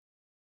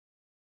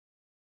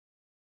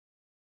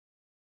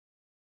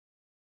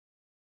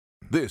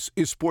This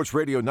is Sports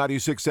Radio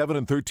 96.7 and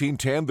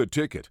 1310 The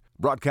Ticket,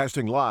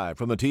 broadcasting live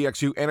from the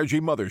TXU Energy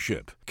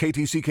Mothership,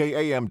 KTCK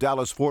AM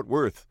Dallas Fort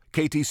Worth,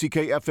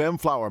 KTCK FM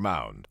Flower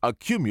Mound, a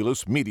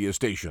Cumulus media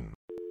station.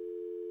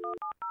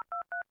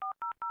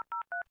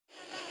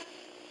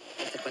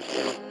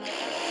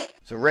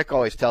 So Rick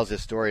always tells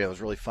this story. It was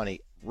really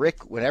funny.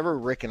 Whenever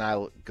Rick and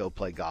I go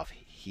play golf,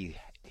 he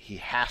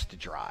has to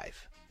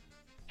drive.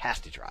 Has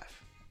to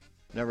drive.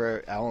 I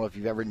don't know if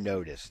you've ever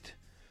noticed.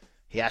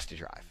 He has to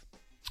drive.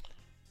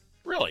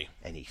 Really?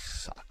 And he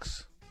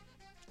sucks.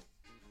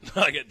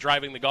 Like at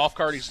driving the golf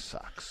cart, he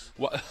sucks.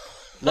 What?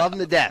 Love him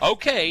to death.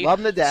 Okay. Love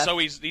him to death. So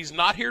he's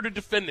not here to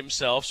defend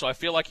himself. So I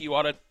feel like you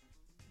ought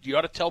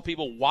to tell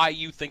people why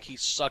you think he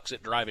sucks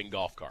at driving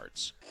golf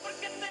carts.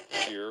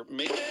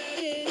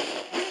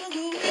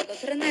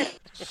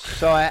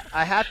 So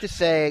I have to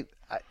say,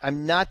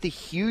 I'm not the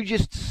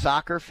hugest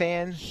soccer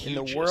fan in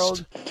the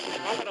world.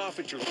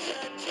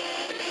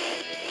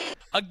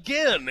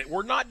 Again,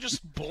 we're not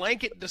just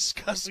blanket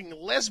discussing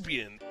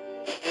lesbian.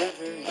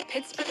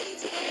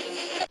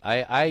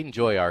 I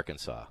enjoy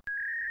Arkansas.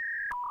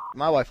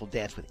 My wife will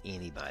dance with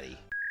anybody.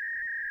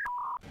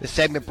 This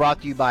segment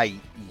brought to you by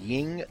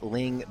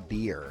Yingling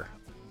Beer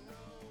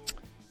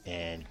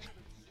and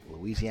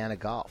Louisiana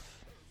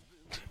Golf.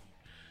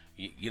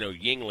 You know,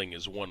 Yingling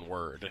is one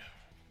word.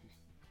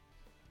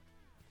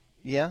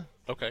 Yeah?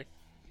 Okay.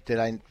 Did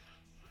I?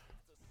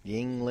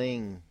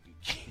 Yingling.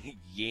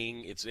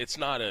 Ying. It's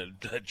not a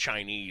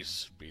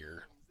Chinese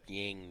beer.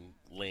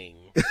 Yingling.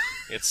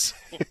 It's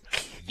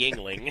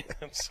Yingling.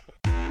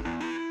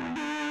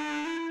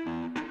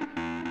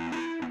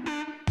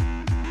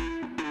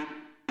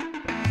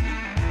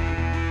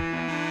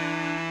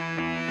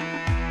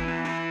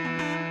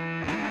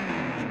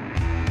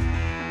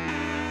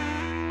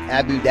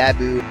 Abu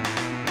Dabu.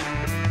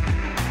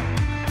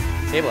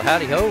 Table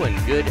howdy ho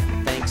and good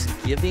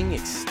Thanksgiving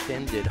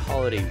extended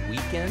holiday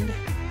weekend.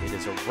 It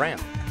is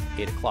around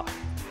 8 o'clock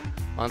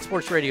on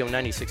Sports Radio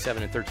 96.7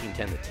 and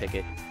 1310 The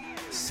Ticket,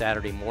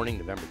 Saturday morning,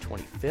 November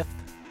 25th.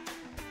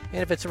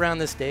 And if it's around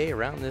this day,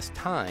 around this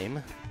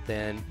time,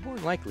 then more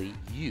than likely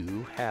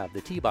you have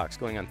the TeeBox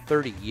going on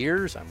 30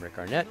 years. I'm Rick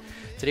Arnett.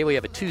 Today we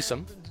have a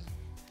twosome.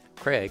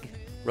 Craig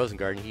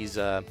Rosengarten, he's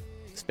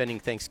spending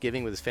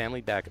Thanksgiving with his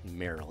family back in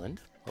Maryland.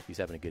 Hope he's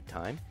having a good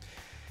time.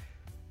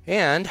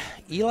 And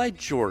Eli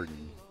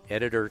Jordan,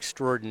 editor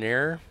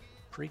extraordinaire,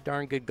 pretty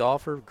darn good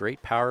golfer,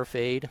 great power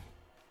fade,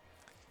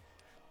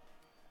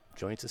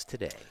 joins us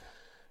today.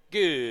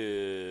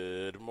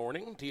 Good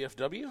morning,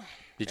 TFW.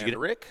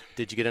 Rick?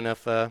 Did you get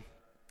enough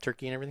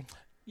turkey and everything?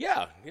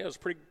 Yeah, it was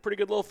pretty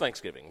good little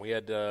Thanksgiving. We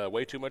had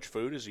way too much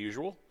food as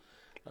usual,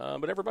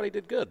 but everybody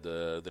did good.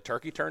 The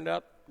turkey turned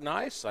out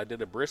nice. I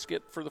did a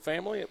brisket for the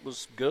family. It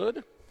was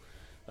good.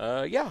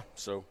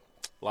 So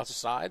lots of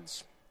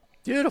sides.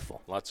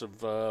 Beautiful. Lots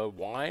of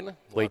wine.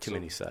 Way too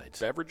many sides.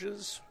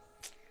 Beverages.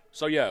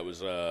 So yeah,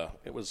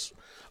 it was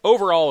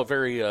overall a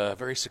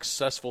very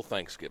successful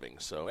Thanksgiving.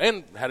 So,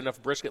 and had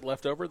enough brisket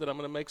left over that I'm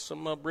going to make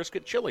some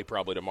brisket chili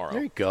probably tomorrow.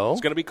 There you go.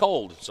 It's going to be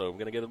cold, so I'm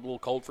going to get a little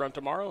cold front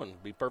tomorrow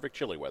and be perfect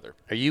chili weather.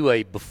 Are you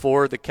a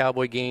before the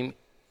Cowboy game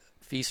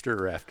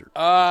feaster or after?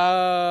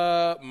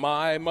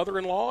 My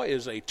mother-in-law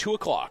is a 2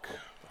 o'clock.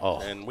 Oh,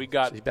 and we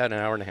got so about an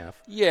hour and a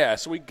half. Yeah,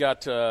 so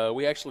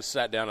we actually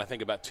sat down I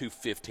think about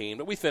 2:15,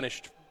 but we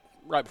finished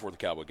right before the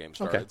Cowboy game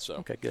started.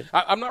 Okay, good.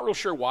 I'm not real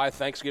sure why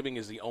Thanksgiving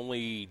is the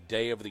only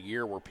day of the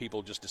year where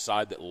people just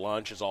decide that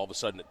lunch is all of a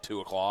sudden at 2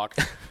 o'clock,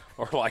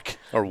 or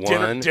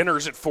 1.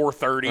 Dinner's at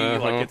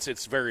 4:30. Like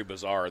it's very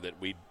bizarre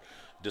that we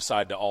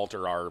decide to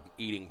alter our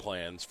eating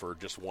plans for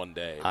just one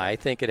day. I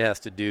think it has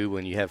to do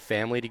when you have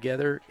family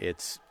together.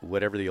 It's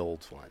whatever the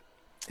olds want,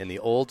 and the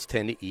olds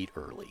tend to eat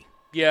early.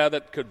 Yeah,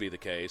 that could be the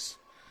case.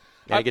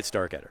 Yeah, it gets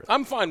dark at early.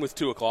 I'm fine with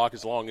 2 o'clock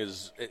as long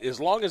as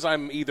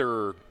I'm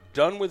either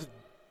done with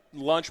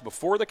lunch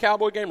before the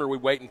Cowboy game or we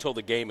wait until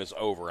the game is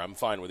over. I'm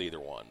fine with either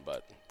one,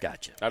 but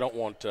gotcha. I don't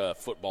want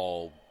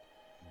football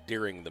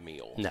during the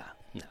meal. No.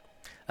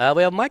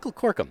 We have Michael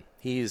Corkum.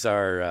 He's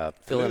our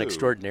fill-in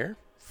extraordinaire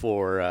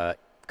for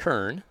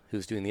Kern,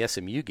 who's doing the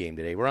SMU game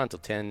today. We're on until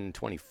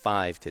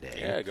 10:25 today.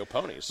 Yeah, go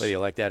Ponies. Whether you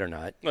like that or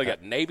not. Well, you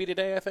got Navy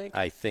today, I think?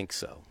 I think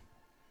so.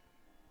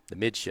 The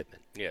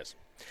midshipman. Yes.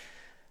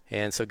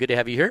 And so good to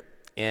have you here.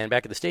 And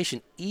back at the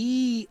station,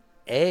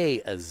 E.A.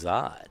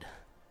 Azad.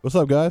 What's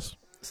up, guys?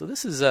 So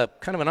this is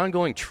kind of an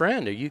ongoing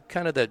trend. Are you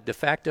kind of the de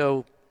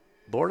facto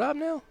board op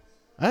now?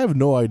 I have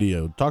no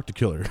idea. Talk to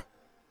Killer.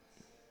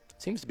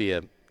 Seems to be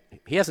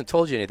he hasn't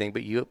told you anything,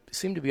 but you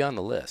seem to be on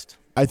the list.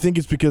 I think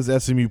it's because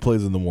SMU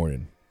plays in the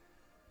morning.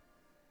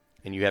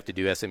 And you have to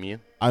do SMU?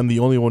 I'm the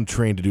only one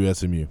trained to do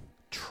SMU.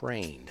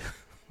 Trained.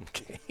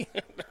 Okay.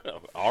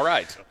 All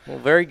right. Well,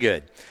 very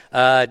good.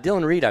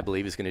 Dylan Reed, I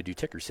believe, is going to do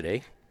tickers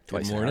today.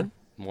 Good morning.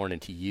 Morning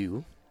to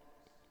you.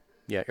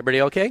 Yeah,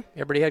 everybody okay?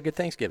 Everybody had a good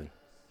Thanksgiving?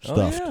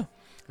 Stuffed. Oh, yeah.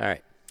 All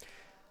right.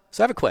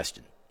 So I have a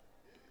question.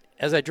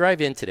 As I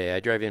drive in today,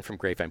 from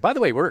Grapevine. By the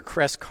way, we're at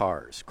Crest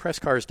Cars,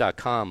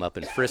 crestcars.com up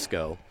in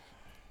Frisco.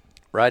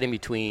 right in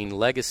between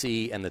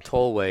Legacy and the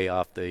tollway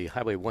off the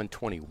Highway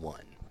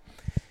 121.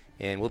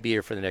 And we'll be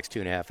here for the next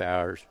 2.5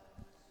 hours.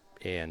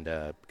 And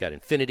got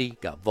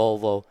Infiniti, got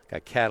Volvo,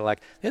 got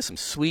Cadillac. There's some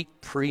sweet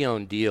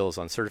pre-owned deals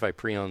on certified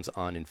pre-owns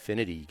on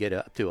Infiniti. You get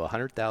up to a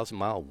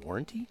 100,000-mile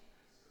warranty.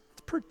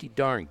 It's pretty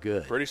darn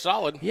good. Pretty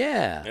solid.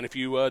 Yeah. And if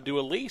you do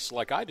a lease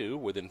like I do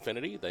with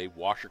Infiniti, they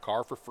wash your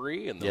car for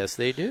free. And yes,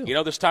 they do. You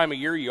know, this time of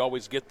year, you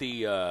always get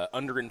the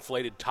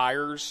underinflated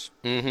tires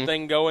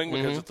thing going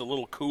because it's a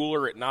little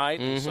cooler at night.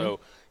 And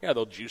so, yeah,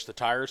 they'll juice the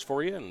tires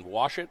for you and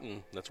wash it,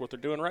 and that's what they're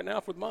doing right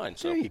now with mine.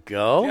 So there you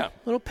go. Yeah. A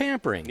little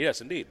pampering. Yes,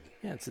 indeed.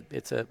 Yeah,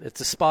 it's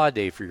a spa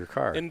day for your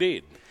car.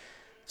 Indeed.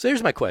 So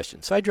here's my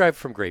question. So I drive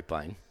from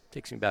Grapevine. It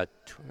takes me about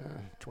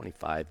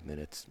 25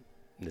 minutes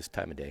this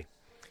time of day.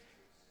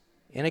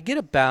 And I get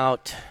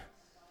about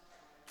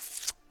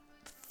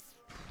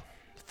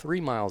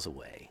 3 miles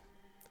away.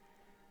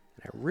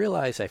 And I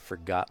realize I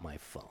forgot my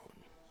phone.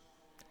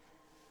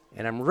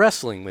 And I'm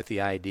wrestling with the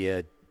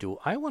idea, do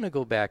I want to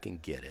go back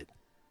and get it?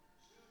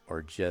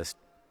 Or just,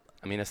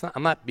 I mean,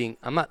 I'm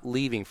not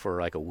leaving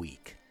for like a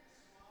week.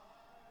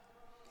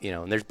 You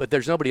know, but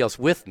there's nobody else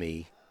with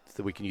me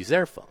so we can use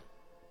their phone,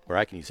 or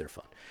I can use their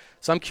phone.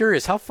 So I'm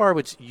curious, how far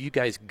would you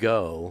guys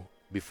go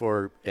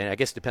before, and I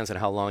guess it depends on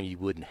how long you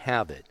wouldn't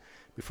have it,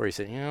 before you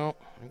say, you know,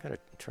 I'm going to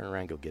turn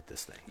around and go get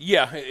this thing?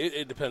 Yeah,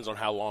 it depends on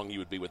how long you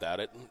would be without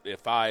it.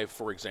 If I,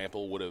 for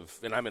example, would have,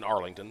 and I'm in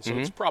Arlington, so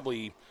it's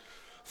probably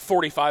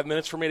 45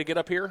 minutes for me to get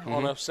up here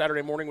on a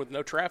Saturday morning with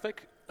no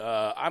traffic.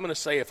 I'm going to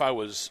say if I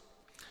was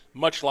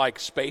much like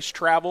space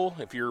travel,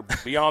 if you're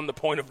beyond the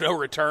point of no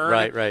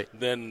return, right.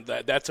 then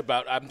that's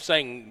about, I'm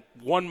saying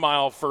 1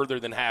 mile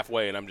further than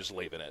halfway, and I'm just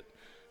leaving it,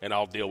 and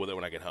I'll deal with it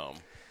when I get home.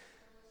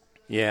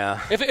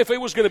 Yeah. If it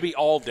was going to be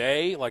all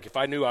day, like if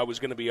I knew I was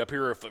going to be up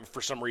here, if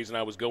for some reason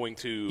I was going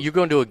to... You're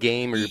going to a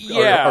game or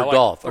like,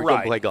 golf, or right.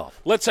 going to play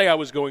golf. Let's say I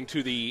was going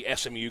to the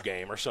SMU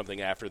game or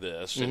something after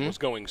this and was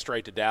going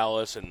straight to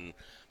Dallas, and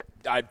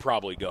I'd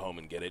probably go home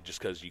and get it just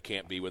because you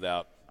can't be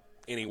without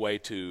any way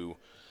to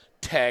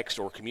text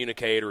or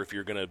communicate, or if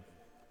you're going to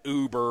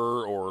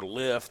Uber or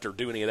Lyft or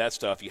do any of that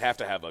stuff, you have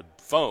to have a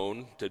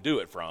phone to do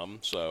it from.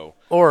 So,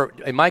 or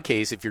in my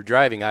case, if you're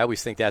driving, I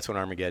always think that's when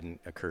Armageddon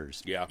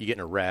occurs. Yeah. You get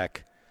in a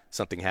wreck,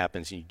 something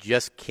happens, and you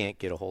just can't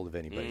get a hold of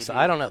anybody. So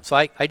I don't know. So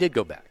I did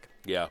go back.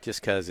 Yeah.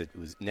 Just because it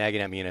was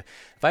nagging at me. And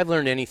if I've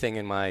learned anything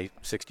in my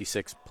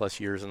 66-plus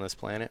years on this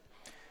planet,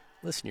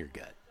 listen to your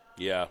gut.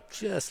 Yeah.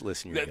 Just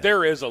listen to your gut.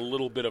 There is a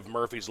little bit of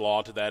Murphy's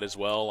Law to that as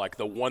well. Like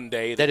the one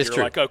day that is you're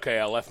true. like, okay,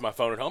 I left my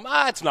phone at home.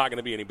 It's not going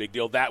to be any big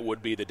deal. That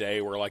would be the day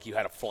where like you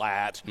had a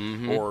flat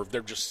or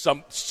there just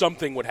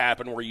something would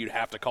happen where you'd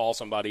have to call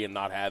somebody and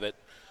not have it.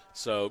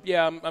 So,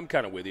 yeah, I'm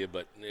kind of with you.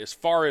 But as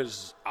far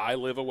as I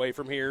live away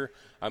from here,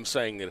 I'm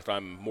saying that if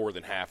I'm more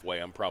than halfway,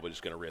 I'm probably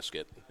just going to risk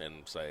it and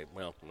say,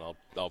 well,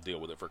 I'll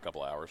deal with it for a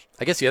couple hours.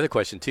 I guess the other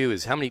question, too,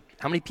 is how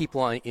many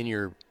people in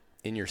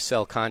your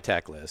cell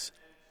contact list,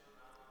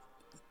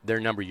 their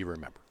number you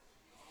remember?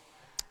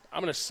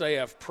 I'm going to say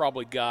I've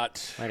probably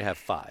got – Might have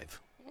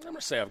 5. I'm going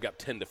to say I've got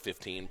 10 to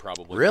 15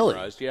 probably. Really?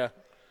 Memorized. Yeah.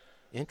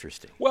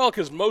 Interesting. Well,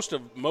 because most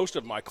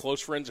of my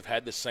close friends have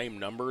had the same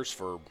numbers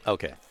for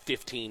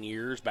 15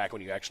 years, back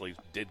when you actually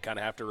did kind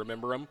of have to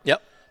remember them.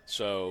 Yep.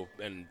 So,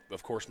 and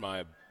of course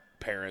my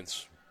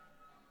parents,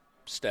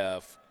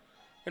 Steph,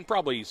 and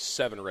probably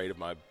 7 or 8 of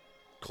my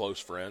close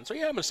friends. So,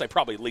 yeah, I'm going to say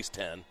probably at least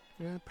 10.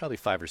 Yeah, probably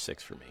 5 or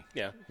 6 for me.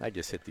 Yeah. I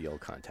just hit the old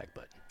contact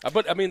button.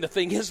 But, I mean, the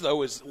thing is,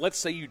 though, is let's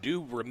say you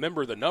do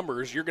remember the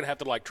numbers, you're going to have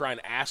to, like, try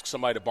and ask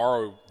somebody to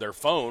borrow their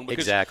phone.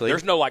 Because exactly.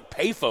 There's no, like,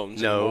 pay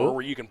phones anymore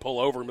where you can pull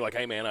over and be like,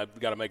 hey, man, I've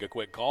got to make a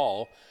quick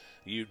call.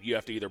 You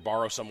have to either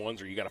borrow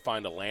someone's or you got to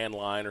find a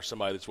landline or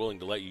somebody that's willing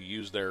to let you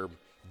use their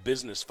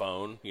business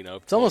phone. You know,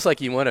 it's almost like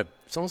you want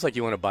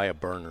to buy a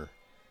burner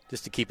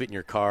just to keep it in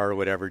your car or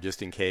whatever,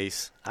 just in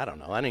case. I don't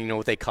know. I don't even know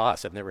what they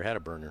cost. I've never had a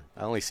burner.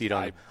 I only see it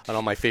on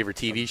all my favorite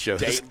TV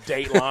shows.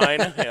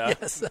 Dateline. Yeah.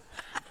 Yes.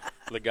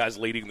 The guy's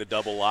leading the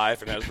double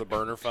life and has the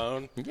burner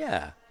phone.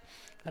 Yeah.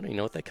 I don't even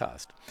know what they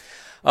cost.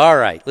 All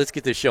right, let's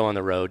get this show on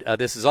the road.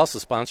 This is also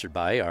sponsored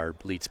by our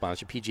lead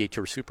sponsor, PGA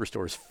Tour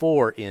Superstores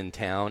 4 in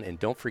town. And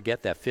don't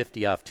forget that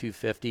 50 off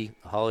 250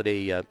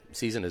 holiday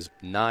season is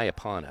nigh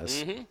upon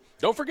us. Mm-hmm.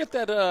 Don't forget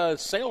that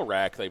sale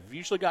rack they've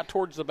usually got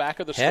towards the back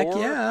of the Heck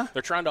store. Yeah.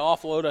 They're trying to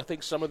offload, I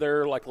think, some of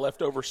their like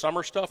leftover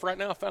summer stuff right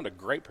now. I found a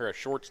great pair of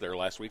shorts there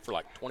last week for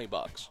like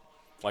 $20.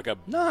 Like a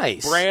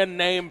nice brand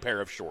name pair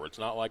of shorts,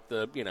 not like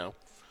the,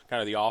 kind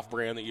of the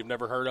off-brand that you've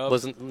never heard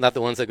of. Not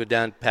the ones that go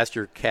down past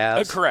your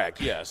calves? Correct,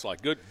 yes.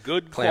 Like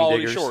good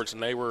quality shorts,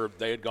 and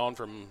they had gone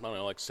from, I don't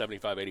know, like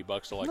 $75, $80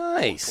 to like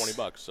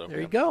 $20. So there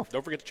you go.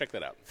 Don't forget to check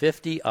that out.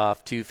 50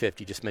 off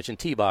 250. Just mention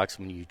TeeBox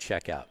when you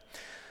check out.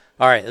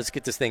 All right, let's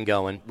get this thing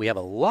going. We have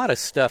a lot of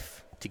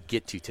stuff to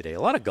get to today,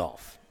 a lot of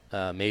golf,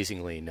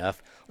 amazingly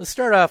enough. Let's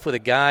start off with a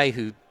guy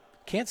who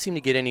can't seem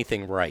to get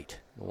anything right.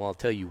 Well, I'll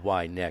tell you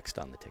why next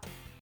on The Ticket.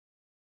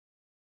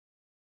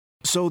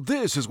 So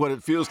this is what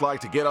it feels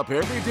like to get up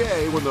every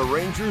day when the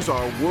Rangers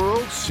are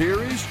World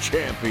Series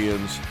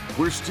champions.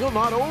 We're still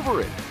not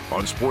over it.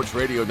 On Sports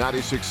Radio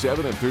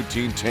 96.7 and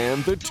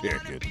 1310, The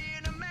Ticket.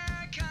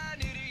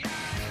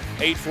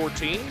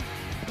 8:14.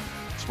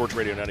 Sports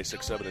Radio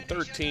 96.7 and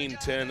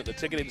 1310. The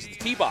Ticket is the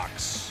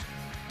TeeBox.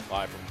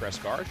 Live from Press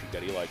Cars. You've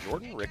got Eli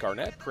Jordan, Rick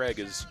Arnett. Craig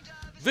is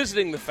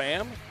visiting the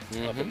fam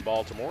up in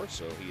Baltimore,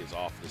 so he is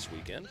off this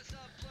weekend.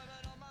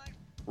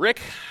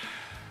 Rick,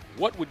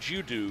 what would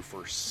you do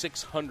for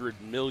 $600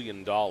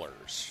 million?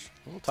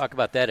 We'll talk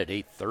about that at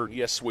 8:30.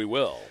 Yes, we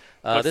will.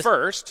 But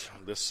first,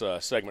 this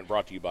segment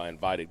brought to you by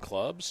Invited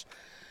Clubs.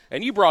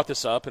 And you brought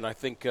this up, and I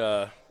think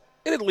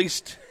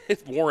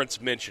it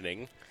warrants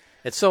mentioning.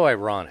 It's so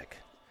ironic.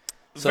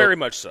 Very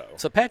much so.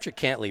 So Patrick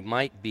Cantley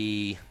might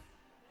be,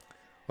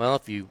 well,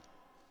 if you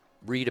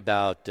read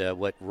about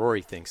what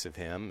Rory thinks of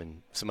him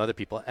and some other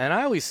people, and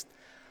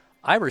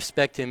I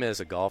respect him as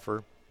a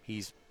golfer.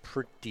 He's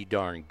pretty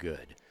darn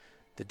good.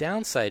 The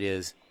downside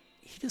is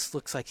he just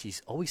looks like he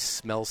always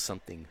smells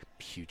something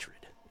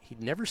putrid. He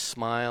never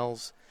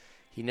smiles.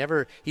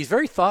 He's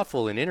very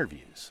thoughtful in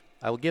interviews.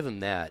 I will give him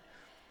that.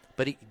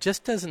 But he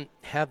just doesn't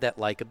have that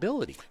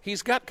likability.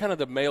 He's got kind of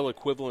the male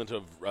equivalent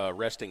of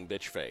resting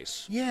bitch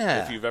face.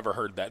 Yeah. If you've ever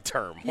heard that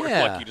term.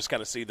 Where like you just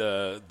kind of see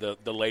the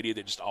lady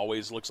that just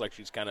always looks like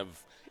she's kind of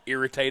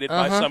irritated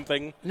by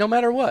something. No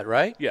matter what,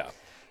 right? Yeah.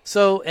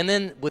 So, and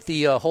then with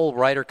the whole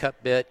Ryder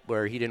Cup bit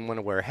where he didn't want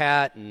to wear a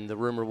hat, and the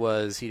rumor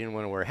was he didn't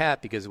want to wear a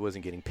hat because it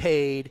wasn't getting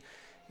paid.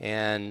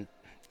 And,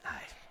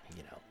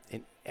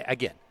 and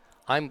again,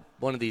 I'm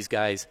one of these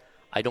guys,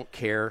 I don't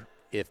care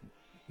if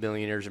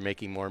millionaires are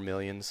making more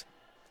millions.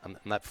 I'm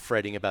not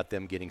fretting about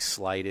them getting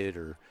slighted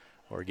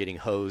or getting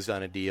hosed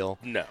on a deal.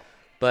 No.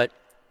 But,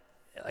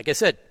 like I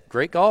said,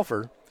 great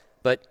golfer.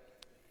 But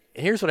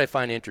here's what I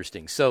find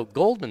interesting. So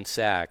Goldman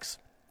Sachs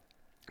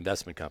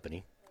investment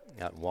company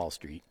out in Wall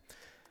Street,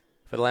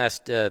 for the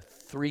last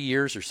 3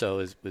 years or so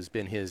has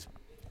been his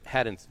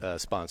hat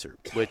sponsor,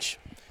 which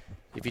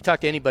if you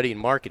talk to anybody in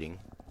marketing,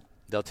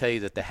 they'll tell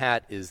you that the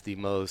hat is the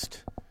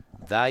most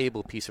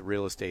valuable piece of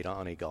real estate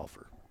on a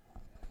golfer.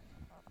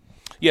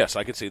 Yes,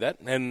 I can see that.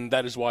 And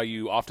that is why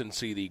you often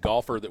see the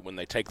golfer that when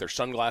they take their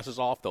sunglasses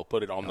off, they'll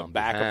put it on the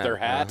back of their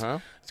hat.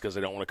 It's because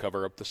they don't want to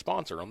cover up the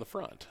sponsor on the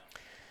front.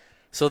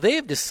 So they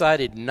have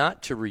decided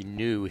not to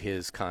renew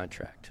his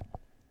contract.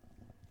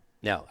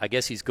 Now, I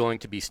guess he's going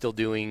to be still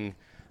doing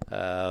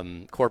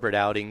corporate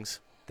outings,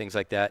 things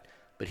like that,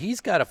 but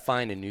he's got to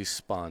find a new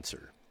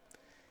sponsor.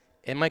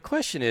 And my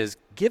question is,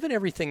 given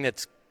everything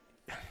that's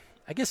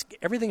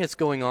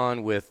going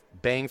on with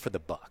bang for the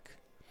buck,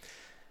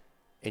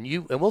 and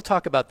we'll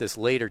talk about this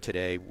later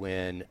today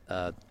when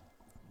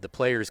the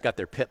players got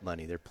their PIP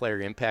money, their player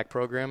impact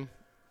program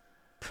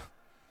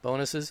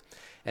bonuses,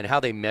 and how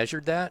they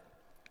measured that.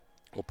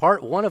 Well,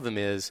 one of them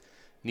is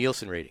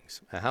Nielsen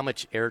ratings. How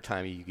much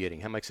airtime are you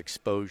getting? How much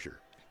exposure?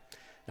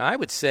 Now, I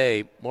would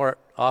say more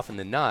often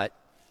than not,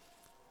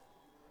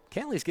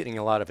 Cantley's getting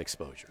a lot of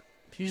exposure.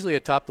 He's usually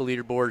atop the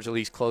leaderboards, at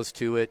least close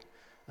to it.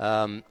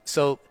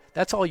 So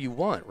that's all you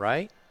want,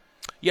 right?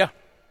 Yeah.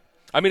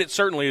 I mean, it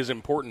certainly is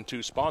important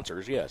to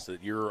sponsors, yes,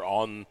 that you're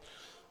on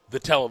the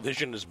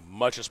television as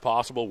much as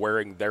possible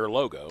wearing their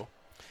logo.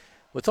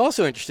 What's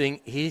also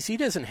interesting, he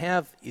doesn't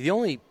have – the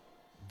only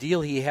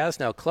deal he has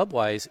now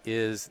club-wise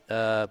is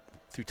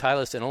through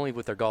Titleist and only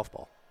with their golf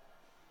ball.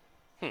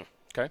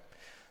 Okay.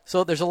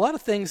 So there's a lot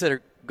of things that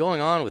are going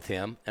on with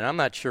him, and I'm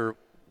not sure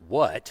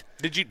what.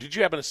 Did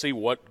you happen to see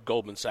what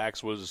Goldman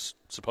Sachs was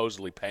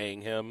supposedly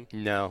paying him?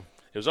 No.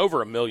 It was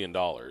over $1 million.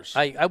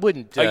 I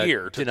wouldn't a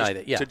year to deny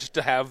that. Yeah.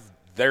 To have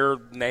their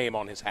name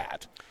on his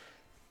hat.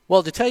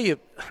 Well, to tell you,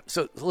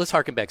 so let's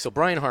harken back. So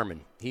Brian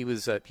Harman, he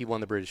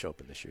won the British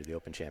Open this year, the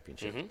Open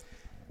Championship,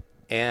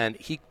 and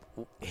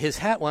his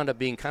hat wound up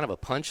being kind of a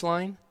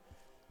punchline.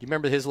 Do you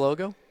remember his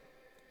logo?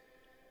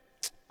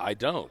 I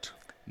don't.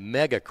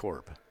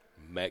 Megacorp.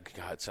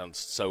 God, it sounds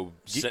so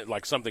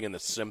like something in The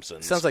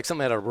Simpsons. Sounds like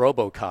something out of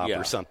RoboCop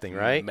or something,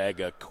 right?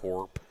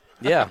 Megacorp.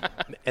 Yeah,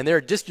 and they're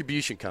a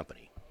distribution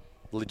company,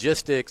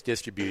 logistics,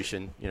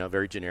 distribution.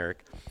 Very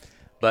generic.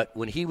 But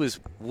when he was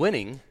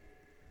winning,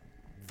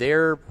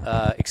 their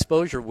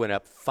exposure went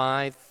up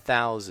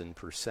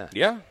 5,000%.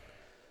 Yeah.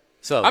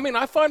 So I mean,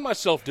 I find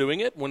myself doing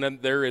it when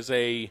there is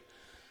when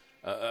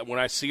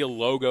I see a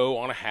logo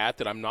on a hat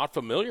that I'm not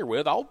familiar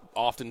with. I'll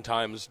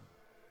oftentimes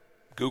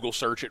Google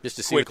search it just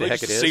to see quickly, what the heck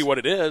just it to is. see what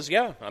it is.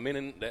 Yeah, I mean,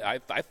 and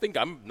I think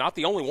I'm not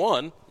the only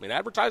one. I mean,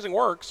 advertising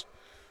works.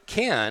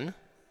 Can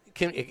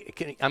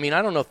I mean,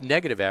 I don't know if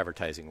negative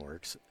advertising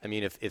works. I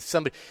mean, if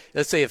somebody,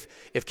 let's say if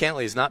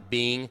Cantley is not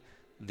being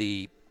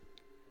the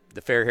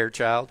fair-haired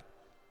child,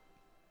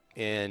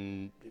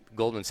 and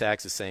Goldman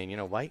Sachs is saying,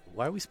 why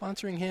are we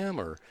sponsoring him,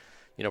 or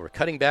we're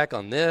cutting back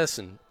on this,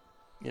 and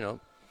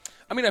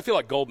I mean, I feel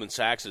like Goldman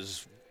Sachs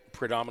is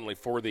predominantly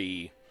for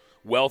the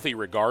wealthy,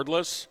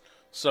 regardless.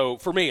 So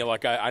for me,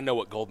 like I know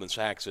what Goldman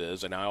Sachs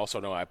is, and I also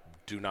know I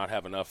do not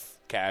have enough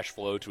cash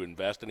flow to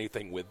invest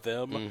anything with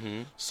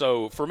them.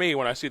 So for me,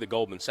 when I see the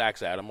Goldman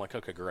Sachs ad, I'm like,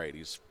 okay, great.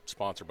 He's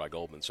sponsored by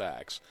Goldman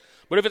Sachs.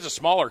 But if it's a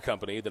smaller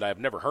company that I've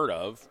never heard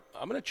of,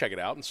 I'm going to check it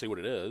out and see what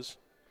it is.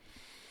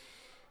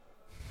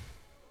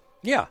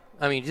 Yeah,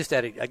 I mean, just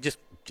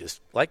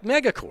like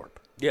Megacorp.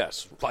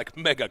 Yes, like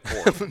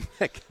Megacorp.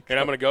 And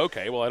I'm going to go,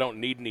 okay, well, I don't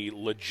need any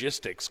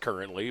logistics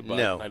currently, but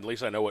at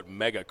least I know what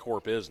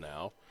Megacorp is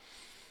now.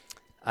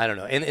 I don't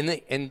know.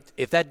 And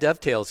if that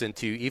dovetails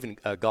into even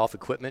golf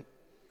equipment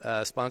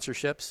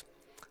sponsorships,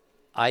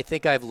 I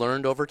think I've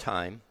learned over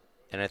time,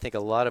 and I think a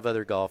lot of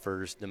other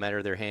golfers, no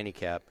matter their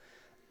handicap,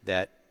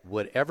 that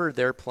whatever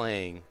they're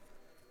playing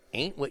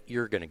ain't what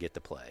you're going to get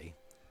to play,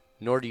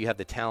 nor do you have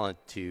the talent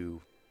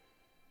to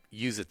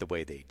use it the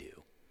way they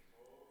do.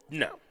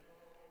 No.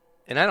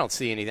 And I don't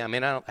see anything. I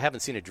mean, I haven't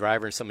seen a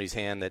driver in somebody's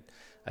hand that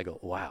I go,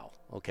 wow,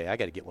 okay, I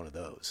got to get one of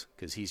those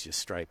because he's just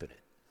striping it.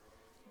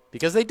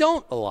 Because they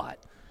don't a lot.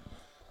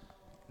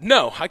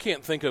 No, I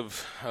can't think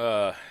of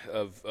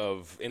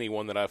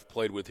anyone that I've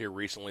played with here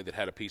recently that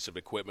had a piece of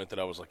equipment that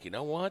I was like, you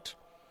know what?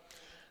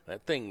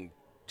 That thing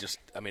just,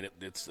 I mean,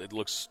 it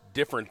looks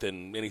different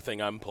than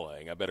anything I'm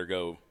playing. I better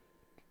go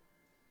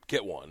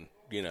get one,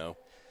 you know.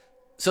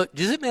 So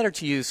does it matter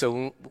to you? So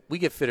when we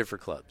get fitted for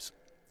clubs.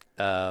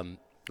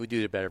 We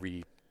do it about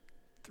every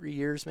 3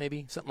 years,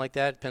 maybe, something like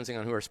that, depending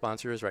on who our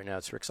sponsor is. Right now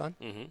it's Rixon,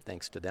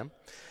 thanks to them.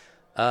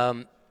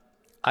 I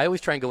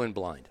always try and go in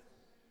blind.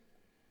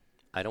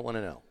 I don't want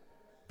to know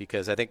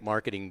because I think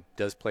marketing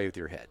does play with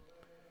your head,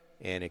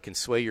 and it can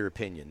sway your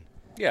opinion.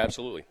 Yeah,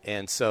 absolutely.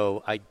 And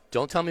so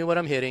don't tell me what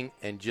I'm hitting,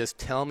 and just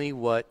tell me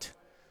what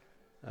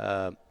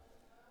I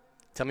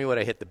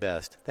hit the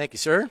best. Thank you,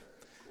 sir.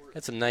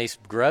 Got some nice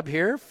grub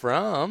here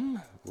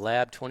from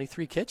Lab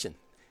 23 Kitchen.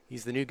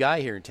 He's the new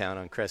guy here in town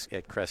at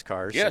Crest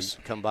Cars. Yes. So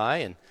you come by,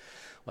 and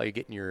while you're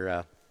getting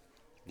your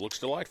looks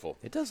delightful.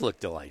 It does look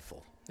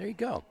delightful. There you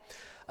go.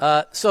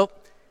 So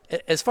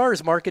as far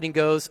as marketing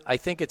goes, I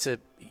think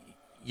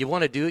you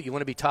want to do it. You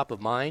want to be top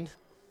of mind.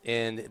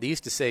 And they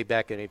used to say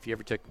back in, if you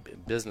ever took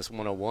Business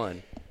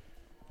 101,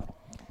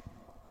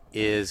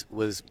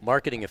 was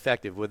marketing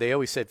effective? Well, they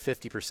always said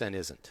 50%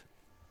 isn't.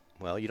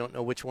 Well, you don't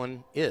know which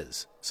one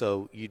is.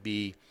 So you'd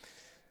be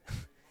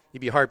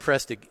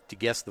hard-pressed to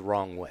guess the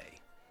wrong way.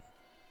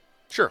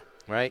 Sure.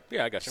 Right?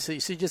 Yeah, I got you.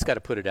 So you just got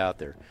to put it out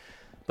there.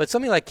 But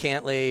something like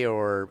Cantlay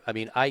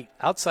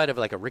outside of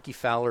like a Ricky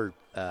Fowler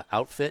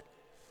outfit,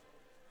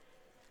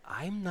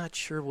 I'm not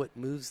sure what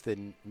moves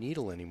the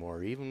needle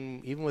anymore.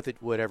 Even with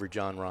whatever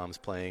John Rahm's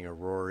playing or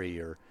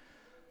Rory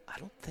I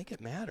don't think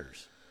it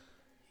matters.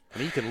 I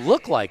mean, you can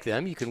look like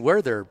them. You can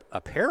wear their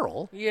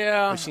apparel.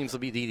 Yeah. Which seems to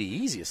be the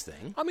easiest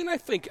thing. I mean, I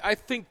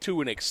think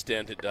to an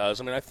extent it does.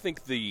 I mean, I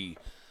think the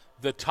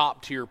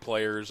top tier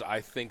players,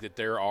 I think that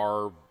there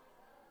are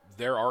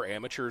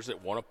amateurs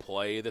that want to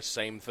play the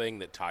same thing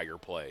that Tiger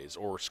plays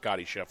or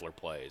Scotty Scheffler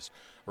plays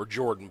or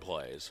Jordan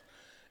plays.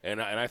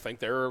 And I think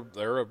there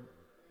are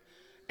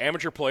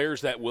amateur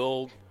players that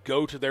will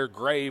go to their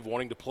grave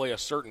wanting to play a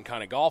certain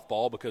kind of golf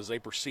ball because they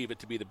perceive it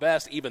to be the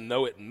best, even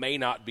though it may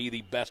not be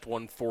the best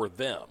one for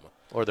them.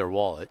 Or their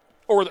wallet.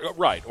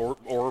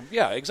 Or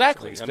yeah,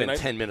 exactly. So spend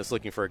 10 minutes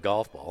looking for a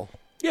golf ball.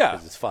 Yeah.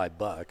 Because it's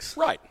 $5.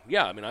 Right.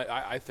 Yeah, I mean,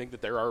 I think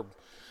that there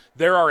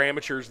are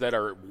amateurs that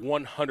are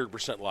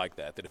 100% like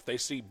that if they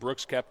see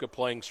Brooks Koepka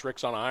playing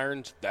Strix on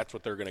irons, that's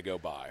what they're going to go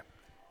buy.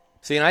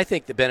 See, and I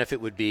think the benefit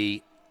would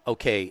be,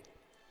 okay,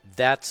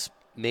 that's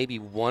maybe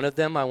one of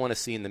them I want to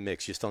see in the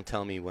mix. Just don't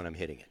tell me when I'm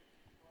hitting it.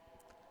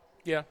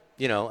 Yeah.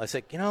 I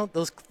said,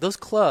 those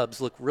clubs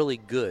look really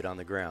good on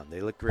the ground.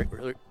 They look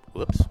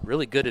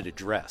really good at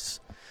address.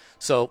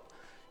 So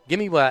give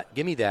me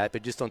that,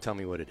 but just don't tell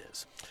me what it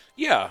is.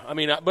 Yeah, I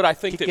mean, but I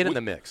think that get in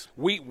the mix.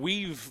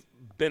 We've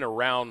been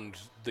around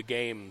the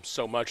game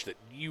so much that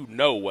you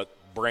know what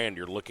brand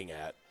you're looking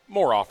at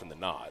more often than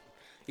not.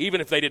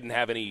 Even if they didn't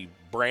have any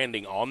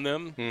branding on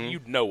them,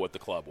 you'd know what the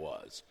club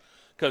was.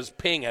 Because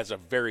Ping has a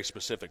very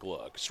specific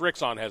look.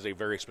 Srixon has a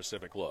very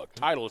specific look.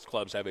 Titleist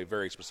clubs have a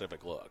very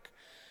specific look.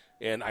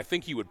 And I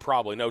think you would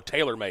probably know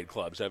TaylorMade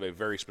clubs have a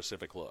very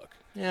specific look.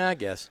 Yeah, I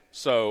guess.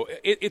 So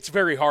it's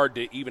very hard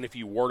to, even if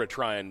you were to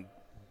try and,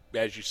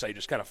 as you say,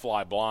 just kind of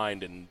fly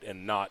blind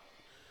and not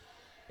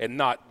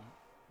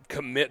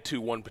commit to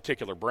one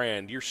particular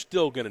brand, you're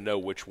still going to know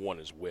which one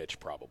is which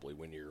probably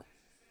when you're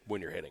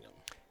hitting them.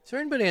 Is there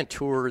anybody on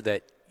tour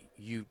that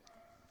you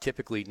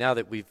typically, now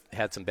that we've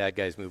had some bad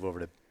guys move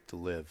over to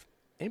live,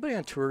 anybody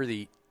on tour that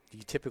you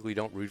typically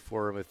don't root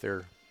for them if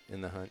they're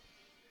in the hunt?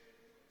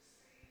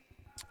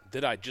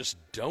 That I just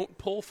don't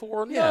pull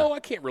for? Yeah. No, I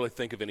can't really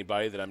think of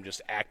anybody that I'm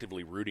just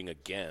actively rooting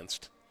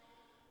against.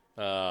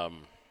 Yeah,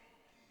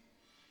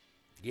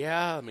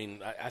 I mean,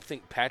 I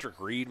think Patrick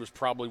Reed was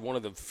probably one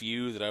of the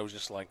few that I was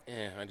just like,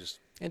 And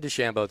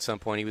DeChambeau at some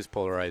point, he was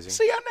polarizing.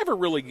 See, I never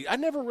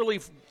really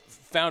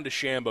found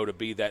DeChambeau to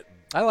be that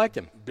I liked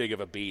him. Big of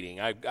a beating.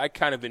 I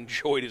kind of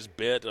enjoyed his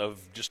bit of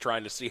just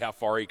trying to see how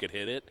far he could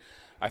hit it.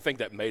 I think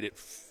that made it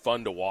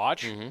fun to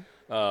watch.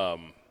 I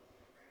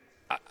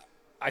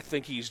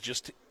think he's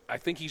just I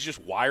think he's just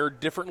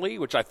wired differently,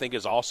 which I think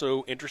is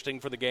also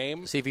interesting for the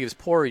game. See, if he was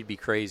poor, he'd be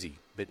crazy.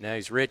 But now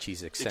he's rich,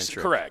 he's eccentric.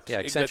 Correct. Yeah,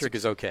 eccentric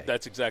is okay.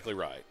 That's exactly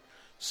right.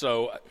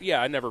 So,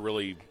 yeah, I never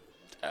really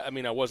 – I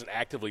mean, I wasn't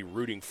actively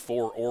rooting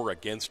for or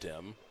against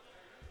him.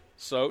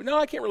 So, no,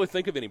 I can't really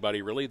think of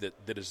anybody really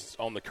that is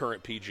on the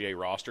current PGA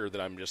roster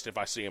that I'm just – if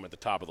I see him at the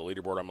top of the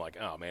leaderboard, I'm like,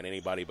 oh, man,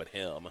 anybody but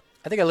him.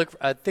 I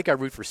think I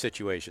root for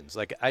situations.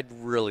 Like, I'd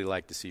really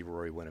like to see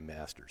Rory win a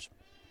Masters.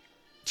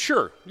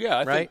 Sure.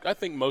 Yeah, right? I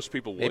think most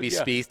people would. Maybe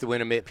yeah. Spieth to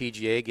win a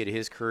PGA, get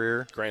his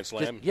career. Grand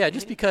Slam.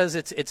 Just because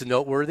it's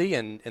noteworthy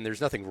and there's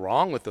nothing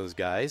wrong with those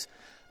guys.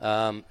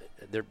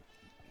 They're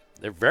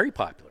very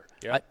popular.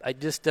 Yeah.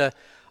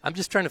 I'm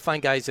just trying to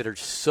find guys that are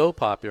so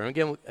popular.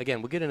 And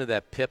again, we'll get into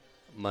that PIP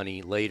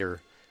money later,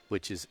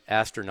 which is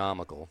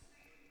astronomical,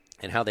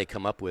 and how they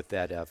come up with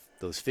that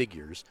those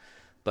figures.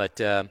 But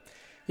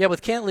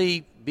with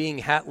Cantley being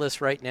hatless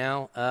right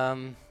now,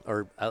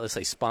 or let's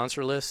say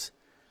sponsorless.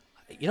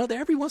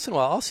 Every once in a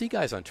while, I'll see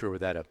guys on tour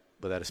without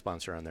a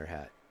sponsor on their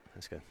hat. I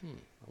just go, I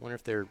wonder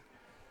if they're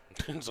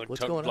it's like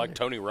what's going on like there?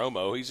 Tony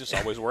Romo. He's just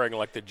always wearing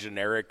like the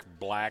generic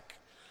black,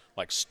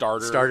 like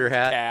starter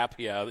hat cap.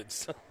 Yeah.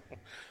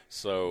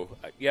 So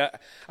I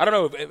don't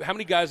know. How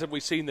many guys have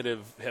we seen that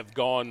have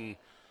gone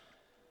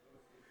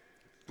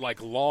like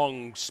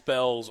long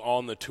spells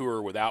on the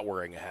tour without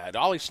wearing a hat?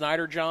 Ollie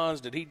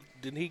Snyder-Johns,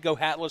 didn't he go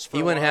hatless for a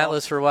while? He went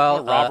hatless for a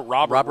while.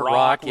 Robert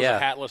Rock was a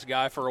hatless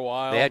guy for a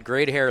while. They had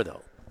great hair,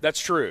 though. That's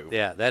true.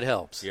 Yeah, that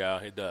helps. Yeah,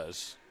 it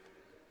does.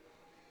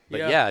 But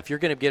if you're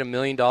going to get $1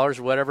 million or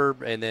whatever,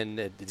 and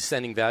then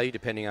descending value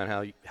depending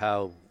on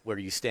how where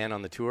you stand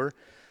on the tour,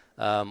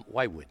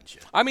 why wouldn't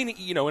you? I mean,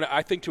 and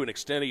I think to an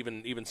extent,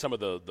 even some of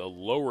the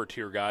lower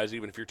tier guys,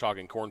 even if you're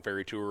talking Korn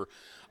Ferry Tour,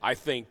 I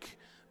think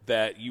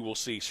that you will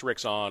see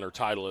Srixon or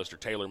Titleist or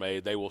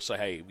TaylorMade. They will say,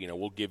 hey,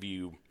 we'll give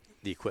you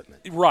the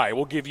equipment. Right,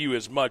 we'll give you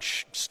as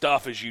much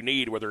stuff as you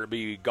need, whether it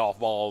be golf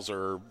balls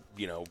or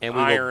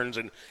irons,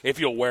 and if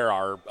you'll wear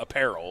our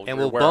apparel, and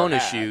we'll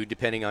bonus you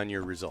depending on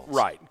your results.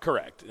 Right,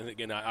 correct. And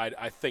again,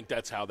 I think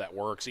that's how that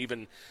works.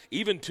 Even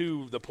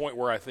to the point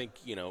where I think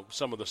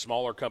some of the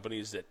smaller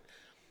companies that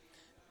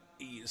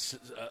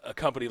a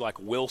company like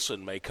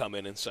Wilson may come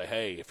in and say,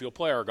 hey, if you'll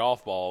play our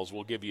golf balls,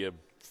 we'll give you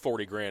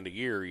 $40,000 a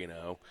year.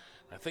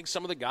 I think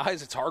some of the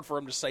guys, it's hard for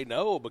them to say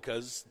no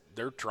because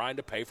they're trying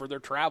to pay for their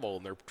travel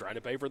and they're trying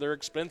to pay for their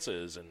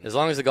expenses. And as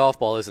long as the golf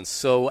ball isn't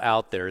so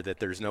out there that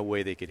there's no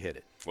way they could hit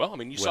it. Well, I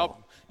mean, you saw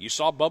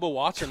Bubba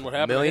Watson. What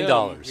happened? $1 million.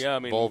 To him. Yeah, I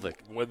mean, Volvic.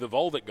 With the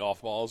Volvic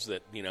golf balls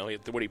that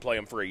would he play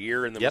them for a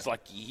year and then it's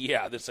like,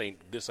 yeah, this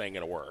ain't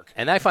gonna work.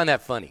 And I find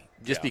that funny,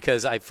 just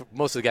because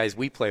most of the guys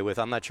we play with,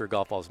 I'm not sure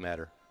golf balls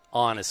matter.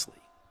 Honestly,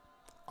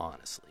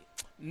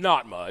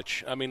 not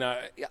much. I mean,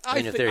 I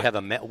mean, if they have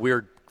a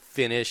weird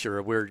finish or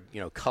a weird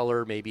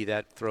color, maybe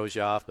that throws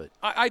you off. But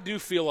I do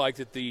feel like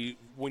that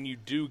when you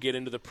do get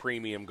into the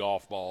premium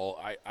golf ball,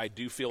 I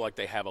do feel like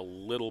they have a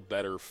little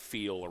better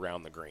feel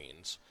around the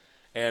greens,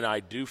 and I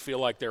do feel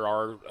like there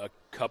are a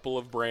couple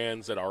of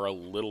brands that are a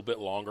little bit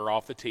longer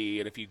off the tee.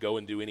 And if you go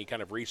and do any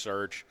kind of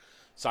research,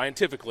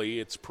 scientifically,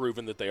 it's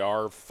proven that they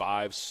are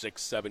 5,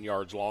 6, 7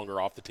 yards longer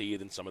off the tee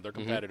than some of their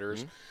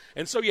competitors.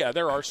 And so,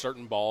 there are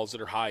certain balls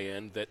that are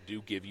high-end that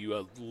do give you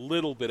a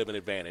little bit of an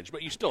advantage,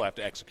 but you still have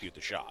to execute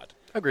the shot.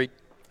 Agreed.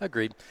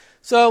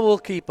 So we'll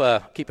keep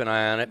an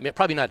eye on it.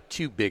 Probably not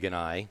too big an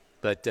eye,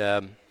 but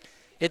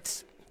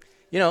it's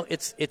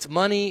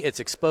money, it's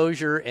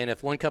exposure, and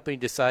if one company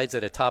decides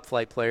that a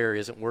top-flight player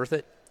isn't worth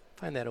it, I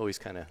find that always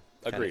kind of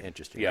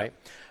interesting, right?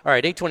 All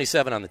right,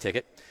 827 on the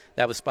ticket.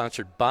 That was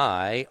sponsored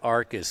by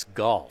Arcus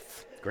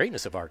Golf.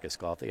 Greatness of Arcus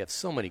Golf. They have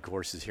so many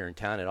courses here in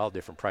town at all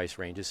different price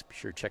ranges. Be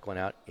sure to check one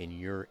out in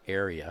your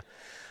area.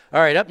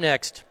 All right, up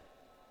next,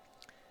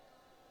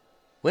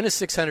 when is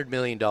 $600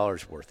 million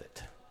worth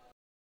it?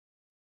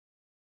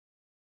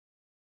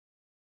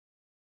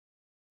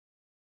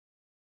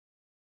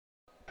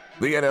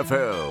 The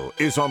NFL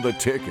is on the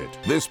ticket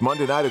this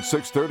Monday night at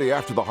 6:30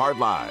 after the hard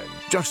line.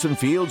 Justin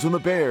Fields and the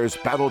Bears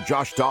battle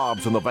Josh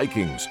Dobbs and the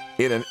Vikings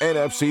in an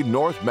NFC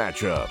North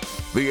matchup.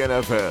 The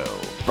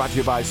NFL, brought to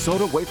you by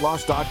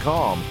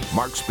SodaWeightLoss.com,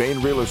 Mark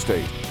Spain Real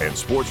Estate, and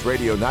Sports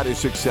Radio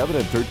 96.7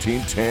 and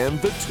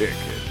 1310 The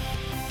Ticket.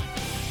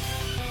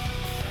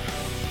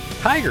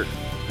 Tiger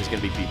is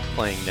going to be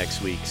playing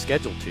next week,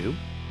 scheduled to,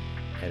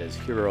 at his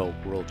Hero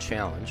World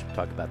Challenge. We'll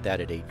talk about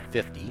that at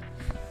 8:50.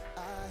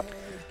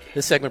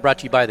 This segment brought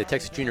to you by the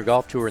Texas Junior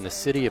Golf Tour and the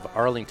City of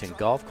Arlington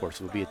Golf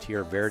Course. Will be at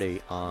Tierra Verde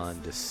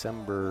on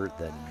December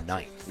the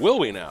 9th. Will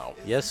we now?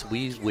 Yes,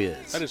 we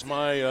whiz. That is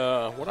my,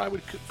 what I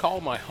would call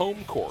my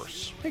home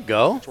course. There you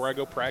go. That's where I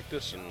go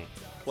practice and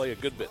play a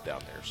good bit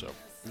down there. So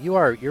you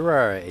are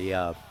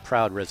a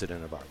proud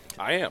resident of Arlington.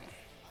 I am.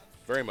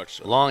 Very much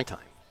so. Long time.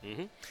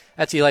 Mm-hmm.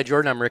 That's Eli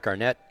Jordan. I'm Rick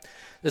Arnett.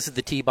 This is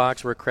the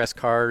TeeBox. We're at Crest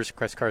Cars,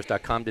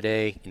 crestcars.com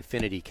today.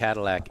 Infiniti,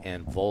 Cadillac,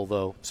 and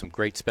Volvo. Some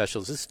great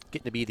specials. This is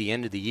getting to be the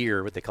end of the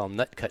year, what they call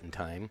nut cutting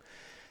time.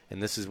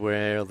 And this is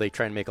where they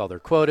try and make all their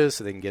quotas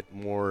so they can get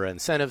more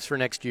incentives for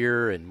next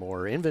year and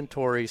more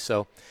inventory.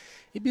 So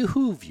it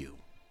behooves you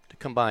to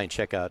come by and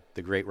check out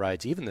the great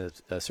rides, even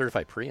the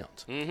certified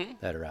pre-owns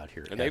that are out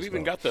here. And they've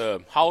even got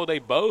the holiday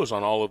bows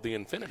on all of the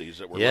Infinities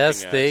that we're looking at.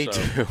 Yes, they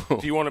do.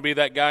 If you want to be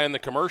that guy in the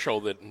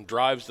commercial that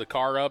drives the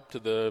car up to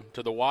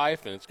the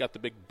wife, and it's got the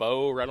big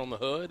bow right on the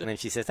hood. And then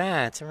she says,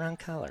 it's the wrong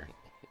color.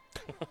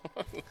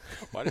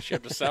 Why does she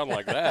have to sound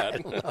like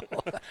that?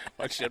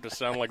 Why does she have to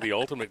sound like the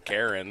ultimate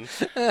Karen?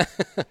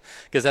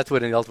 Because that's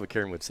what an ultimate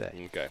Karen would say.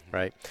 Okay.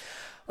 Right?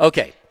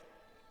 Okay.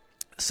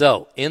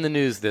 So, in the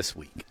news this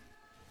week,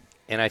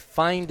 and I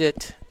find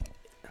it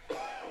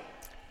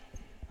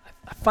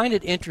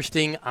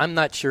interesting. I'm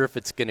not sure if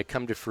it's going to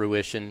come to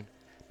fruition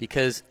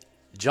because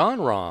John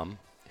Rahm,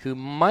 who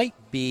might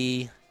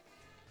be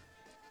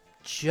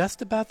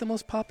just about the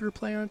most popular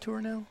player on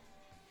tour now,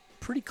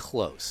 pretty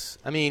close.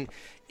 I mean,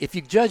 if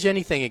you judge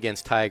anything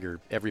against Tiger,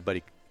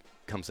 everybody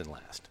comes in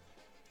last.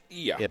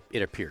 Yeah.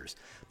 It appears.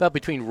 But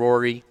between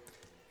Rory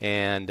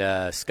and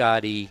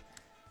Scotty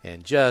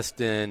and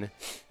Justin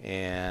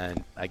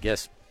and I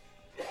guess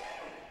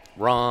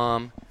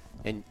Rahm,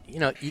 and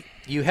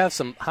you have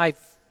some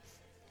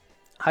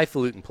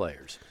highfalutin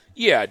players.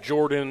 Yeah,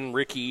 Jordan,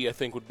 Ricky, I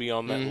think would be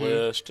on that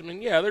list. I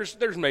mean, yeah,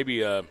 there's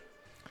maybe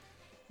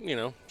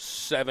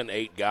 7,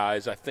 8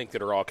 guys I think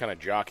that are all kind of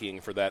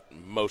jockeying for that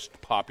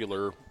most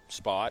popular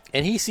spot.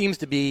 And he seems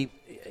to be,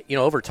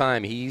 over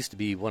time, he used to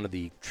be one of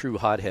the true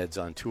hotheads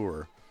on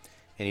tour,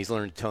 and he's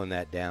learned to tone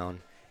that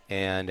down.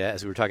 And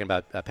as we were talking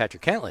about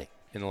Patrick Cantlay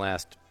in the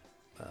last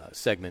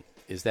segment,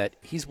 is that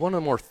he's one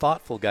of the more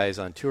thoughtful guys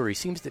on tour. He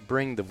seems to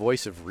bring the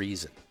voice of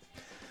reason,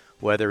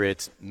 whether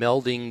it's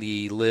melding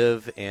the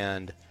LIV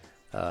and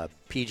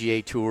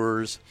PGA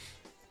tours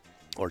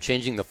or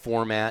changing the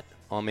format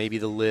on maybe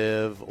the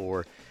LIV,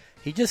 or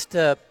he just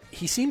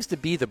he seems to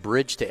be the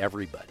bridge to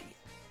everybody.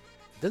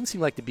 Doesn't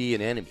seem like to be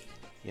an enemy,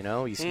 he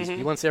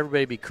wants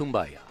everybody to be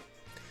kumbaya.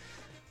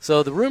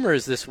 So the rumor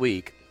is this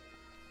week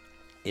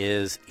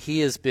is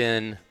he has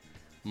been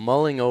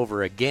mulling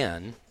over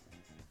again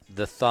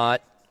the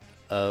thought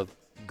of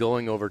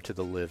going over to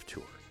the LIV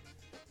Tour.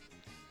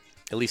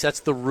 At least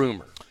that's the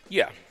rumor.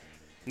 Yeah.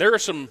 There are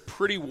some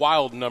pretty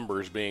wild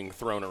numbers being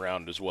thrown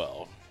around as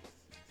well.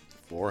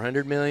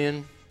 400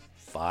 million,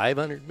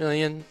 500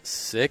 million,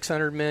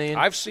 600 million.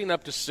 I've seen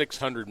up to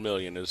 600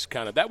 million is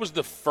that was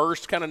the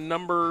first kind of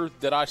number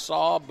that I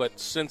saw, but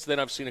since then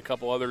I've seen a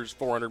couple others,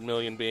 400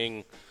 million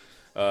being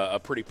a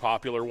pretty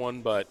popular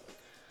one. But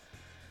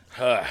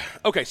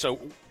okay,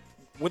 so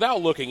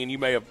without looking, and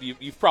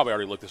you've probably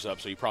already looked this up,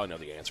 so you probably know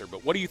the answer,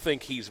 but what do you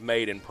think he's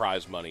made in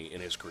prize money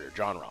in his career,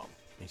 John Rahm?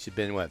 He's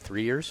been,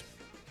 3 years?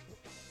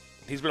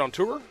 He's been on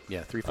tour?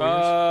 Yeah,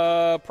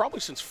 3-4 years. Probably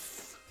since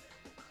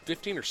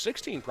 15 or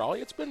 16, probably.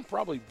 It's been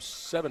probably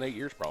 7-8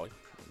 years, probably.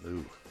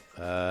 Ooh.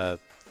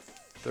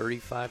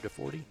 35 to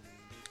 40?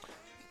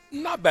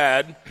 Not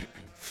bad.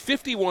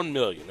 51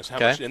 million is how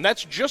much, and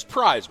that's just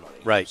prize money.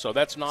 Right. So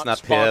that's not PIP.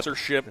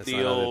 sponsorship That's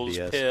deals,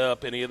 not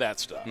PIP, any of that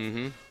stuff.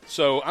 Mm-hmm.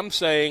 So I'm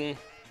saying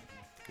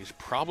he's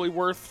probably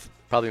worth.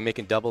 Probably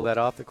making double that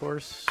off the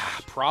course?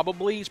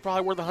 Probably. He's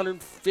probably worth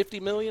 150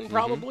 million,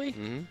 probably.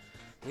 Mm-hmm.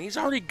 I mean, he's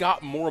already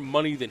got more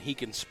money than he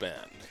can spend.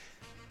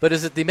 But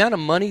is it the amount of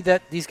money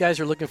that these guys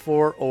are looking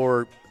for,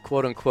 or,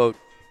 quote-unquote,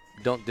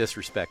 don't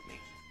disrespect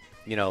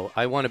me?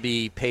 I want to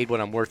be paid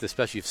what I'm worth,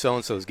 especially if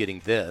so-and-so is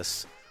getting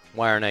this.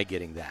 Why aren't I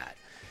getting that?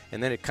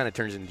 And then it kind of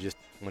turns into just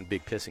one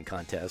big pissing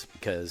contest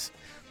because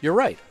you're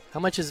right.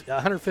 How much is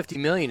 $150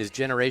 million is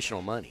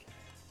generational money.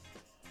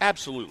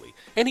 Absolutely.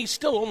 And he's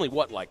still only,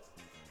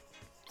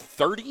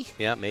 30?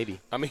 Yeah, maybe.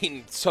 I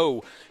mean,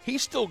 so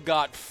he's still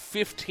got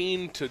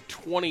 15 to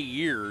 20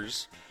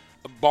 years,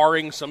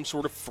 barring some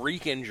sort of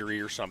freak injury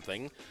or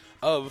something,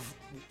 of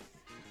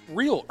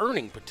real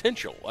earning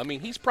potential. I mean,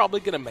 he's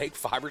probably going to make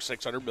 $500 or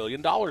 $600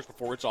 million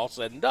before it's all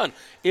said and done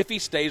if he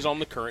stays on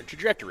the current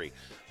trajectory.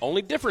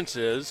 Only difference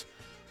is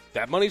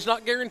that money's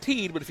not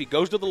guaranteed, but if he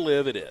goes to the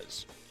LIV, it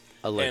is.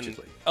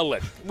 Allegedly.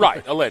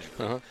 Right,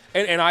 allegedly. Uh-huh.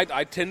 And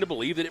I tend to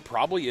believe that it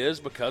probably is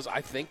because I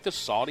think the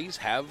Saudis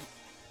have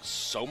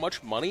so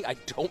much money, I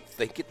don't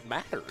think it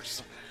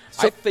matters.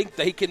 I think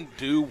they can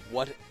do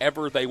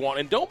whatever they want.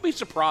 And don't be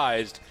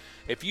surprised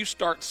if you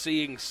start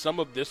seeing some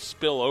of this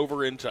spill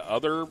over into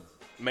other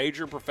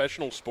major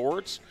professional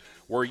sports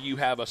where you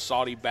have a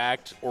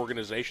Saudi-backed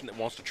organization that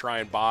wants to try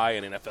and buy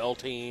an NFL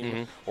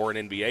team or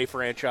an NBA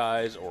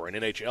franchise or an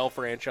NHL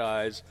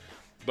franchise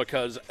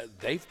because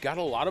they've got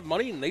a lot of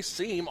money and they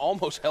seem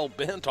almost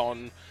hell-bent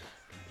on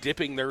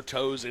dipping their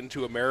toes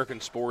into American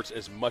sports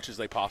as much as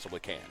they possibly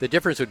can. The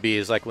difference would be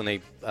is like when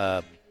they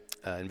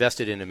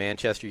invested into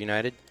Manchester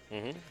United,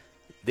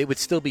 they would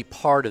still be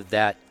part of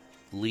that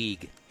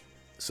league,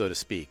 so to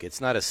speak. It's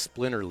not a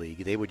splinter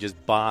league. They would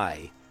just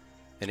buy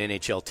an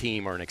NHL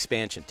team or an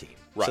expansion team.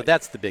 Right. So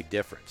that's the big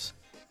difference.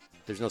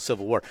 There's no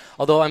civil war.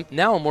 Although I'm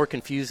more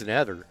confused than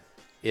ever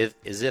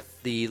is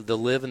if the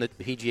LIV and the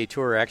PGA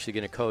Tour are actually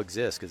going to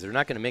coexist because they're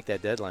not going to make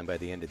that deadline by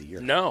the end of the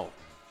year. No.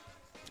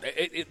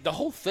 The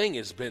whole thing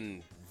has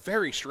been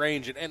very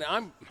strange, and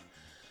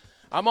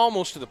I'm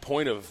almost to the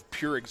point of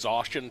pure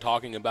exhaustion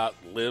talking about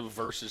Live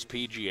versus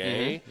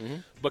PGA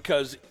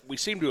because we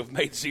seem to have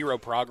made zero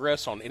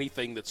progress on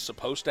anything that's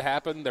supposed to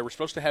happen. They were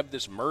supposed to have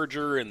this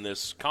merger and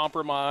this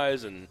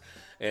compromise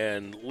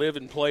and live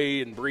and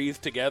play and breathe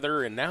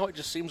together, and now it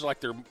just seems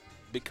like they're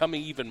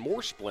becoming even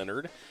more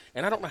splintered,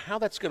 and I don't know how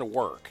that's going to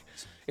work,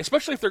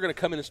 especially if they're going to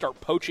come in and start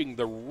poaching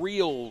the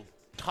real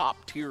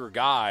top-tier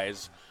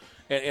guys.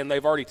 And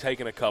they've already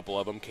taken a couple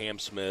of them, Cam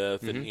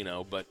Smith, and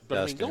but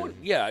I mean,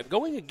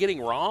 going and getting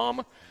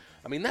Rahm,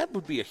 I mean that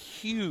would be a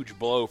huge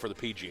blow for the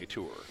PGA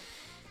Tour.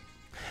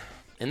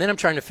 And then I'm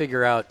trying to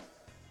figure out.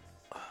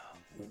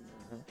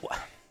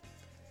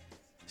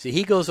 See,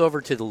 he goes over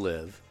to the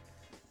Live,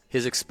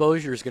 his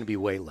exposure is going to be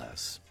way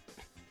less.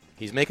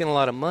 He's making a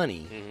lot of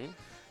money,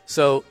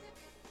 so.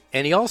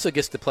 And he also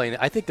gets to play.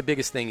 I think the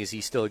biggest thing is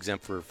he's still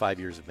exempt for 5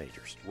 years of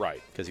majors.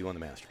 Right. Because he won the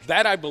Masters.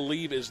 That, I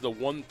believe, is the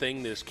one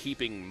thing that is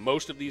keeping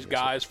most of these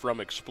guys from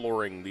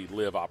exploring the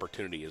Live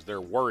opportunity is they're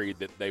worried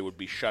that they would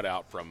be shut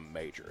out from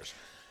majors.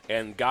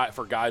 And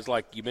for guys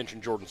like you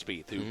mentioned Jordan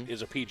Spieth, who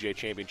is a PGA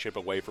championship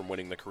away from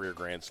winning the career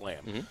Grand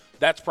Slam,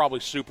 that's probably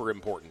super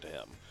important to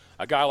him.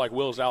 A guy like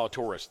Will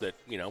Zalatoris that,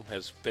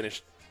 has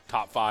finished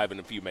top 5 in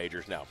a few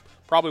majors now,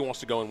 probably wants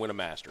to go and win a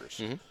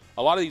Masters.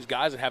 A lot of these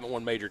guys that haven't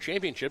won major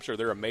championships or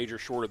they're a major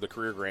short of the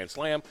career Grand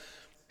Slam,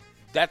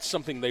 that's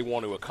something they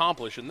want to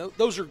accomplish. And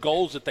those are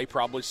goals that they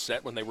probably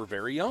set when they were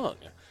very young.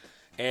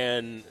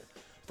 And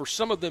for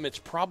some of them, it's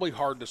probably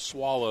hard to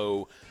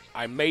swallow.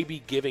 I may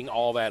be giving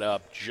all that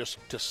up just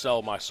to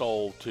sell my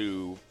soul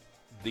to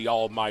the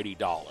almighty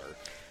dollar.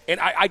 And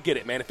I get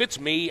it, man. If it's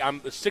me,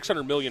 I'm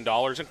 $600 million.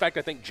 In fact,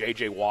 I think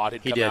J.J. Watt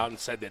had come out and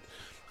said that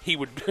he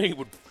would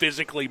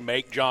physically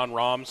make John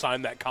Rahm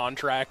sign that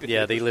contract.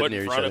 Yeah, they live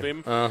near in front each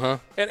of other. him.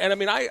 And I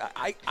mean,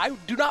 I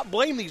do not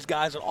blame these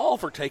guys at all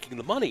for taking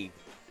the money,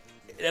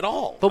 at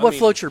all. But what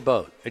floats your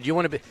boat? Do you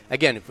want to be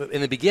again?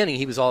 In the beginning,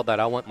 he was all about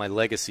I want my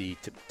legacy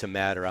to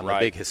matter. I'm a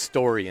big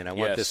historian. I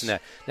want this and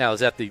that. Now, is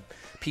that the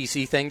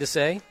PC thing to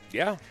say?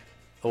 Yeah.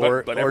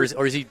 Or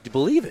is he to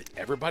believe it?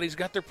 Everybody's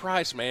got their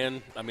price,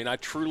 man. I mean, I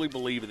truly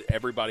believe that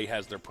everybody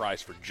has their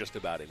price for just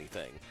about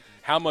anything.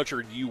 How much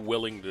are you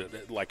willing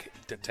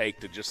to take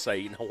to just say,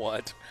 you know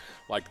what,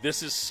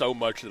 this is so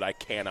much that I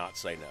cannot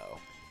say no.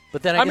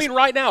 But then I mean,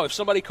 right now, if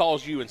somebody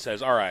calls you and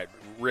says, all right,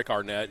 Rick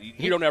Arnett,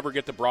 you don't ever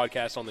get the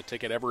broadcast on the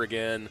ticket ever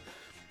again.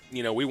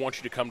 We want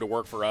you to come to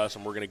work for us,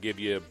 and we're going to give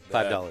you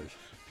 $5.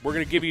 We're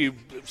going to give you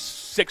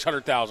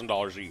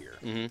 $600,000 a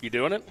year. You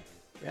doing it?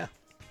 Yeah,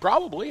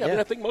 probably. I mean,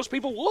 I think most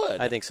people would.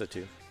 I think so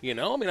too.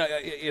 I mean,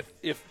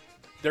 if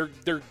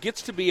there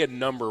gets to be a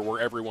number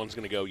where everyone's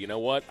going to go, you know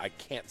what, I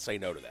can't say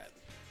no to that.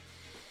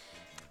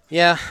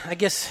 Yeah, I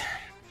guess,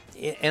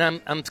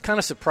 and I'm kind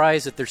of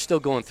surprised that they're still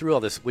going through all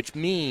this, which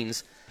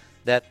means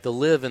that the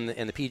Live and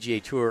the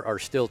PGA Tour are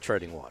still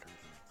treading water.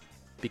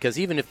 Because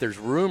even if there's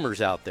rumors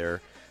out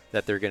there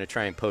that they're going to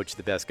try and poach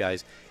the best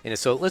guys, and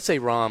so let's say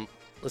Rahm's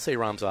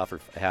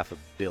offered $500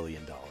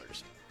 million.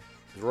 Is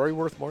Rory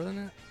worth more than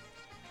that?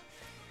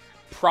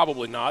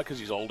 Probably not, because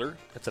he's older.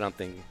 That's what I'm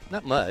thinking.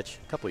 Not much,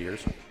 a couple of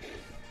years.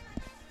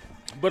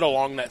 But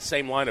along that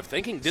same line of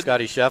thinking,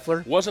 Scotty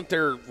Scheffler, wasn't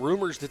there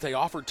rumors that they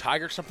offered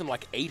Tiger something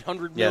like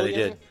 $800 million? Yeah, they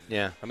did.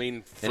 Yeah, I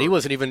mean, and he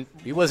wasn't even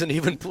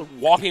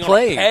walking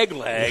playing. on a peg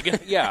leg.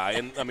 Yeah,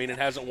 and I mean, it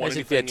hasn't won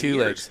anything had 2 in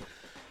years. legs.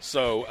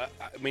 So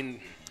I mean,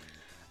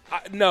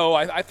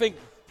 I think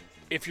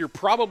if you're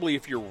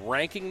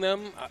ranking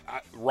them,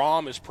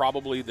 Rahm is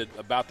probably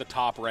about the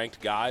top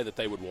ranked guy that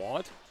they would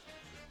want.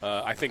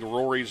 I think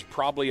Rory's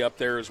probably up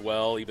there as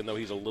well, even though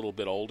he's a little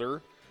bit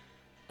older.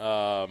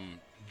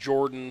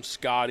 Jordan,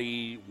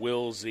 Scotty,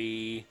 Will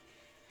Z.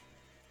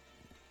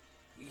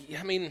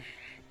 I mean,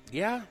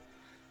 yeah,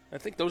 I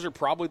think those are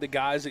probably the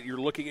guys that you're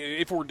looking at.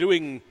 If we're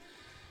doing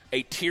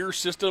a tier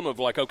system of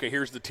okay,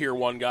 here's the tier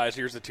 1 guys,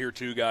 here's the tier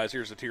 2 guys,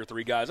 here's the tier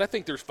 3 guys, I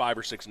think there's 5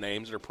 or 6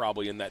 names that are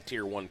probably in that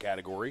tier 1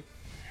 category.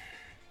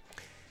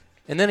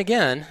 And then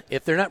again,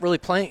 if they're not really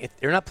playing, if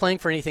they're not playing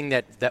for anything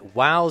that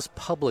wows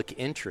public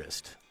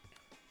interest,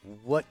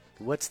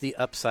 what's the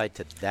upside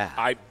to that?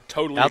 I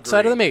totally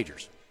outside agree. of the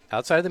majors.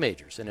 Outside of the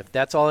majors. And if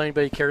that's all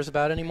anybody cares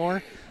about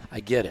anymore,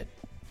 I get it.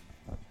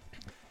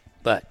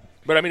 But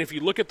I mean, if you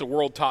look at the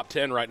world top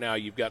 10 right now,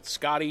 you've got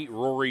Scotty,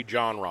 Rory,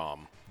 John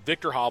Rahm.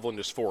 Victor Hovland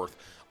is 4th.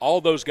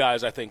 All those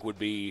guys, I think, would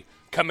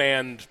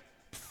command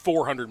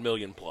 $400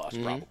 million plus,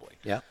 probably.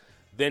 Yeah.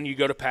 Then you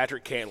go to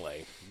Patrick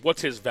Cantlay.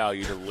 What's his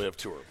value to Live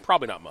Tour?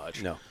 Probably not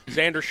much. No.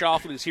 Xander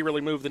Schauffele, does he really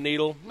move the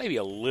needle? Maybe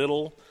a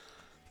little.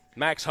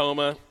 Max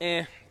Homa,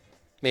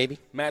 Maybe.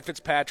 Matt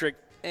Fitzpatrick,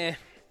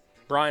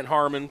 Brian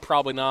Harmon,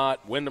 probably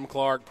not. Wyndham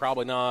Clark,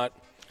 probably not.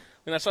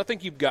 So I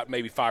think you've got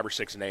maybe 5 or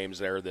 6 names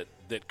there that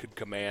could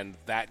command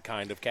that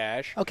kind of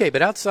cash. Okay,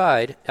 but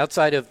outside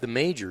of the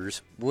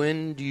majors,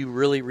 when do you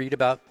really read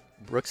about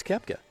Brooks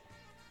Koepka?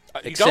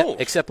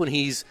 Except when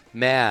he's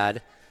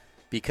mad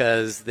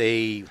because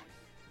they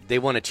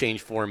want to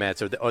change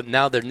formats, or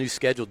now their new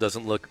schedule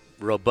doesn't look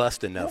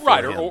robust enough.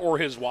 Right, for him. or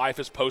his wife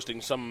is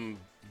posting some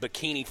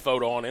bikini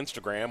photo on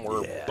Instagram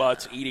where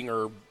Butt's eating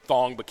her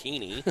thong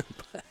bikini.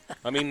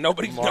 I mean,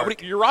 nobody.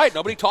 You're right.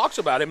 Nobody talks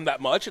about him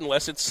that much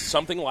unless it's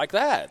something like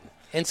that.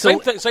 And so,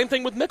 same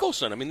thing with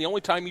Mickelson. I mean, the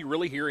only time you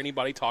really hear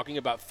anybody talking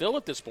about Phil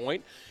at this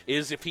point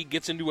is if he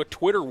gets into a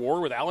Twitter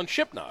war with Alan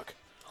Shipnuck.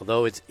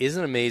 Although it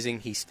isn't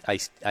amazing,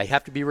 I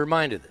have to be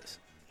reminded of this.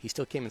 He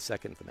still came in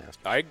second at the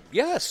Masters.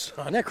 Yes.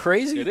 Isn't that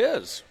crazy? It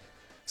is.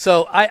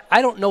 So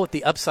I don't know what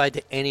the upside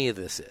to any of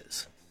this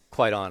is,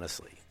 quite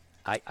honestly.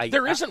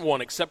 There isn't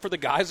one except for the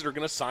guys that are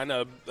going to sign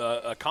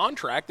a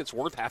contract that's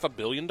worth $500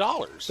 million.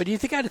 But do you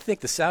think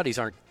the Saudis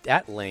aren't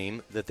that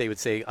lame that they would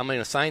say, I'm going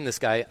to sign this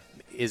guy?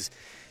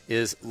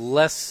 Is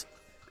less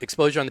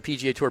exposure on the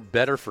PGA Tour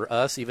better for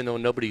us, even though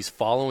nobody's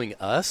following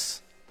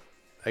us?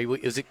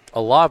 Is it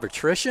a law of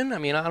attrition? I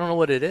mean, I don't know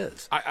what it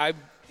is.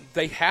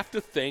 They have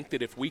to think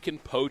that if we can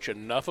poach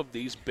enough of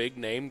these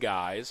big-name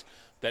guys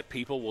that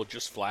people will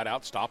just flat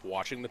out stop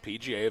watching the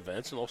PGA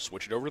events and they'll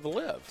switch it over to the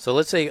Live. So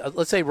let's say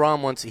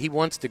Rahm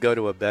wants to go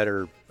to a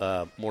better,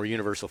 more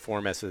universal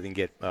format so they can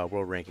get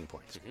world ranking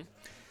points. Mm-hmm.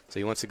 So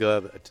he wants to go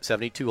a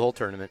 72-hole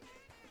tournament,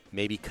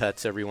 maybe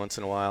cuts every once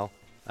in a while.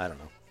 I don't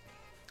know.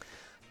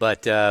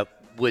 But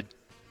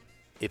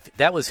if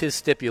that was his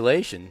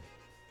stipulation,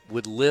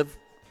 would Liv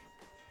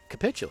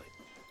capitulate?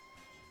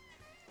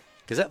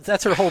 Because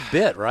that's her whole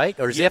bit, right?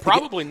 Or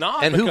probably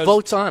not. And who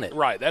votes on it?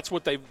 Right.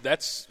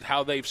 That's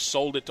how they've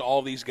sold it to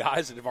all these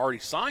guys that have already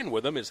signed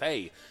with them. Is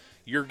hey,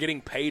 you're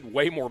getting paid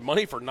way more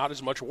money for not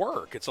as much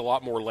work. It's a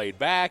lot more laid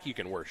back. You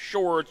can wear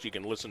shorts. You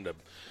can listen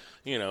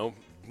to,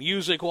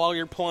 music while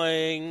you're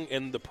playing,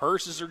 and the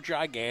purses are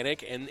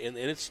gigantic, and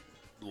it's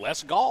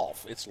less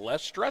golf. It's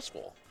less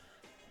stressful.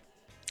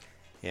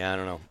 Yeah, I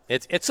don't know.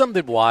 It's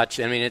something to watch.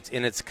 I mean,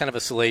 it's kind of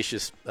a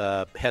salacious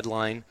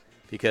headline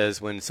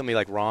because when somebody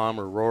like Rahm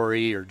or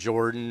Rory or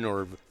Jordan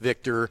or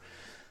Victor,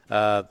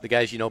 the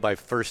guys you know by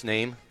first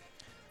name,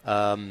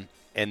 and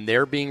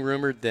they're being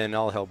rumored, then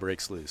all hell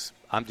breaks loose.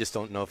 I just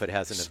don't know if it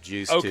has enough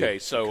juice to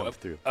come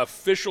through.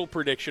 Official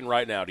prediction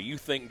right now. Do you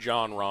think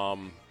Jon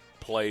Rahm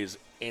plays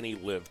any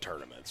Live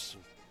tournaments?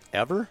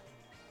 Ever?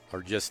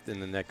 Or just in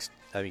the next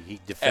 – I mean, he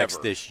defects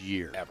this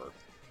year. Ever.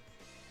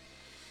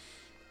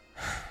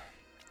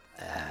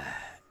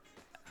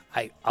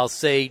 I'll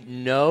say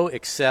no,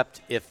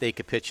 except if they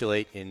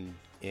capitulate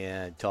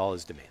to all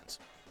his demands,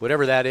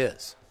 whatever that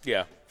is.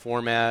 Yeah,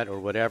 format or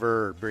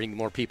whatever, or bring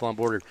more people on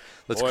board. Or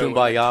let's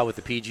kumbaya with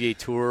the PGA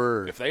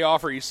Tour. If they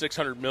offer you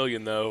 $600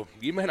 million, though,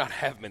 you may not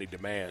have many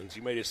demands.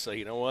 You may just say,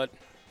 you know what,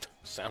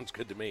 sounds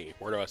good to me.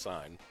 Where do I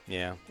sign?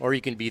 Yeah, or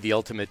you can be the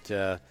ultimate,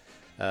 sit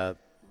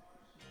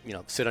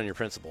on your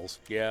principles.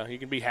 Yeah, you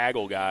can be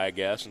haggle guy, I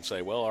guess, and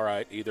say, well, all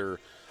right, either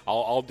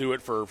I'll do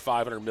it for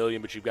 $500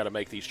 million, but you've got to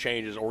make these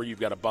changes, or you've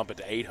got to bump it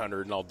to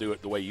 $800, and I'll do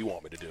it the way you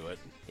want me to do it.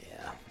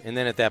 Yeah, and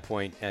then at that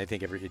point, I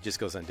think it just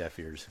goes on deaf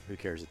ears. Who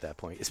cares at that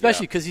point?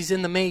 Especially because he's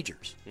in the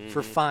majors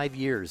for 5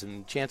 years,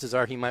 and chances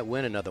are he might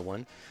win another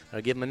one.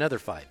 I'll give him another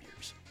 5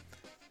 years.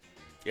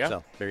 Yeah.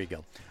 So there you go.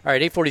 All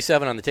right,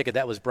 847 on the ticket.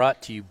 That was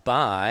brought to you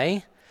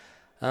by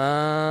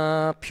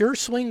Pure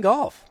Swing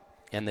Golf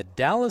and the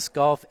Dallas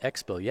Golf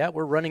Expo. Yeah,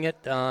 we're running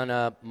it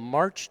on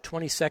March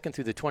 22nd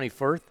through the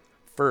 24th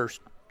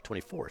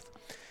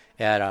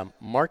at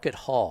Market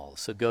Hall.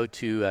 So go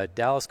to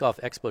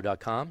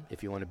DallasGolfExpo.com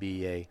if you want to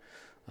be a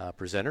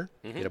presenter,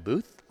 get a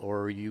booth,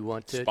 or you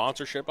want to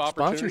sponsorship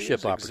opportunities,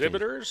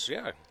 exhibitors,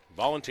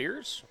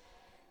 volunteers.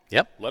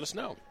 Yep. Let us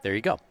know. There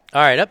you go.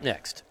 All right, up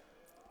next,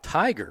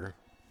 Tiger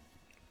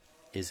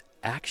is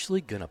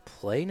actually going to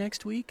play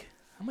next week.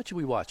 How much are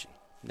we watching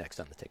next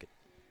on the ticket?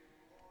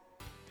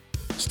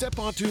 Step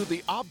onto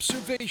the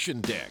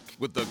observation deck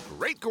with the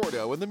Great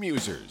Gordo and the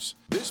Musers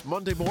this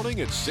Monday morning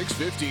at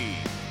 6:15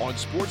 on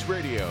Sports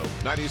Radio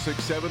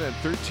 96.7 and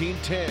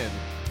 1310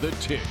 The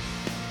Tick.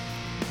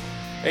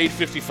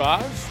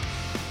 8:55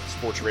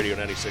 Sports Radio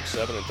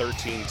 96.7 and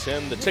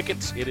 1310 The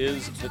Tickets. It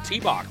is the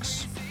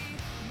TeeBox.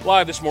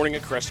 Live this morning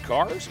at Crest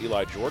Cars.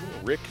 Eli Jordan,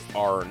 Rick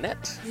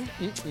Arnett.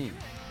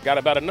 Got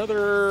about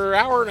another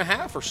hour and a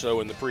half or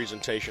so in the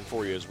presentation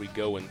for you as we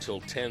go until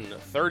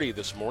 10:30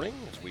 this morning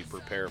as we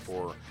prepare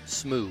for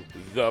Smooth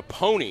the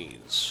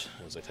Ponies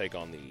as they take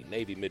on the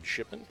Navy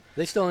midshipmen. Are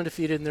they still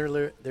undefeated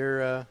in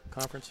their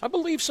conference? I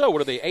believe so.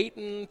 What are they,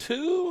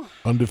 8-2?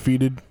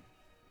 Undefeated.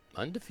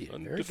 Undefeated.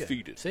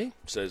 Undefeated. See?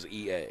 Says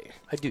EA.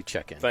 I do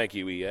check in. Thank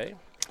you, EA.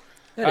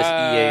 That is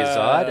EA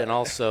Zod. And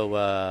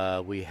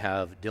also we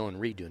have Dylan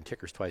Reed doing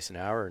tickers twice an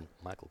hour and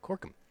Michael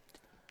Corkum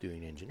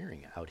doing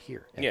engineering out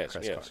here at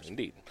Crest Cars.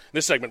 Indeed.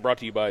 This segment brought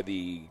to you by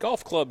the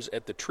golf clubs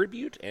at the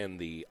Tribute and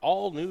the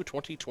all-new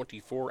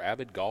 2024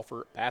 Avid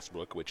Golfer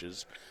Passbook, which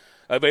is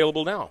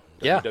available now.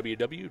 Yeah.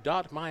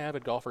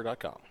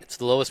 www.myavidgolfer.com. It's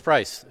the lowest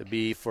price. It'd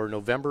be for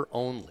November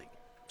only.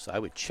 So I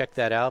would check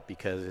that out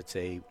because it's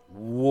a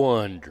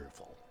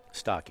wonderful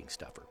stocking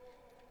stuffer.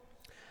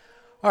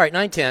 All right,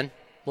 9:10, a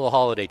little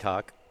holiday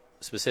talk,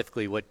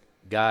 specifically what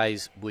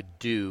guys would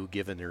do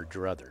given their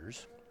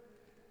druthers.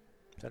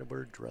 Is that a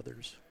word,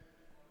 druthers?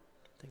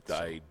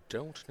 I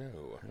don't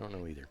know. I don't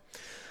know either.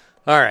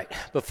 All right,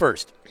 but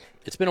first,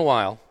 it's been a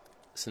while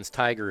since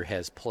Tiger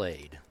has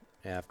played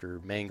after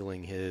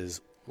mangling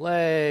his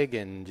leg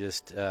and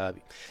just the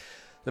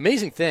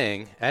amazing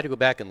thing, I had to go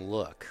back and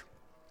look,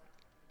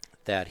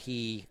 that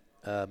he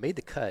made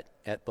the cut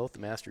at both the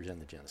Masters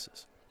and the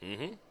Genesis.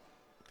 Mm-hmm.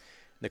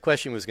 The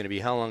question was going to be,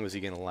 how long was he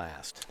going to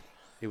last?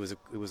 It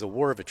was a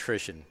war of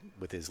attrition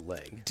with his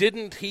leg.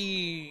 Didn't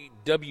he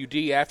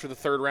WD after the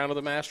third round of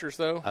the Masters,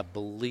 though? I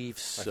believe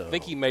so. I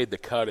think he made the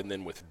cut and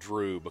then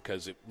withdrew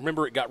because,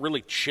 remember, it got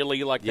really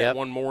chilly like that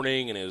one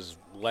morning, and his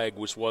leg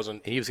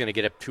wasn't. He was going to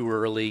get up too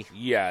early.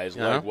 Yeah, his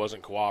leg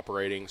wasn't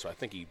cooperating, so I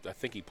think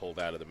he pulled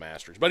out of the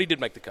Masters. But he did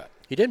make the cut.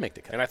 He did make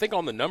the cut. And I think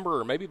on the number,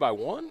 or maybe by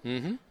one.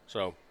 Mm-hmm.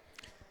 So.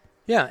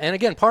 Yeah, and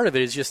again, part of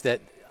it is just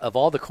that of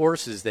all the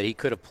courses that he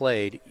could have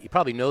played, he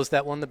probably knows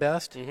that one the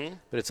best,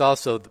 but it's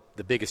also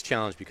the biggest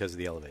challenge because of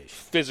the elevation.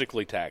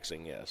 Physically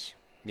taxing, yes.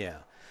 Yeah.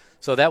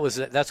 So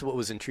that's what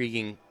was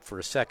intriguing for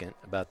a second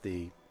about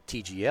the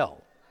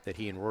TGL that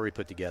he and Rory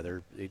put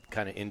together,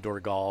 kind of indoor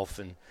golf,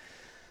 and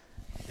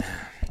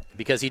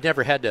because he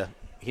never had to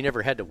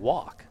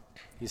walk.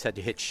 He just had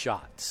to hit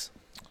shots.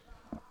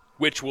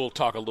 Which we'll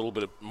talk a little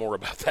bit more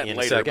about that in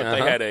later, a second,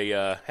 but they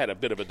had a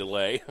bit of a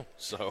delay,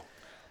 so.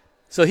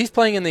 So he's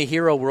playing in the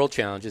Hero World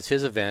Challenge. It's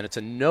his event. It's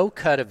a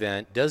no-cut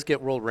event. Does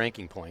get world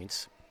ranking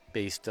points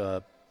based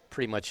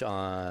pretty much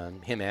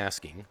on him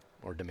asking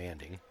or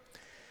demanding.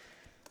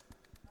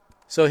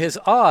 So his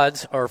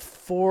odds are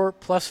 4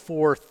 plus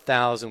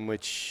 4,000,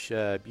 which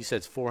you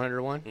said is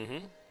 401.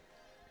 Mm-hmm.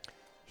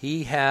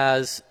 He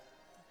has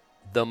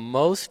the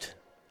most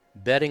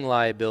betting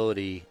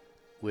liability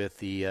with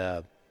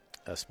the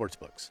sports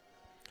books.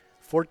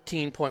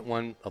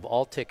 14.1 of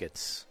all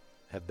tickets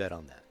have bet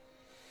on that.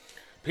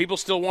 People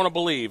still want to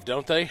believe,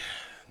 don't they?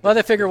 Well,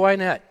 they figure, why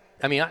not?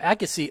 I mean, I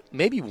could see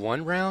maybe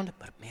one round,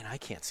 but, man, I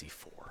can't see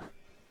 4.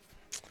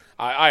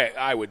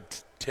 I would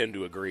tend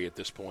to agree at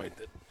this point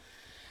that,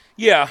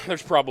 yeah,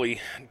 there's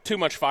probably too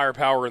much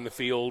firepower in the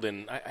field,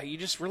 and you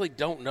just really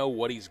don't know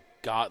what he's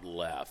got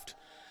left.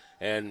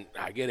 And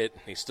I get it.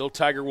 He's still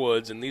Tiger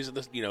Woods, and these are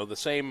the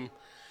same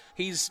 –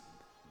 he's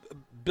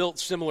built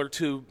similar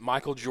to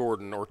Michael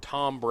Jordan or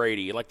Tom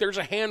Brady. Like, there's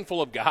a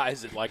handful of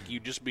guys that, like, you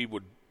just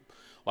would –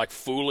 like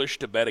foolish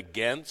to bet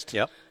against.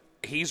 Yep.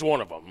 He's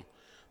one of them.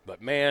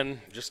 But,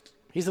 man, just...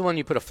 He's the one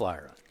you put a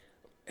flyer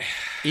on.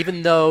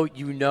 Even though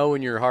you know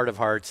in your heart of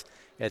hearts,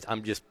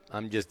 I'm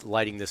just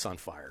lighting this on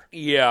fire.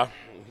 Yeah.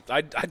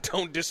 I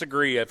don't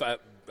disagree. I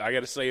got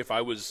to say, if I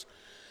was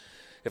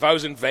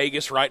in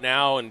Vegas right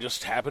now and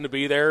just happened to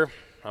be there,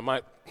 I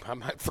might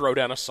throw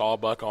down a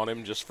sawbuck on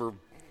him just for,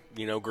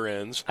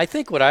 grins. I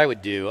think what I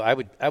would do, I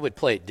would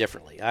play it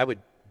differently. I would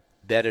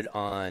bet it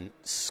on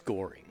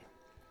scoring.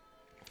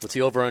 What's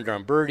the over-under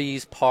on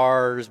birdies,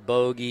 pars,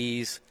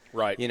 bogeys?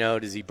 Right.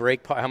 Does he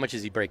break par? How much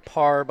does he break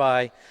par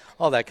by?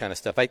 All that kind of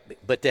stuff.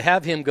 But to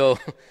have him go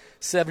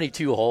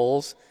 72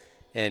 holes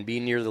and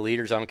be near the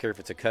leaders, I don't care if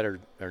it's a cut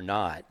or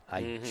not.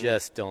 I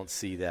just don't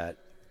see that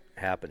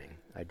happening.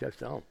 I just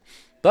don't.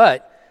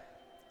 But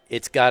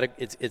it's going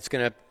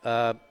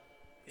to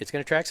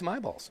attract some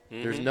eyeballs.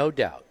 There's no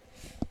doubt.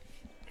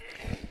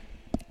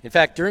 In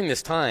fact, during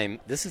this time,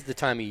 this is the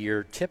time of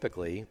year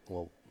typically.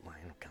 Well, I'm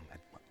trying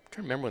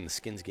to remember when the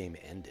Skins game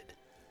ended.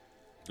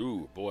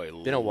 Ooh, boy.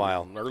 Been a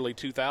while. Early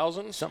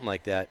 2000s? Something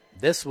like that.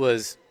 This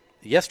was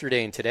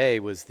yesterday and today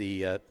was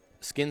the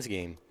Skins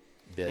game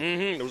bit.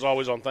 Mm-hmm. It was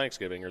always on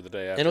Thanksgiving or the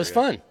day after. And it was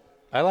fun.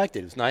 I liked it.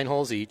 It was 9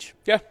 holes each.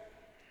 Yeah.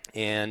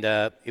 And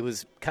it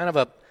was kind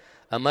of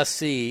a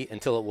must-see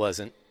until it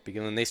wasn't,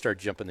 because when they start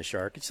jumping the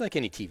shark, it's like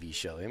any TV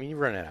show. I mean, you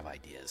run out of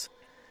ideas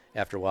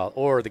after a while.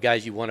 Or the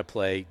guys you want to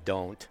play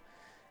don't.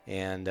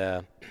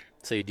 And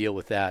so you deal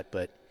with that.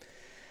 But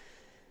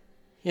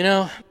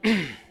we'll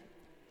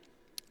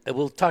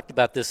talk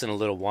about this in a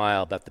little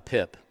while, about the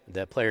PIP,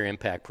 that Player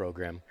Impact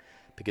Program,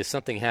 because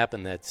something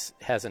happened that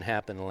hasn't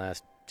happened in the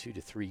last 2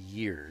 to 3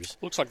 years.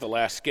 Looks like the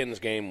last Skins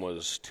game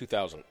was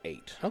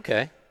 2008.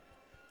 Okay.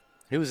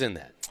 Who was in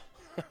that?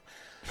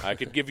 I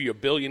could give you a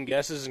billion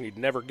guesses and you'd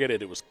never get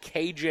it. It was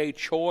KJ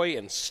Choi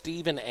and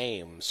Stephen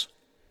Ames.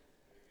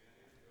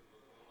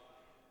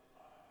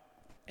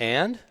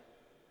 And?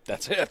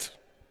 That's it.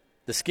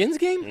 The Skins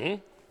game?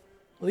 Mm-hmm.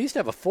 Well, they used to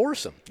have a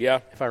foursome.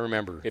 Yeah. If I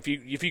remember. If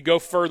you go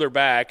further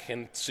back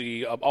and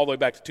see all the way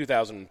back to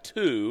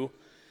 2002,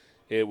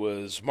 it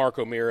was Mark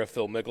O'Meara,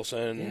 Phil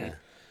Mickelson. Yeah.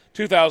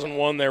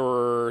 2001, there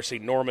were,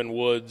 Norman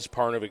Woods,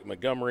 Parnevik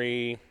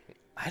Montgomery.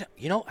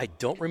 I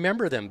don't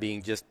remember them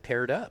being just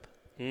paired up.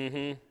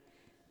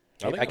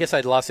 Mm-hmm. I guess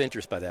I'd lost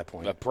interest by that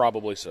point.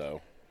 Probably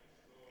so.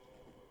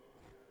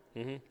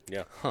 Mm-hmm.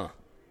 Yeah. Huh.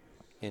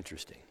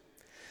 Interesting.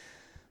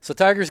 So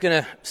Tiger's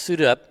going to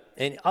suit up.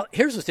 And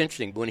here's what's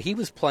interesting. When he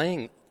was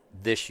playing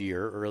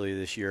earlier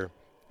this year,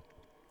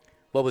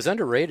 what was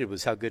underrated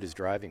was how good his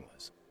driving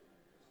was.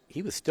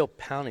 He was still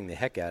pounding the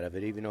heck out of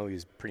it, even though he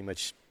was pretty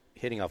much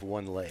hitting off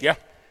one leg. Yeah.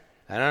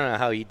 I don't know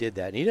how he did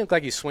that. And he didn't look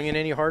like he was swinging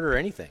any harder or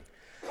anything.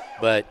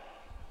 But,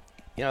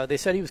 they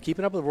said he was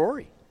keeping up with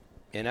Rory.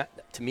 And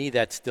to me,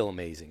 that's still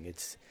amazing.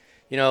 It's,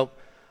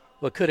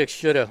 what could have,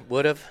 should have,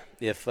 would have,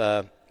 if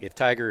if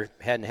Tiger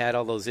hadn't had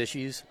all those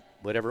issues,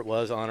 whatever it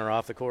was on or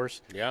off the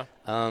course,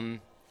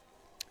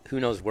 who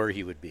knows where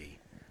he would be.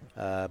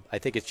 I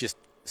think it's just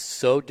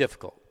so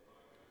difficult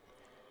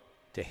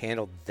to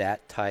handle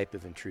that type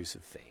of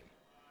intrusive fame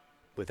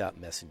without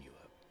messing you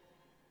up.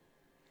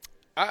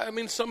 I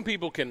mean, some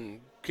people can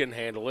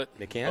handle it.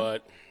 They can?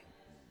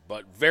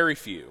 But very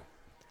few.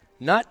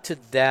 Not to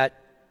that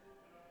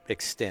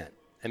extent.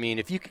 I mean,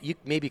 if you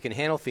maybe can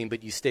handle fame,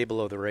 but you stay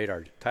below the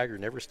radar. Tiger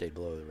never stayed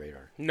below the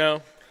radar.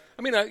 No.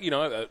 I mean,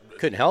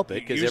 couldn't help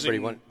it because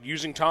everybody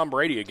using Tom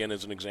Brady again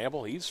as an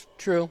example. He's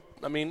true.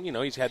 I mean,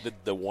 he's had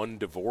the one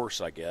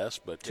divorce, I guess,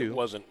 but Two.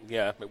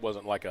 It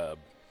wasn't like a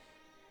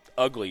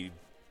ugly,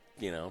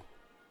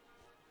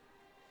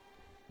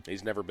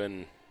 He's never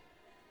been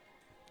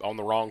on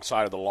the wrong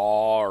side of the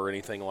law or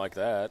anything like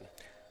that.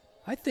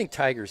 I think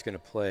Tiger's going to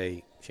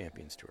play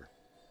Champions Tour.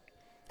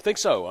 Think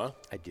so, huh?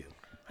 I do.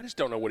 I just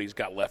don't know what he's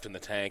got left in the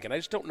tank, and I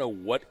just don't know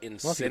what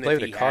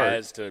incentive he card,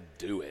 has to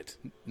do it.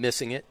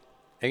 Missing it.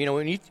 And,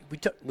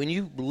 when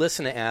you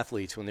listen to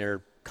athletes when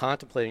they're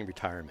contemplating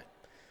retirement,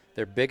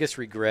 their biggest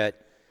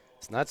regret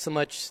is not so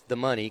much the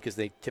money, because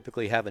they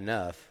typically have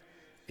enough,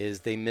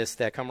 is they miss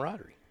that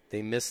camaraderie.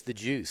 They miss the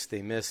juice.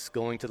 They miss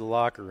going to the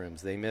locker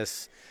rooms. They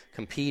miss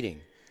competing.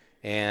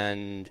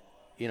 And,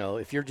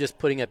 if you're just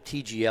putting up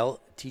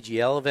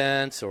TGL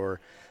events or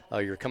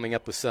you're coming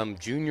up with some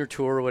junior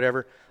tour or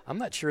whatever, I'm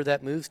not sure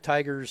that moves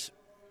Tiger's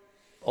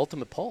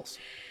ultimate pulse.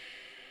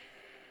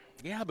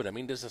 Yeah, but, I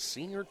mean, does a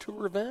senior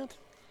tour event?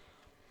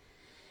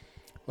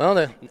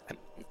 Well,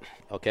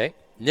 okay.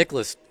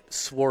 Nicklaus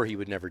swore he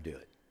would never do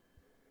it.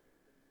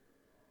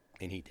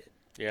 And he did.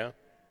 Yeah.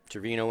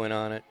 Trevino went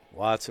on it.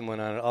 Watson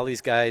went on it. All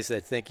these guys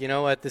that think, you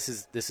know what, this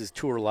is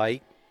tour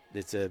light.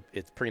 It's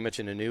pretty much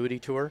an annuity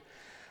tour.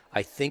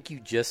 I think you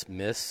just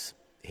miss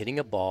hitting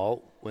a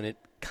ball when it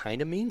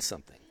kind of means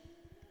something.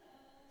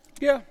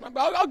 Yeah,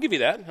 I'll give you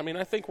that. I mean,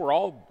 I think we're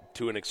all,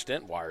 to an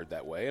extent, wired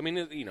that way. I mean,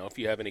 if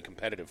you have any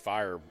competitive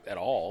fire at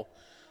all.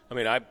 I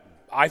mean,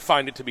 I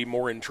find it to be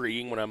more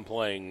intriguing when I'm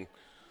playing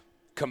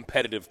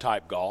competitive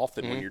type golf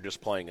than when you're just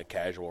playing a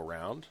casual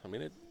round. I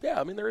mean,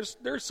 there's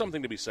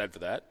something to be said for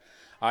that.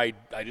 I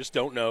just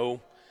don't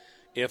know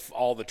if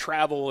all the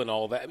travel and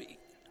all that. I mean,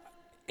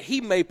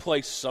 he may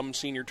play some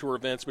senior tour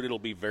events, but it'll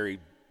be very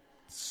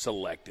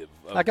selective.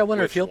 Like, I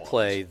wonder if he'll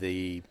play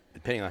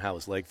depending on how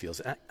his leg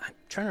feels. I'm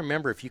trying to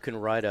remember if you can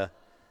ride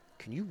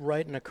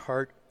in a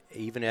cart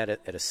even at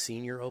a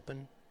senior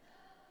open?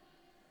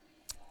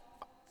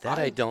 That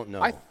I don't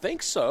know. I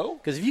think so.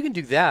 Because if you can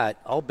do that,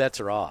 all bets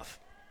are off.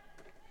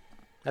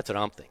 That's what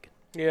I'm thinking.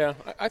 Yeah,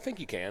 I think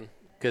you can.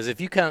 Because if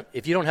you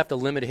don't have to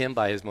limit him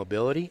by his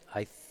mobility,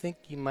 I think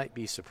you might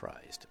be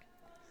surprised.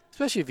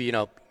 Especially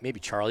if, maybe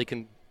Charlie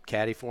can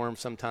caddy for him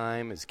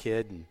sometime as a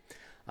kid. And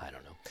I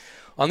don't know.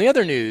 On the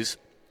other news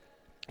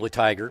with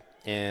Tiger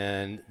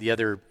and the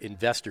other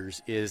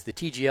investors is the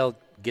TGL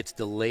gets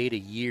delayed a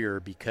year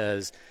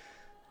because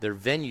their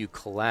venue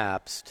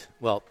collapsed.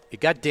 Well, it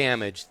got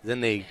damaged.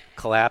 Then they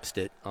collapsed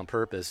it on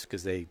purpose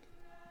because they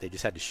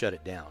just had to shut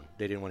it down.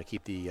 They didn't want to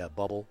keep the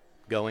bubble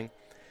going.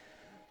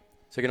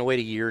 So they're going to wait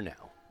a year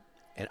now.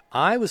 And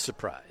I was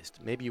surprised.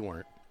 Maybe you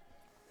weren't.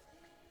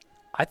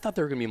 I thought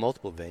there were going to be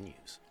multiple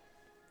venues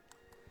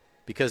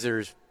because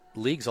there's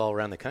leagues all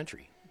around the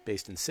country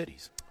based in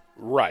cities.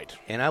 Right.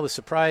 And I was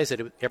surprised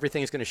that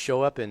everything is going to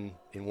show up in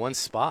one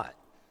spot.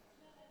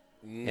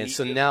 And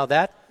so now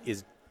that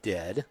is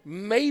dead.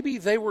 Maybe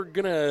they were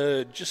going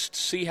to just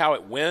see how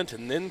it went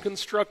and then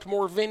construct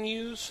more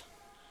venues.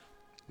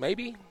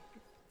 Maybe.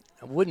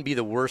 It wouldn't be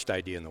the worst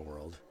idea in the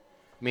world.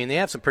 I mean, they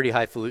have some pretty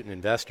highfalutin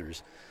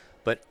investors.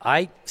 But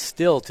I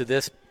still, to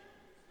this,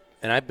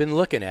 and I've been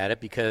looking at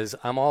it because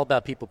I'm all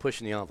about people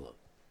pushing the envelope.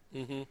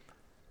 Mm-hmm.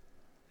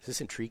 Does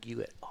this intrigue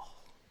you at all?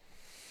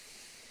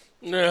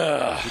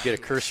 Ugh. You get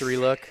a cursory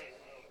look?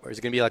 Or is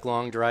it going to be like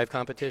long drive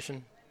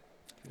competition?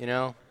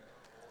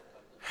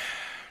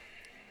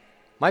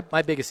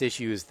 My biggest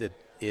issue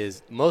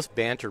is most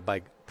banter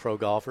by pro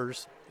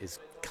golfers is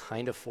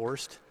kind of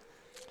forced.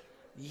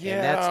 Yeah.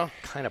 And that's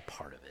kind of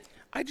part of it.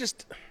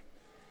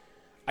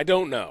 I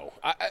don't know.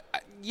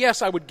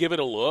 Yes, I would give it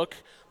a look,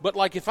 but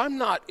like if I'm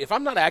not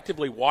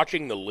actively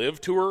watching the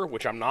Live Tour,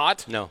 which I'm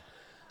not. No.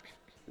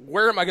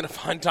 Where am I going to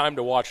find time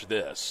to watch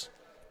this?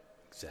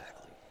 Exactly.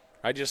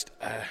 I just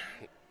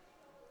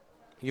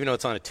even though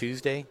it's on a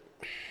Tuesday,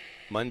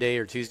 Monday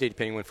or Tuesday,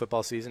 depending when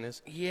football season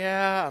is.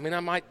 Yeah, I mean,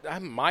 I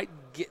might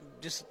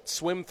just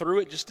swim through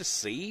it just to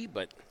see,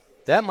 but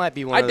that might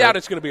be one. I doubt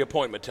it's going to be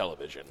appointment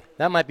television.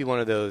 That might be one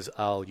of those.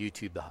 I'll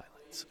YouTube the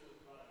highlights,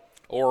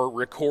 or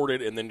record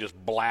it and then just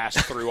blast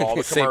through all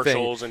the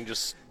commercials and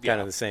just kind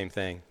of the same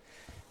thing.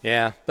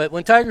 Yeah, but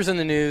when Tiger's in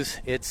the news,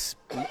 it's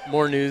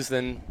more news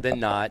than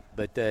not.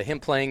 But him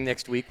playing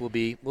next week will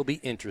be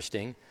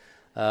interesting.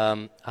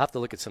 I'll have to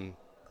look at some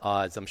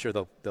odds. I'm sure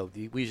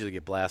we usually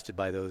get blasted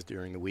by those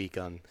during the week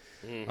on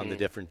the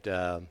different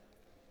what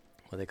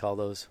do they call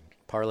those,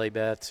 parlay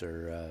bets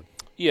or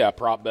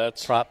prop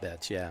bets. Prop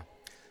bets, yeah.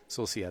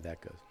 So we'll see how that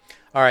goes.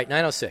 All right,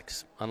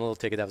 9:06 on the little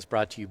ticket that was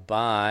brought to you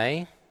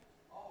by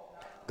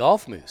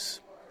Golf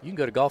Moose. You can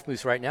go to Golf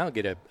Moose right now and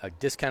get a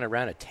discounted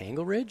round at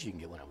Tangle Ridge. You can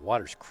get one at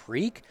Waters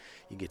Creek.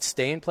 You can get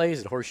stay-in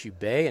plays at Horseshoe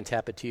Bay and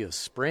Tapatio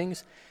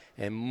Springs,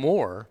 and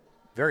more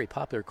very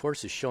popular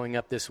courses showing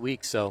up this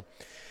week. So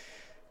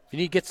if you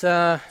need to get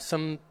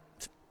some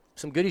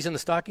goodies in the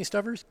stocking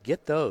stuffers,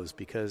 get those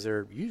because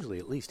they're usually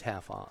at least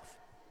half off.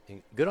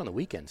 And good on the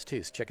weekends,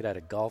 too, so check it out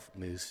at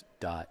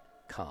golfmoose.com.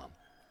 All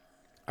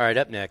right,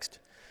 up next,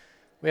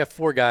 we have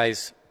five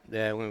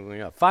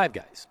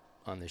guys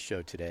on this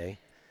show today.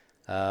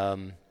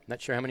 Not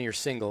sure how many are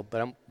single,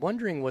 but I'm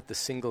wondering what the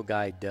single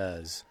guy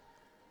does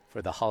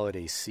for the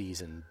holiday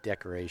season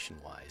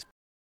decoration-wise.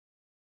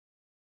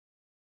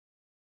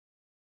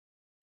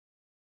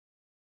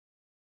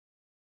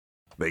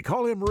 They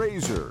call him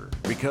Razor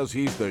because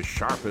he's the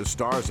sharpest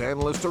stars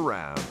analyst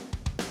around.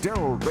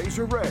 Daryl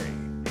Razor Ray,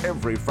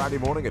 every Friday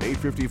morning at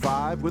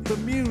 8:55 with the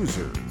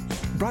Musers.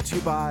 Brought to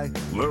you by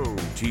Low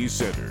T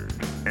Center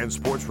and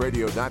Sports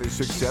Radio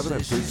 96.7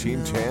 and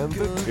 1310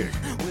 The Tick.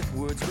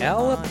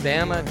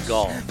 Alabama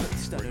Golf,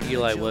 where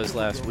Eli was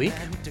last week.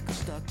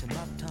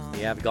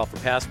 The Avid Golfer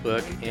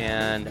Passbook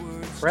and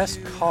Press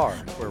Car,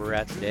 where we're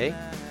at today,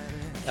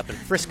 up in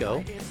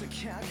Frisco.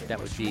 That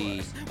would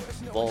be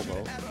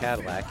Volvo,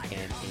 Cadillac,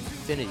 and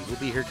Infiniti. We'll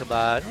be here till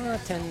about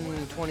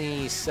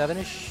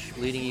 10:27-ish,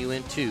 leading you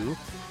into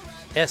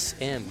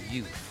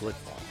SMU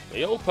football.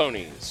 The old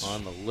ponies.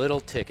 On the little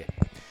ticket.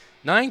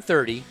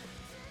 9:30.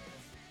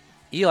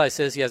 Eli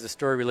says he has a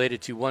story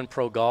related to one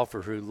pro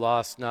golfer who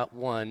lost not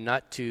one,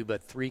 not two,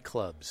 but 3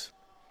 clubs.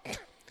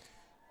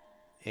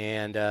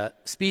 And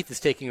Spieth is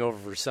taking over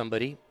for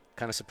somebody.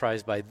 Kind of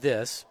surprised by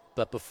this.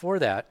 But before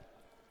that,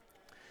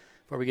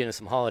 before we get into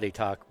some holiday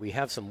talk, we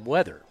have some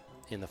weather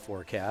in the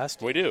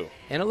forecast. We do.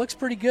 And it looks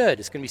pretty good.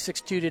 It's going to be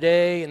 62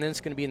 today, and then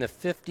it's going to be in the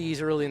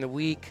 50s early in the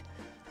week,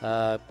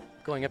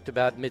 going up to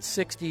about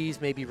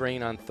mid-60s, maybe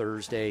rain on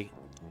Thursday.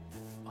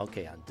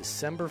 Okay, on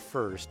December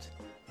 1st,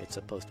 it's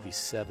supposed to be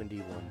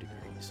 71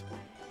 degrees.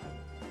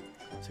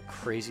 It's the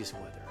craziest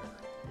weather ever.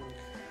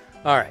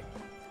 All right.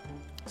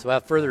 So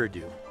without further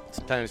ado,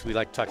 sometimes we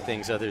like to talk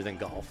things other than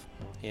golf.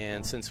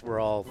 And since we're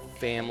all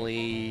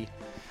family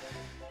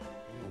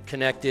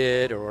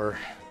connected or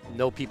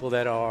know people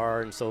that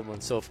are and so on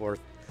and so forth,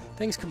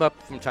 things come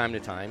up from time to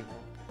time,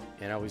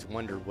 and I always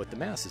wonder what the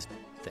masses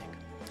think.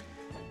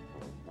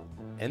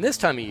 And this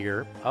time of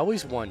year, I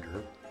always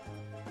wonder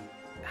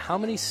how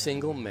many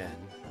single men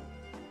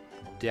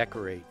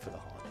decorate for the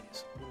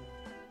holidays.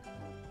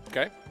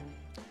 Okay.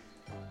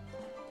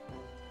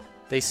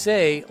 They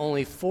say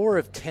only 4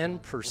 of 10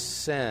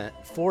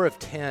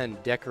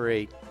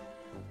 decorate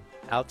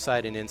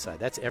outside and inside.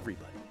 That's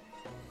everybody,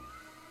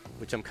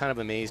 which I'm kind of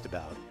amazed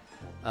about.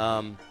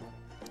 I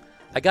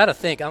got to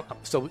think.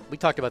 So we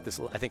talked about this,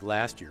 I think,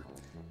 last year,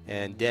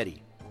 and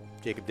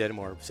Jacob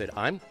Dedamore said,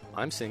 "I'm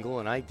single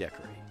and I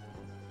decorate."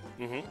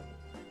 Mm-hmm.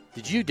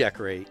 Did you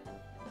decorate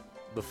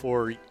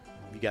before you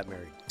got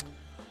married?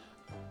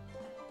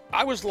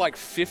 I was like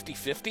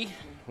 50-50. What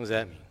does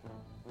that mean?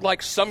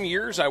 Like some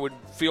years I would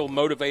feel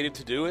motivated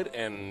to do it,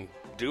 and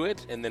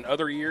then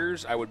other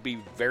years I would be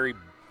very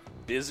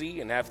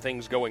busy and have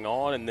things going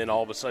on, and then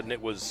all of a sudden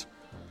it was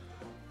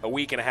a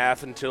week and a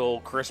half until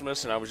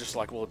Christmas, and I was just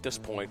like, well, at this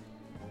point,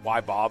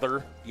 why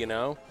bother, you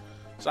know?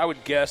 So I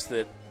would guess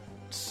that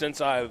since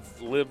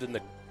I've lived in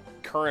the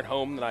current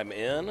home that I'm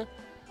in,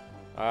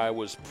 I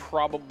was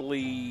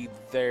probably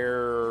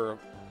there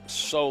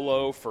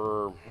solo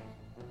for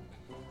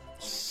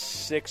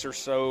 6 or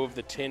so of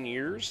the 10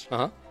 years.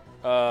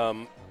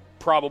 Uh-huh.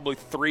 Probably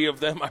 3 of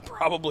them I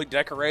probably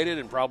decorated,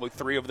 and probably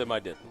 3 of them I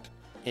didn't.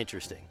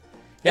 Interesting.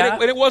 Yeah.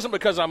 And it wasn't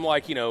because I'm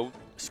like,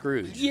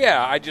 Scrooge.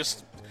 Yeah,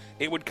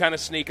 it would kind of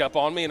sneak up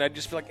on me, and I'd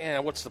just be like,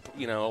 what's the,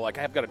 like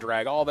I've got to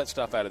drag all that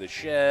stuff out of the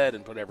shed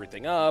and put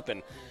everything up,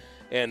 and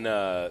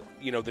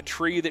the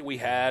tree that we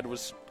had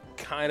was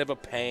kind of a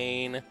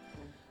pain.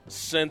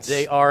 Since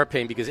they are a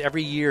pain because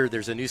every year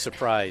there's a new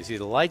surprise. Either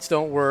the lights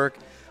don't work,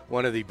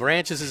 one of the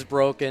branches is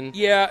broken.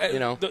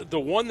 Yeah, the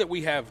one that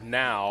we have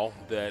now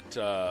that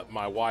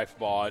my wife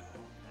bought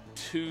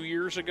 2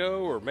 years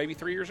ago or maybe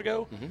 3 years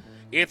ago, mm-hmm.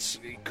 It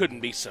couldn't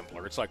be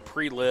simpler. It's like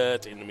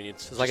pre-lit, and I mean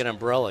it's like an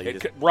umbrella.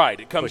 Right.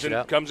 It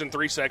comes in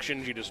 3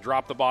 sections. You just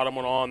drop the bottom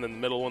one on, then the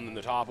middle one, then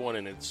the top one,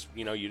 and it's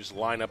you just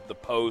line up the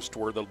post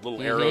where the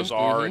little arrows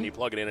are, and you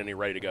plug it in, and you're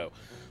ready to go.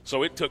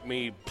 So it took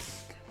me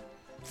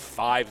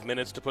 5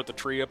 minutes to put the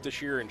tree up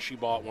this year, and she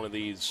bought one of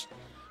these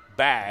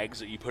bags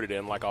that you put it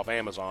in, like off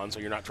Amazon, so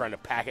you're not trying to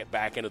pack it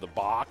back into the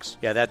box.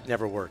 Yeah, that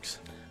never works.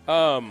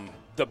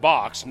 The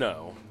box,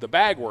 no. The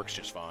bag works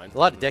just fine. A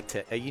lot of duct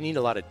tape. You need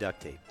a lot of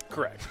duct tape.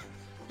 Correct.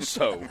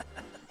 So,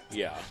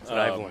 yeah. That's what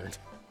I've learned.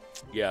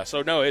 Yeah,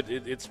 so no,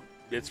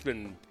 it's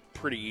been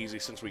pretty easy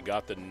since we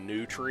got the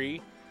new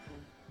tree.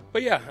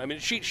 But yeah, I mean,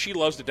 she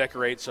loves to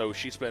decorate, so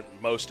she spent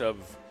most of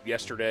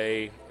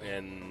yesterday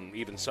and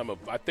even some of,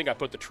 I think I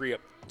put the tree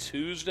up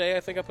Tuesday, I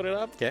think I put it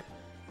up. Okay.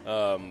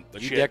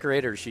 But you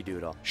decorate or does she do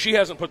it all? She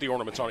hasn't put the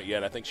ornaments on it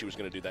yet. I think she was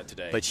going to do that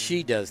today. But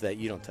she does that.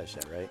 You don't touch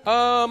that, right?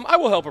 I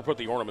will help her put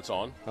the ornaments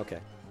on. Okay.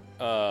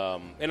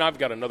 And I've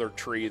got another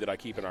tree that I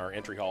keep in our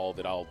entry hall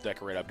that I'll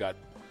decorate. I've got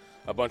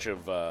a bunch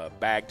of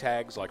bag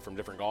tags, like from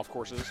different golf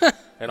courses,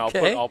 and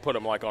I'll put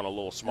them like on a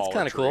little smaller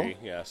kinda tree.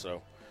 cool. Yeah,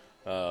 so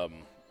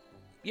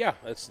yeah,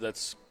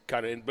 that's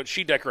kind of. But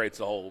she decorates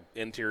the whole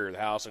interior of the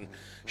house, and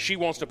she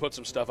wants to put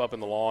some stuff up in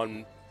the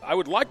lawn. I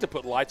would like to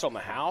put lights on the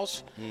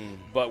house,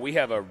 but we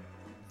have a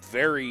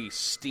very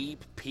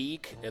steep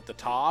peak at the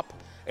top,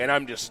 and